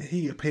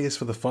he appears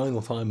for the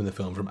final time in the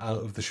film from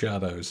out of the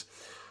shadows.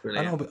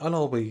 Brilliant. And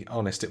I'll be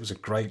honest, it was a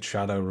great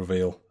shadow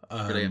reveal.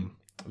 Brilliant.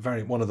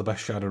 One of the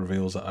best shadow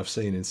reveals that I've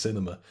seen in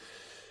cinema.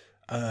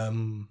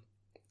 And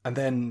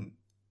then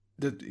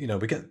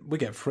we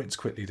get Fritz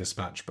quickly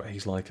dispatched, but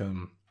he's like,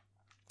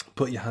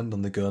 "Put your hand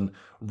on the gun,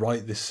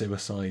 write this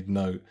suicide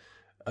note,"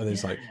 and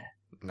he's like,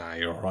 nah,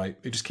 you're all right.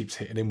 He just keeps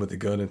hitting him with the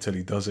gun until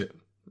he does it.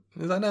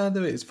 He's like, no,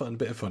 do it. It's fun.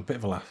 Bit of fun. Bit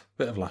of a laugh.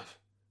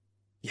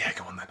 Yeah,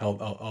 go on then.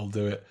 I'll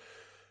do it.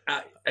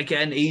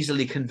 Again,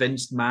 easily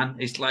convinced man.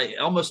 It's like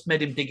almost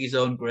made him dig his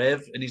own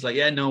grave, and he's like,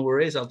 "Yeah, no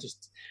worries, I'll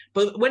just."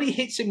 But when he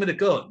hits him with a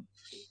gun,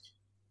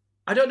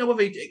 I don't know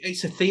whether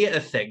it's a theatre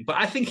thing, but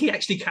I think he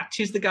actually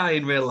catches the guy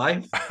in real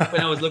life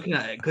when I was looking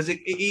at it, because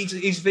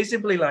he's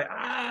visibly like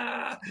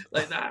that,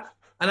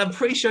 and I'm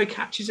pretty sure he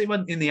catches him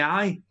in the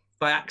eye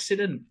by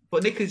accident.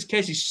 But Nicolas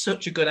Cage is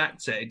such a good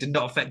actor; it did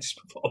not affect his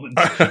performance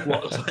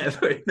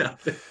whatsoever in that.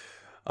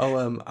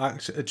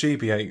 Actually,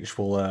 GBH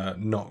will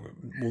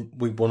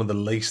be one of the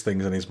least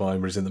things in his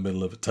mind when he's in the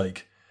middle of a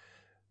take.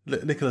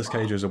 Nicolas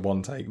Cage was a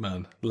one-take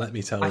man. Let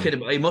me tell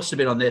you. He must have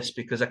been on this,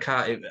 because I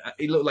can't.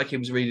 He looked like he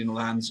was reading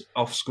lines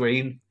off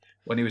screen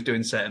when he was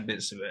doing certain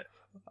bits of it.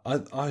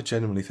 I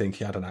genuinely think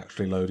he had an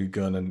actually loaded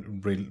gun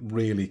and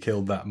really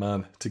killed that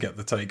man to get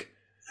the take.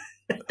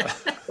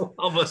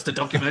 Almost a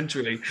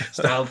documentary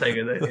style thing,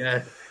 isn't it?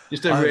 Yeah,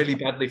 just a really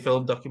badly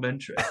filmed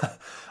documentary.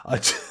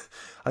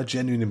 I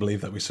genuinely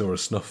believe that we saw a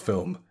snuff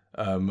film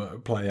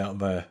play out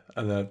there,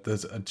 and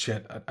there's a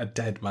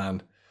dead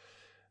man.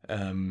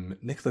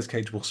 Nicolas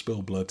Cage will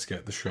spill blood to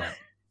get the shot.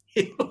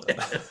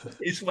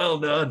 It's well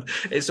known.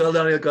 It's well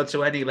known he'll go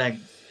to any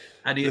length,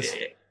 and he'll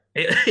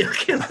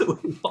kill who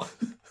he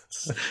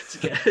wants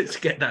to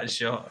get that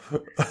shot.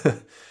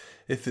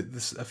 If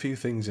there's a few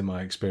things in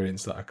my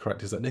experience that are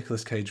correct, is that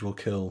Nicolas Cage will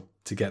kill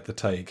to get the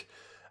take,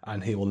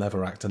 and he will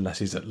never act unless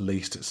he's at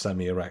least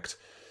semi-erect.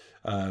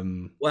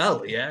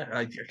 Well, yeah,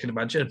 I can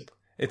imagine.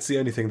 It's the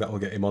only thing that will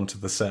get him onto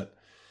the set.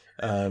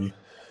 The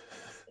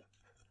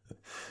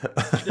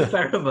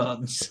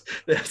pheromones.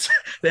 They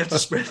have to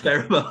spread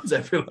pheromones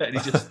everywhere, and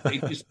he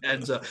just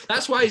ends up.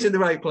 That's why he's in the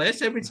right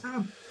place every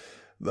time.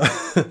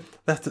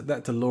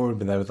 that to lure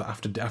him in there with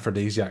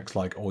aphrodisiacs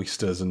like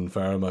oysters and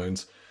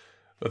pheromones.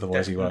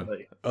 Otherwise, Definitely.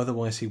 he won't.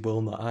 Otherwise, he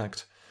will not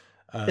act.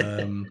 But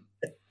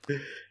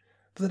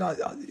then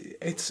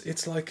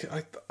it's like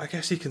I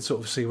guess you can sort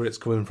of see where it's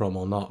coming from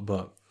or not,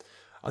 but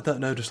I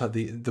don't know. Just like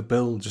the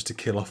build just to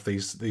kill off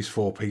these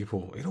four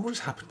people, it always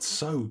happened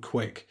so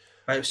quick.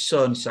 It was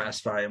so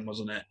unsatisfying,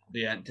 wasn't it?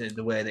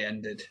 The way they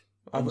ended,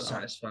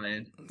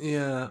 unsatisfying.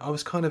 Yeah, I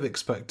was kind of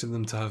expecting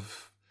them to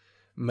have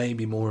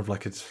maybe more of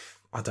like a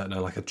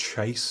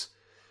chase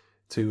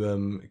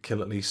to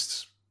kill at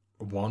least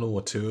one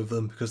or two of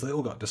them, because they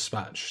all got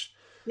dispatched.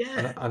 Yeah,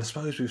 and I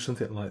suppose with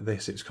something like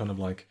this, it's kind of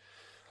like.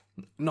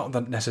 Not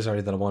that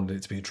necessarily that I wanted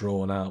it to be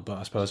drawn out, but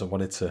I suppose I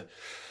wanted to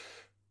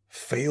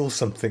feel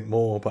something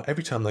more. But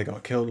every time they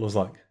got killed, I was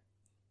like,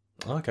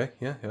 okay,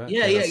 yeah.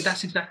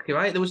 That's exactly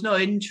right. There was no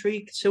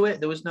intrigue to it.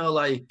 There was no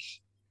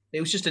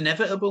it was just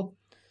inevitable.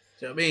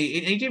 Do you know what I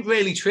mean? He didn't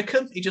really trick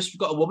him. He just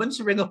got a woman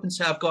to ring up and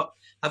say, "I've got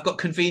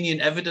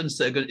convenient evidence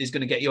that is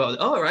going to get you out."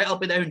 Oh, all right, I'll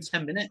be there in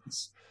 10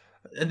 minutes,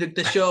 and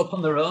they show up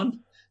on their own.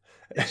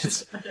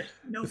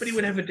 Nobody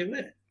would ever do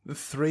it.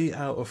 3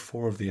 out of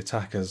 4 of the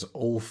attackers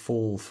all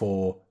fall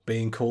for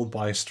being called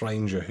by a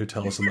stranger who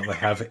tells them that they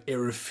have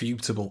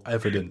irrefutable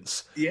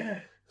evidence.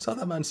 Yeah. So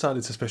that man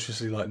sounded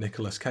suspiciously like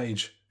Nicolas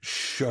Cage.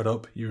 Shut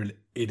up, you're an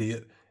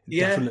idiot.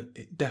 Yeah.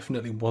 It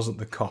definitely wasn't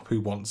the cop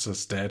who wants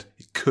us dead.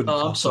 He couldn't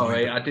I'm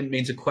sorry, be. I didn't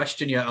mean to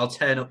question you. I'll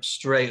turn up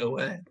straight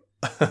away.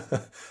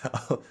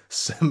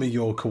 Send me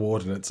your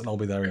coordinates and I'll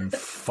be there in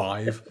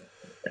 5.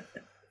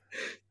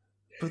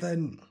 But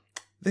then,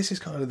 this is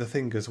kind of the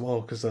thing as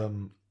well, because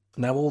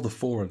now all the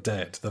 4 are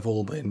dead. They've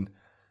all been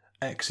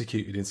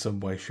executed in some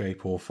way,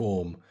 shape or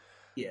form.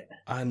 Yeah.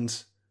 And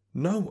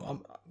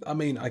no, I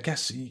mean, I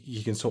guess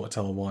you can sort of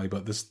tell why,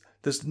 but there's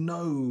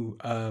no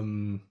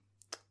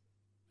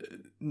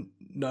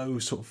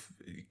sort of...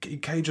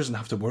 Cage doesn't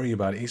have to worry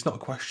about it. He's not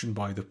questioned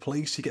by the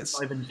police. He gets...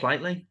 Not even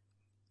slightly.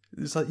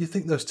 It's like, you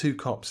think those 2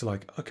 cops are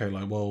like, okay,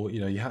 like, well, you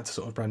know, you had to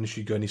sort of brandish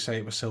your gun, you say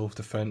it was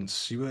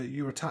self-defense,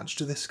 you were attached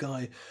to this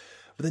guy.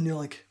 But then you're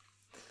like,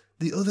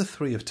 the other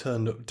 3 have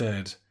turned up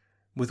dead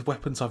with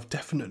weapons I've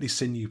definitely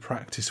seen you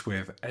practice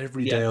with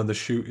every day on the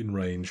shooting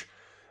range.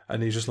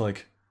 And he's just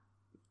like,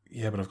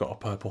 yeah, but I've got a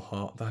Purple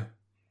Heart, though.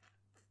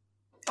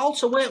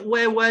 Also,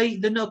 where were you?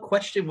 There's no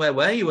question. Where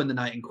were you in the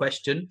night in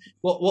question?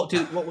 What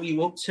were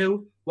you up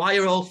to? Why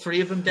are all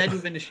 3 of them dead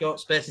within a short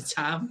space of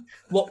time?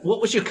 What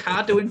was your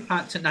car doing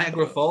parked at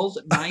Niagara Falls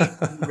at night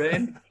in the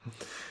rain?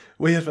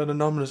 We have an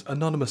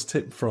anonymous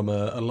tip from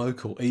a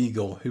local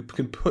eagle who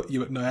can put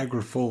you at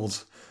Niagara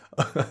Falls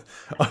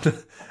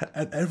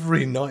at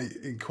every night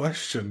in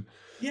question.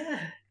 Yeah.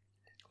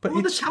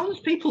 But the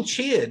townspeople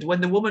cheered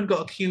when the woman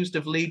got accused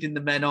of leading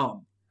the men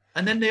on.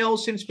 And then they all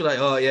seem to be like,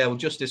 oh, yeah, well,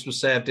 justice was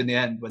served in the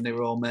end when they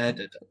were all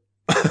murdered.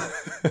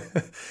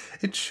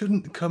 It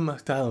shouldn't come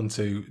down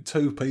to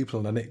 2 people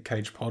on a Nick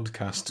Cage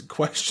podcast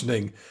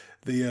questioning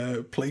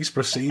the police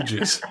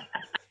procedures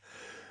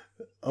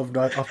of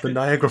the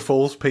Niagara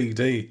Falls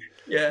PD.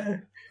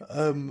 Yeah.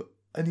 And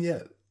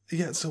yet,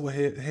 so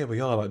here we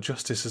are. Like,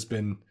 justice has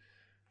been...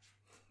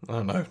 I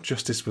don't know.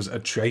 Justice was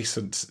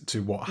adjacent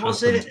to what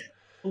happened.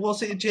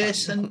 Was it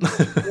adjacent?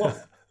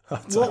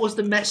 What was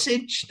the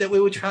message that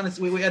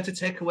we had to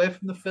take away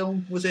from the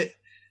film? Was it,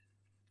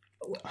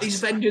 is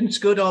vengeance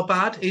good or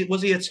bad?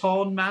 Was he a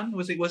torn man?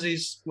 Was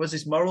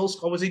his morals,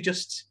 or was he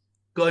just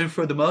going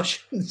through the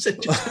motions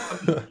and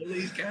just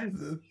these guys?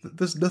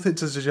 There's nothing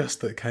to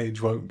suggest that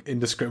Cage won't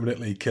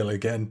indiscriminately kill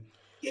again.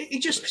 Yeah, he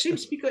just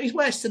seems to be he's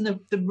worse than the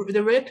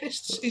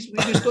rapists. He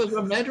just goes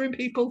around murdering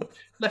people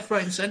left,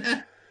 right, and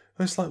centre.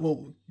 It's like,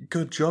 well,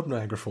 good job,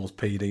 Niagara Falls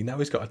PD. Now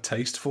he's got a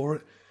taste for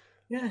it.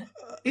 Yeah.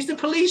 Is the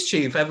police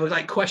chief ever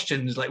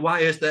questions why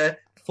is there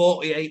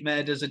 48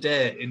 murders a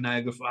day in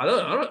Niagara Falls? I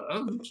don't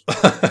know.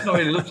 I've not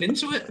really looked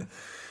into it.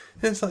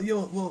 It's like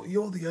you're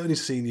the only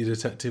senior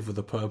detective with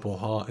a Purple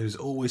Heart who's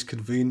always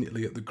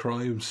conveniently at the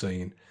crime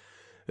scene.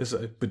 It's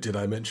like, but did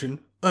I mention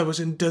I was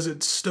in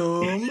Desert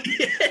Storm?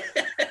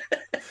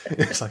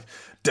 It's like,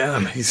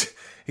 damn, he's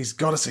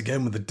got us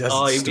again with the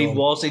Desert Storm. He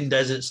was in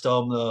Desert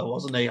Storm though,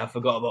 wasn't he? I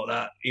forgot about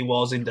that. He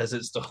was in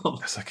Desert Storm.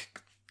 It's like,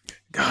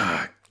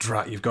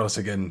 drat, you've got us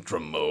again,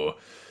 Drummore.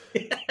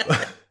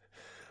 But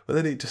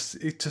then it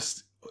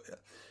just,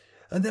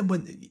 and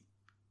then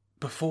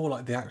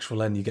before the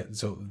actual end, you get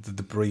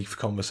the brief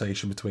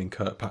conversation between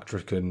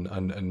Kirkpatrick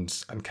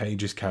and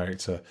Cage's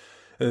character.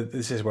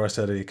 This is where I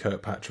said earlier,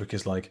 Kirkpatrick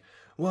is like,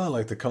 well,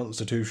 the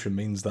Constitution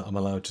means that I'm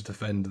allowed to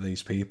defend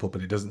these people,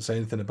 but it doesn't say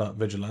anything about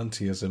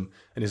vigilantism.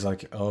 And he's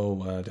like,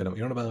 oh, I don't know what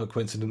you're on about,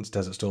 coincidence,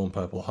 Desert Storm,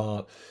 Purple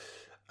Heart.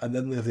 And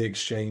then we have the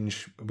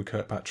exchange with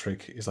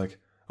Kirkpatrick. He's like,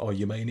 oh,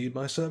 you may need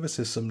my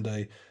services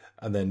someday.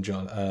 And then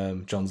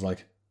John's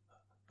like,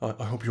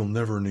 I hope you'll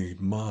never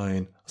need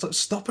mine. I was like,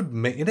 stop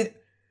admitting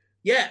it.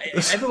 Yeah,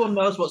 everyone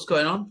knows what's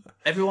going on.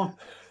 Everyone.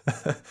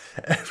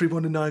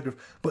 Everyone in Niagara.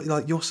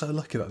 But you're so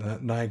lucky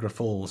that Niagara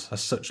Falls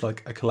has such a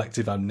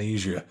collective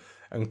amnesia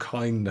and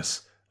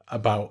kindness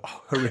about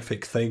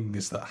horrific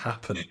things that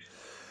happen.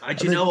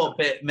 Do you know what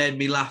bit made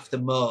me laugh the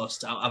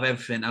most out of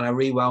everything? And I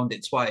rewound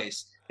it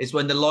twice. Is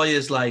when the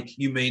lawyer's like,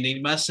 you may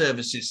need my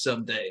services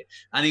someday.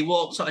 And he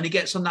walks on and he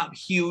gets on that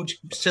huge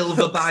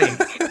silver bike.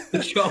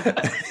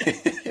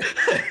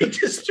 He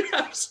just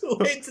drives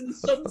away to the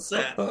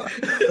sunset.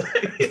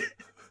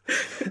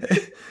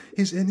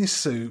 He's in his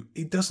suit.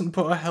 He doesn't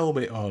put a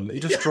helmet on. He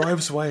just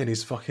drives away and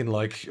he's fucking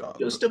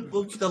just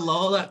above the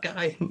law, that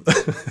guy.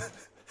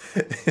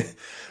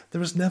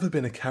 There has never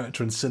been a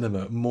character in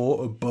cinema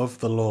more above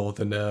the law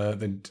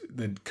than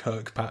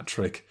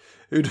Kirkpatrick,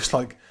 who just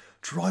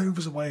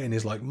drives away in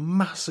his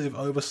massive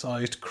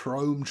oversized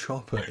chrome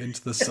chopper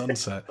into the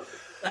sunset.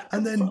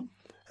 and then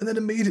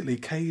immediately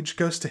Cage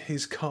goes to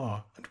his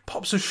car and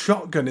pops a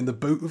shotgun in the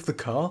boot of the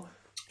car.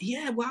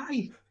 Yeah,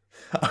 why?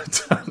 I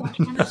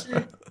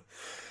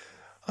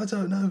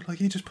don't know.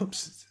 He just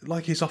puts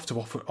he's off to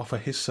offer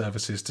his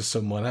services to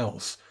someone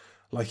else.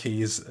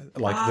 He's a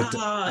date.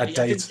 I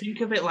didn't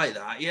think of it like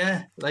that.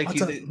 Yeah,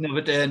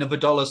 another day, another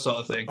dollar sort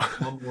of thing.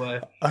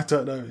 I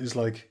don't know. It's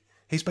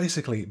he's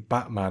basically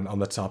Batman on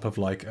the top of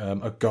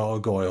a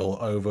gargoyle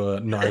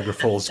over Niagara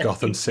Falls,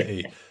 Gotham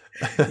City.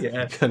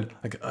 Yeah,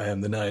 I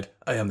am the Knight.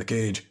 I am the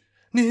Cage.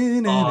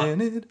 And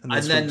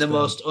then the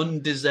most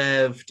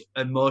undeserved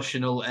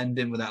emotional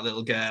ending with that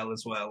little girl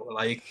as well.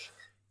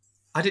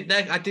 I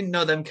didn't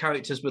know them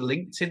characters were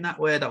linked in that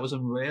way. That was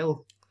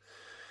unreal.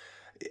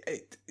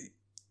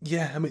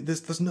 Yeah, I mean,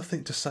 there's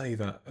nothing to say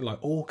that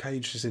all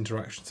Cage's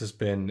interactions is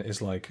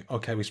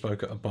okay, we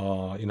spoke at a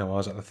bar, I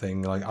was at the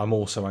thing, I'm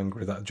also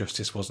angry that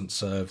justice wasn't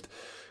served,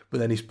 but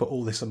then he's put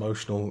all this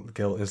emotional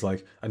guilt. Is I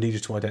need you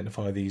to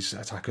identify these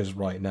attackers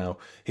right now.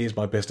 Here's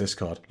my business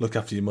card. Look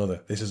after your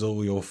mother. This is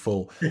all your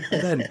fault.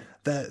 And then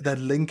they're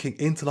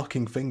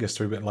interlocking fingers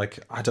through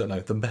it I don't know,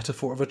 the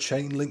metaphor of a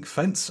chain link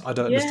fence. I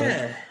don't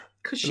understand. Yeah,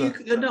 because you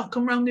could not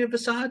come around the other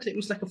side. It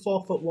was like a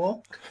 4-foot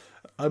walk.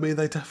 I mean,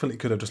 they definitely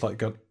could have just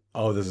gone,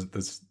 oh,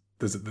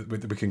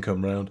 we can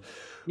come round.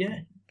 Yeah.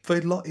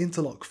 They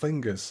interlock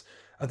fingers,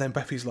 and then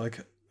Beffy's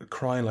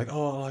crying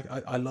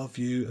I love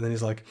you, and then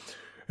he's like,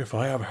 if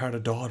I ever had a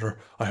daughter,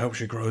 I hope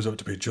she grows up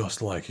to be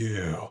just like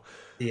you.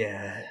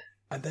 Yeah.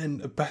 And then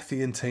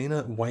Bethy and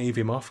Tina wave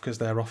him off because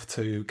they're off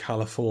to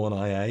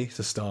California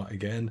to start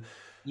again.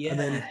 Yeah. And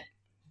then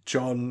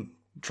John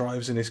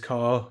drives in his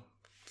car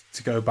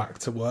to go back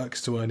to work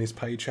to earn his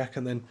paycheck,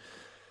 and then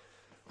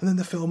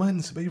the film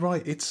ends. But you're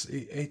right, it's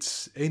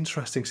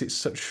interesting because it's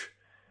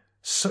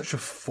such a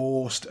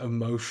forced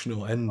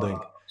emotional ending.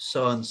 Oh,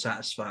 so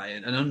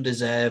unsatisfying and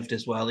undeserved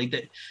as well. He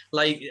did,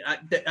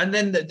 and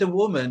then the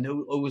woman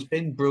who was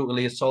been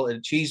brutally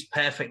assaulted, she's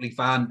perfectly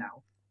fine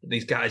now.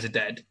 These guys are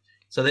dead,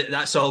 so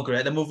that's all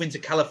great. They're moving to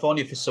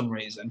California for some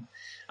reason,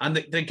 and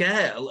the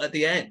girl at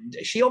the end,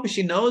 she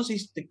obviously knows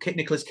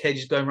Nicolas Cage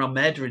is going around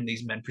murdering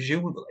these men,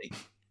 presumably.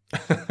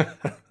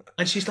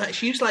 And she's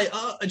like,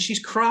 oh, and she's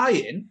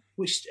crying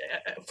which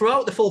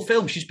throughout the full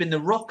film, she's been the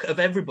rock of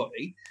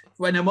everybody.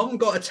 When her mum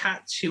got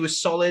attacked, she was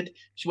solid.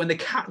 When the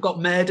cat got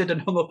murdered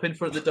and hung up in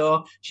front of the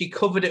door, she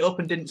covered it up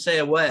and didn't say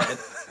a word.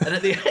 And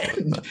at the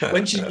end,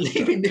 when she's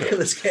leaving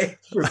Nicolas Cage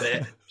for a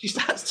bit, she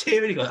starts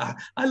tearing and goes,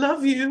 I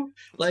love you.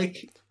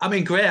 Like, I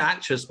mean, great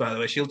actress, by the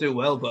way. She'll do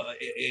well, but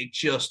it's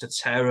just a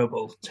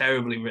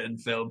terribly written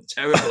film.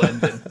 Terrible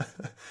ending.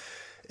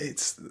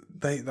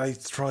 They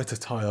try to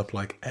tie up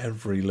like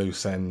every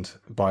loose end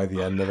by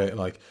the end of it.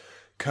 Like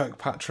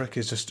Kirkpatrick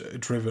is just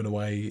driven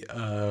away.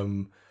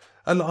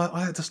 And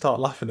I had to start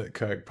laughing at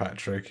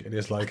Kirkpatrick, and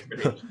it's like,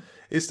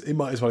 he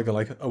might as well go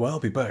like, "Oh, I'll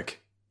be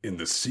back in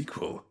the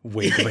sequel."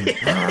 Wiggling.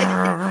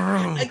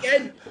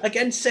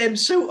 again, same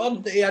suit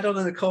on that he had on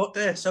the court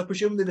day. So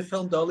presumably they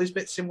filmed all these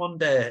bits in one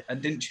day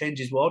and didn't change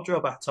his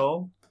wardrobe at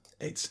all.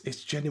 It's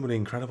genuinely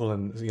incredible,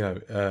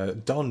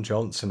 and Don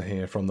Johnson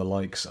here from the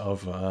likes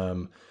of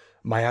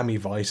Miami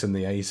Vice in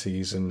the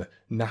 80s and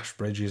Nash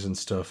Bridges and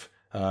stuff.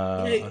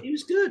 He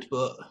was good,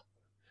 but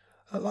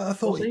I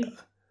thought.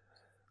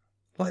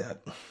 Like,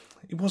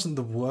 it wasn't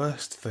the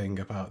worst thing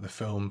about the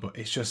film, but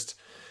it's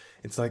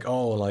like,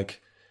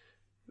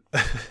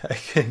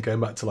 again, going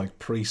back to like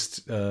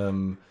Priest,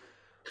 Fulmore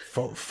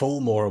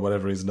or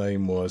whatever his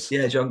name was.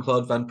 Yeah,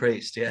 Jean-Claude Van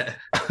Priest, yeah.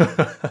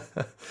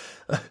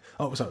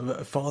 Was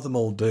that Father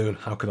Muldoon?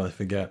 How could I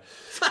forget?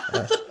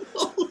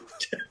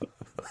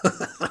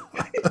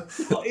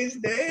 What his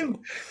name?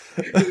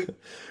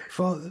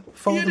 Father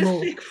he had a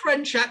thick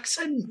French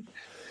accent.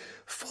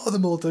 Father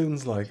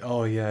Muldoon's like,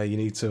 oh yeah, you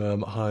need to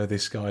hire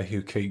this guy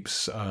who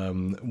keeps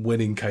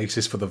winning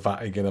cases for the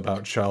Vatican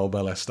about child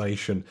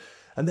molestation,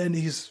 and then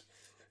he's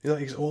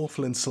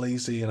awful and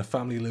sleazy, and a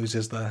family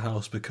loses their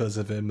house because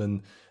of him,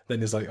 and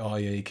then he's like, oh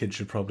yeah, your kid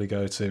should probably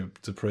go to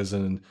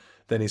prison, and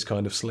then he's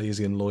kind of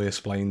sleazy and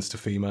lawyer-splains to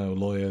female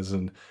lawyers,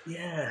 and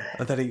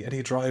then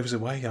he drives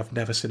away. I've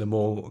never seen a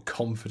more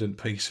confident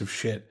piece of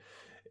shit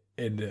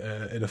in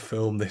a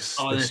film this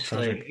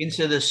tragic.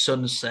 Into the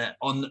Sunset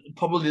on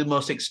probably the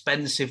most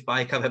expensive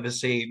bike I've ever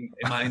seen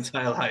in my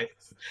entire life.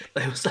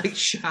 It was like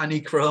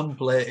shiny chrome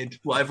plated,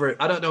 whatever.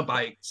 I don't know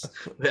bikes.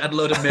 It had a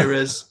load of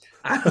mirrors.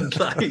 And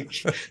like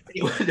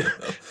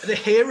the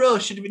hero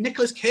should have been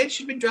Nicolas Cage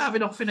should have been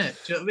driving off in it.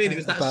 Do you know what I mean? It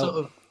was that sort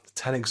of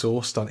 10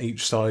 exhaust on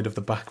each side of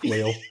the back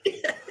wheel.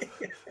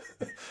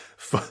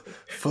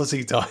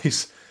 Fuzzy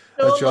dice.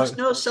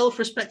 No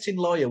self-respecting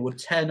lawyer would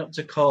turn up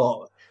to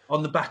court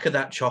on the back of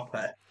that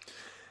chopper.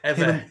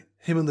 Ever.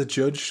 Him and the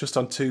judge just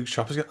on two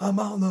choppers go, I'm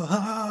on the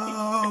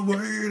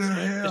highway to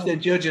hell. Just a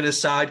judge in a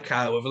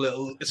sidecar with a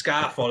little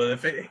scarf on and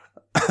everything.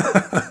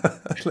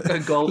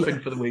 Going golfing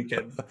for the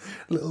weekend.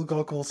 Little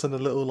goggles and a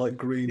little like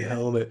green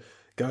helmet.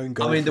 Going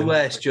golfing. I mean, the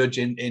worst judge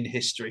in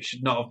history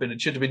should not have been. It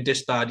should have been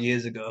disbarred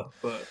years ago.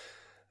 But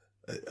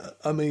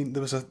I mean,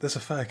 there's a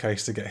fair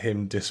case to get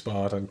him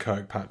disbarred and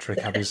Kirkpatrick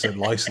have his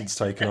license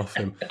taken off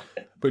him.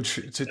 But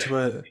I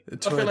feel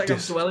like I'm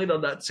dwelling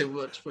on that too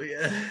much. But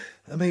yeah,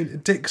 I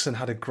mean, Dixon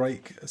had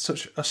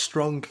such a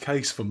strong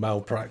case for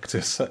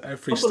malpractice at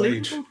every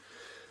stage.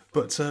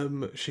 But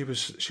she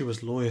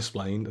was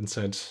lawyer-splained and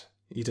said,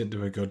 you didn't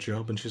do a good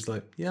job, and she's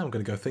like, yeah, I'm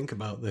going to go think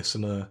about this,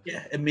 and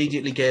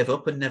immediately gave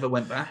up and never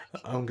went back.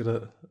 I'm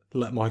going to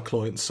let my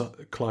client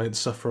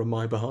suffer on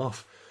my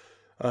behalf,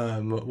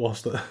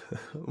 whilst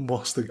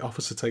the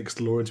officer takes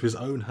the law into his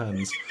own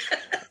hands,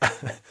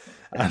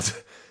 and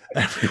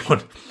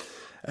everyone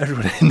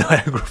in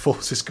Niagara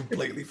Falls is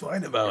completely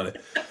fine about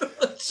it.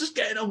 Everyone's just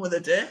getting on with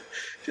the day.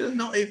 She's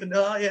not even.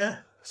 Oh yeah.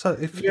 So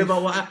if you hear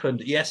about what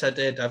happened? Yes, I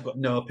did. I've got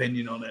no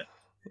opinion on it.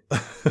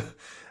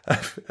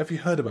 Have you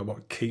heard about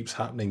what keeps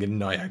happening in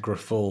Niagara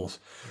Falls?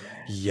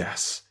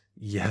 Yes,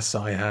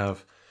 I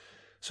have.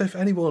 So if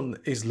anyone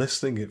is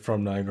listening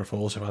from Niagara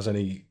Falls who has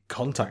any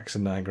contacts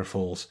in Niagara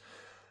Falls,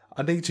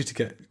 I need you to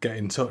get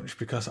in touch,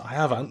 because I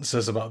have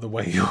answers about the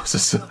way your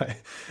society,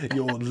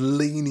 your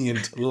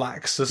lenient,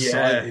 lax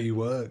society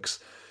works.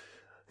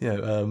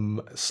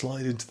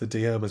 Slide into the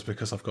DMs,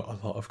 because I've got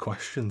a lot of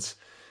questions.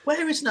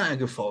 Where is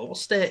Niagara Falls? What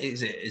state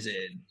is it? Is it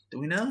in? Do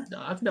we know? No,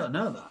 I don't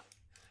know that.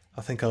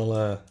 I think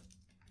I'll.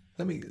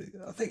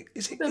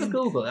 Is it?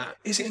 Google that.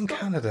 Is it in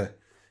Canada?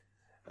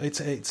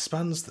 It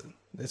spans.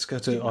 Let's go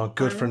to our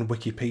good friend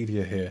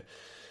Wikipedia here.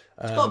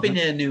 It's got to be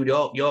near New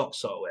York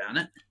sort of way,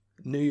 hasn't it?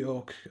 New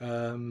York.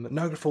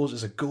 Niagara Falls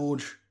is a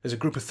gorge. There's a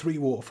group of 3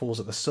 waterfalls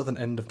at the southern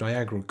end of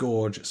Niagara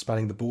Gorge,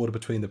 spanning the border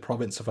between the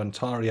province of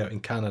Ontario in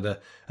Canada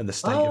and the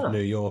state of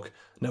New York.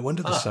 No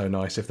wonder they're so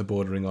nice if they're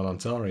bordering on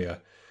Ontario.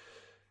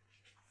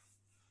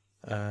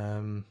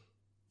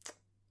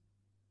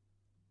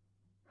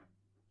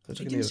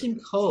 It didn't seem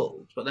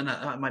cold, but then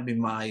that might be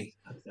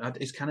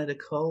is Canada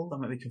cold? That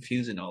might be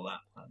confusing all that.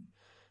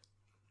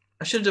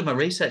 I should have done my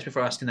research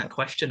before asking that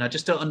question. I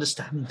just don't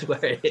understand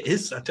where it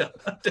is. I don't.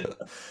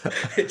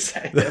 It's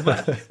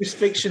this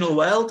fictional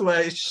world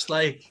where it's just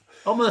like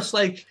almost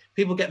like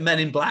people get Men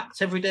in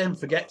Blacks every day and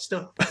forget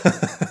stuff.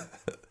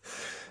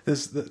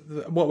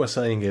 What we're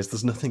saying is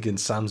there's nothing in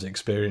Sam's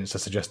experience to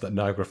suggest that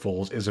Niagara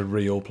Falls is a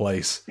real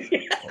place.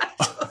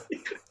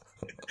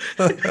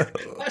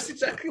 That's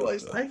exactly what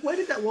it's like. Where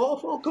did that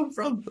waterfall come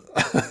from?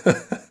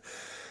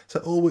 So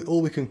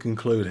all we can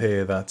conclude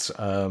here that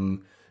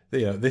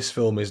this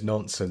film is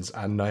nonsense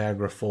and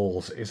Niagara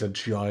Falls is a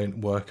giant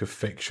work of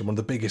fiction, one of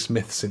the biggest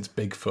myths since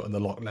Bigfoot and the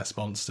Loch Ness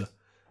Monster.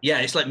 Yeah,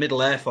 it's like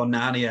Middle Earth on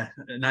Narnia.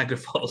 Niagara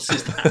Falls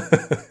is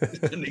that.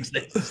 It doesn't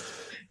exist.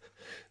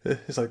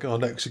 It's like, oh,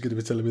 next you're going to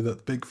be telling me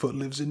that Bigfoot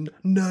lives in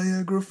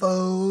Niagara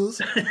Falls.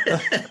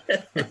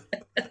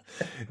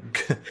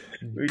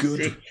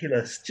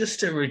 Ridiculous.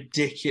 Just a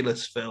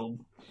ridiculous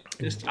film.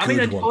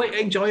 Quite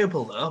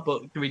enjoyable though,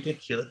 but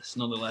ridiculous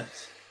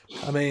nonetheless.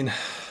 I mean,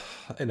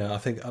 I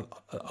think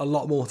a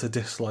lot more to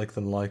dislike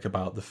than like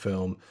about the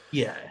film.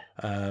 Yeah.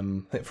 I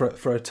think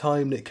for a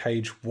time, Nick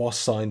Cage was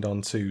signed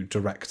on to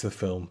direct the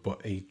film,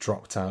 but he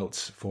dropped out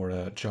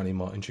for Johnny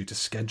Martin due to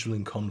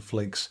scheduling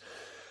conflicts.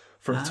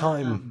 For a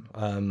time,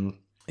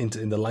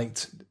 in the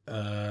late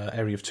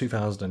area of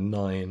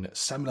 2009,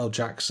 Samuel L.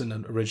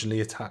 Jackson originally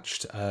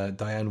attached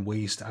Diane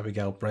Wiest,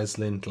 Abigail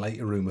Breslin,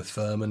 later Uma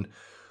Thurman.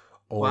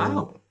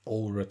 All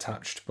were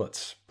attached,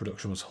 but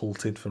production was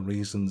halted for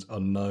reasons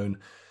unknown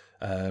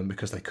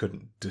because they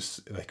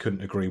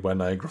couldn't agree where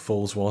Niagara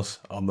Falls was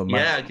on the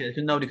map. Yeah,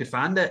 nobody could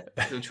find it.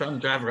 They were trying to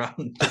drive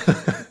around.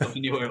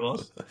 Nobody knew where it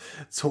was.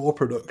 Tore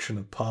production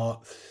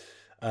apart.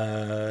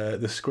 The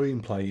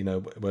screenplay,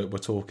 we're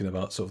talking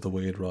about sort of the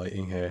weird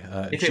writing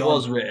here. If it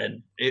was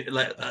written,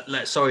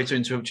 sorry to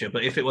interrupt you,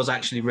 but if it was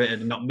actually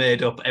written and not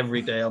made up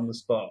every day on the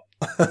spot,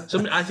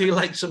 I feel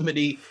like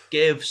somebody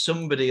gave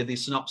somebody the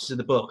synopsis of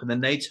the book, and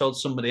then they told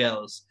somebody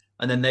else,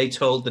 and then they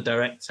told the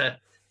director,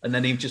 and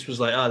then he just was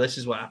like, "Oh, this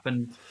is what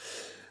happened."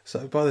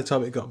 So by the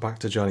time it got back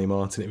to Johnny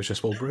Martin, it was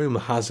just, well, rumour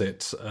has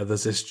it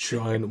there's this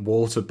giant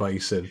water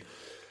basin.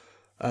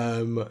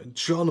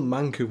 John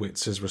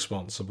Mankiewicz is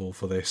responsible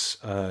for this,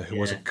 who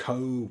was a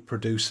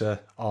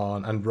co-producer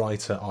on and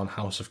writer on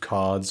House of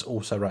Cards,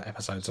 also wrote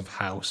episodes of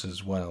House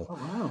as well.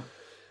 Oh,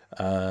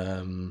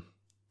 wow.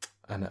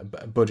 And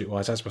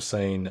budget-wise, as we're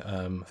saying,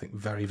 I think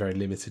very, very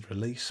limited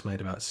release,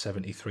 made about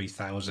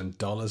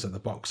 $73,000 at the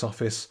box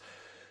office.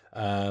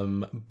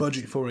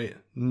 Budget for it,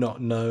 not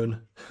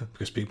known,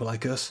 because people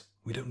like us,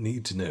 we don't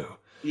need to know.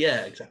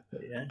 Yeah,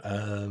 exactly, yeah.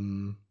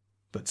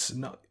 But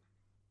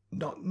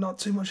not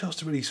too much else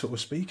to really sort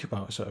of speak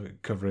about sort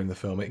of covering the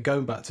film.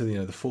 Going back to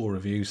the 4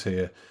 reviews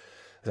here,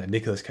 that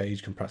Nicolas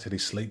Cage can practically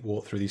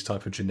sleepwalk through these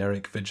type of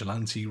generic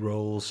vigilante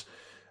roles.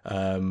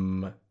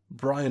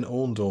 Brian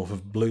Orndorff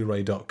of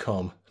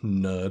Blu-ray.com,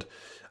 nerd,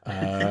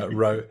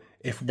 wrote,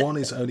 if one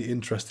is only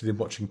interested in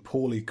watching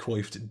poorly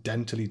coiffed,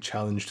 dentally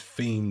challenged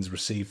fiends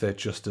receive their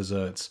just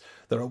desserts,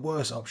 there are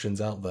worse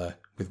options out there,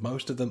 with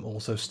most of them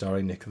also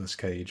starring Nicolas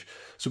Cage.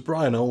 So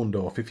Brian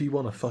Orndorff, if you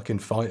want to fucking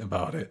fight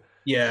about it,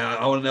 yeah,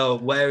 I want to know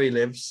where he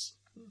lives,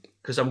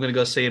 because I'm going to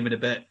go see him in a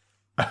bit.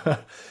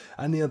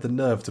 And he had the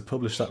nerve to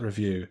publish that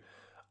review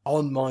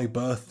on my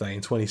birthday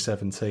in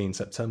 2017,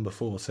 September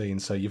 14.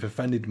 So you've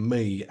offended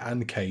me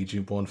and Cage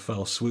in one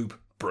fell swoop,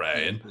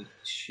 Brian.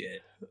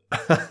 Shit.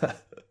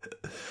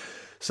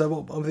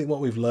 So I think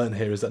what we've learned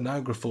here is that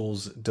Niagara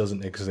Falls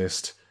doesn't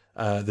exist.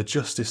 The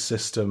justice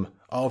system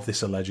of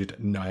this alleged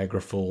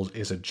Niagara Falls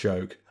is a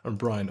joke. And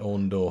Brian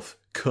Orndorff,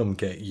 come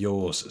get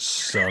yours,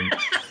 son.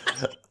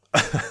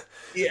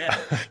 Yeah.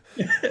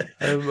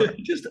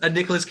 And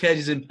Nicolas Cage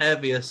is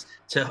impervious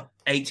to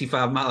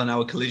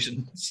 85-mile-an-hour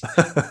collisions.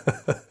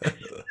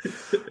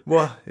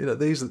 Well,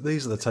 these are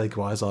the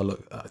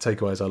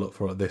takeaways I look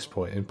for at this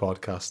point in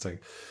podcasting.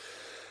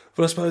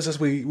 But I suppose as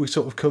we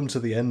sort of come to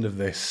the end of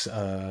this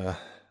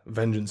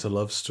Vengeance, a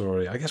Love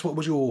Story, I guess what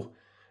was your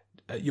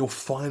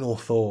final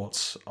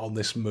thoughts on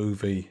this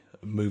movie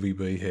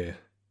B here?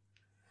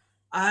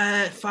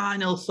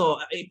 Final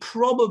thought, it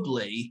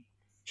probably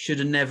should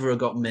have never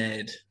got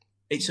made.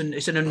 It's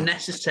an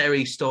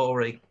unnecessary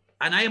story,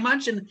 and I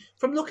imagine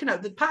from looking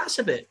at the parts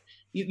of it,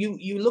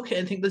 you look at it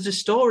and think there's a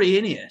story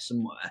in here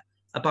somewhere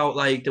about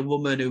like the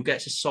woman who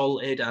gets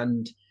assaulted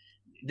and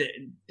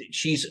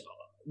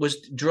was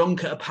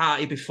drunk at a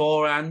party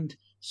beforehand.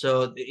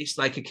 So it's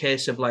like a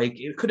case of like,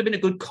 it could have been a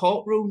good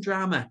courtroom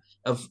drama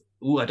of,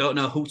 I don't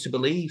know who to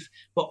believe.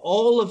 But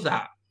all of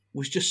that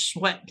was just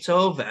swept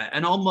over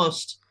and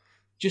almost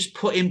just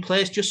put in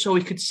place just so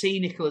we could see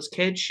Nicolas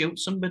Cage shoot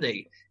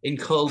somebody in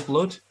cold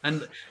blood.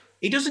 And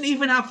he doesn't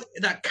even have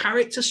that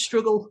character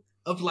struggle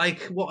of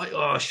like,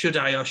 should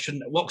I or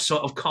shouldn't? What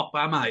sort of cop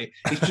am I?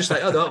 He's just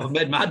like, no, I've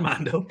made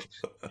Madman up.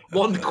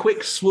 One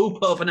quick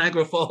swoop over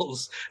Niagara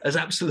Falls has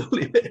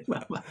absolutely made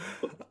Madman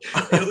up.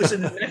 It was a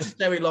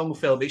necessary long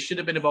film. It should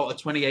have been about a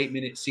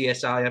 28-minute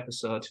CSI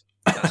episode.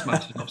 That's my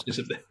synopsis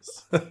of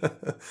this.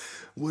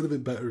 Would have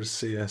been better as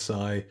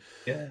CSI.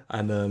 Yeah.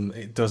 And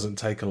it doesn't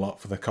take a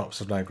lot for the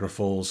cops of Niagara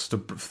Falls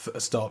to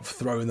start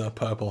throwing their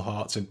purple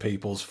hearts in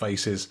people's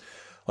faces.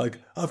 Like,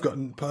 I've got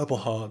purple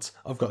hearts,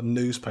 I've got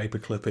newspaper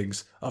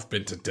clippings, I've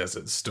been to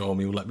Desert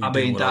Storm, you let me do what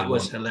I want. That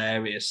was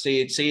hilarious.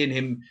 Seeing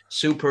him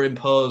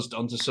superimposed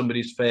onto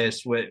somebody's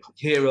face with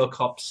hero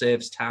cop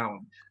saves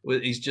town.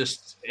 He's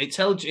just, it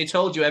told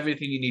you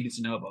everything you needed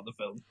to know about the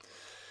film.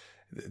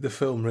 the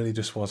film really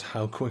just was,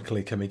 how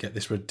quickly can we get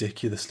this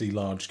ridiculously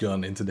large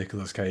gun into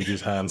Nicolas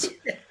Cage's hands?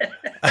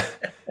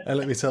 And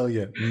let me tell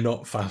you,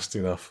 not fast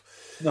enough.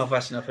 Not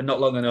fast enough and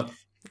not long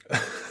enough.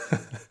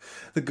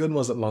 The gun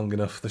wasn't long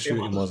enough. The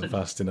shooting wasn't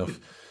fast enough.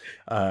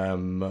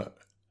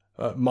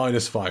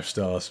 Minus 5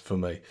 stars for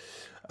me.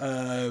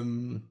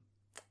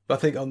 But I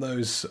think on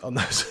those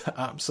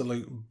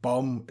absolute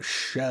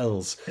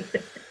bombshells,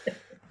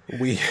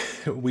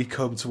 we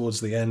come towards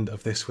the end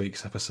of this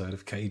week's episode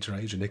of Cage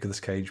Rage, a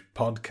Nicolas Cage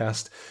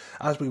podcast.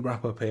 As we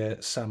wrap up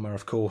here, Samar,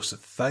 of course,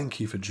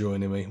 thank you for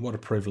joining me. What a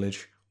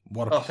privilege.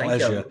 What a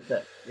pleasure.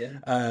 Yeah.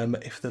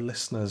 If the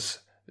listeners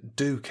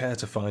do care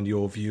to find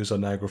your views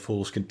on Niagara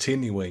Falls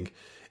continuing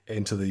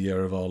into the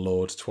year of our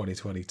Lord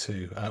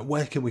 2022,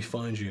 where can we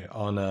find you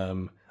on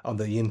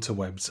the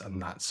interwebs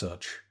and that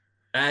such?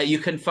 You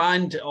can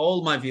find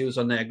all my views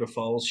on Niagara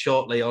Falls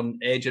shortly on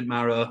Agent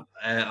Marrow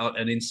on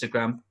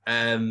Instagram.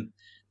 I'm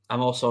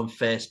also on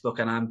Facebook,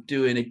 and I'm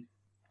doing a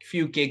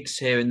few gigs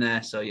here and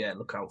there. So yeah,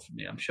 look out for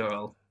me. I'm sure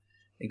I'll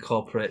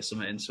incorporate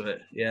something into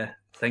it. Yeah,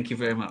 thank you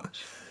very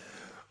much.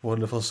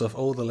 Wonderful stuff.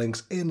 All the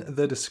links in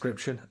the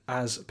description,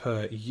 as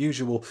per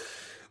usual.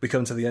 We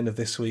come to the end of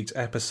this week's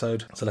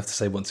episode. So I'll have to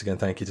say once again,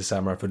 thank you to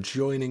Samara for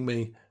joining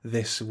me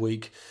this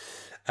week.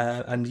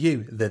 And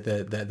you,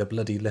 the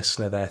bloody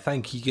listener there,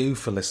 thank you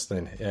for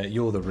listening.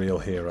 You're the real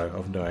hero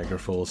of Niagara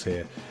Falls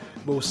here.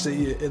 We'll see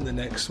you in the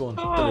next one.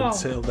 But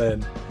until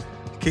then,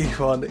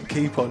 keep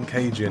on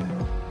caging.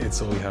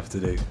 It's all you have to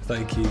do.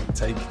 Thank you,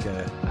 take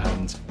care,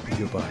 and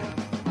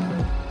goodbye.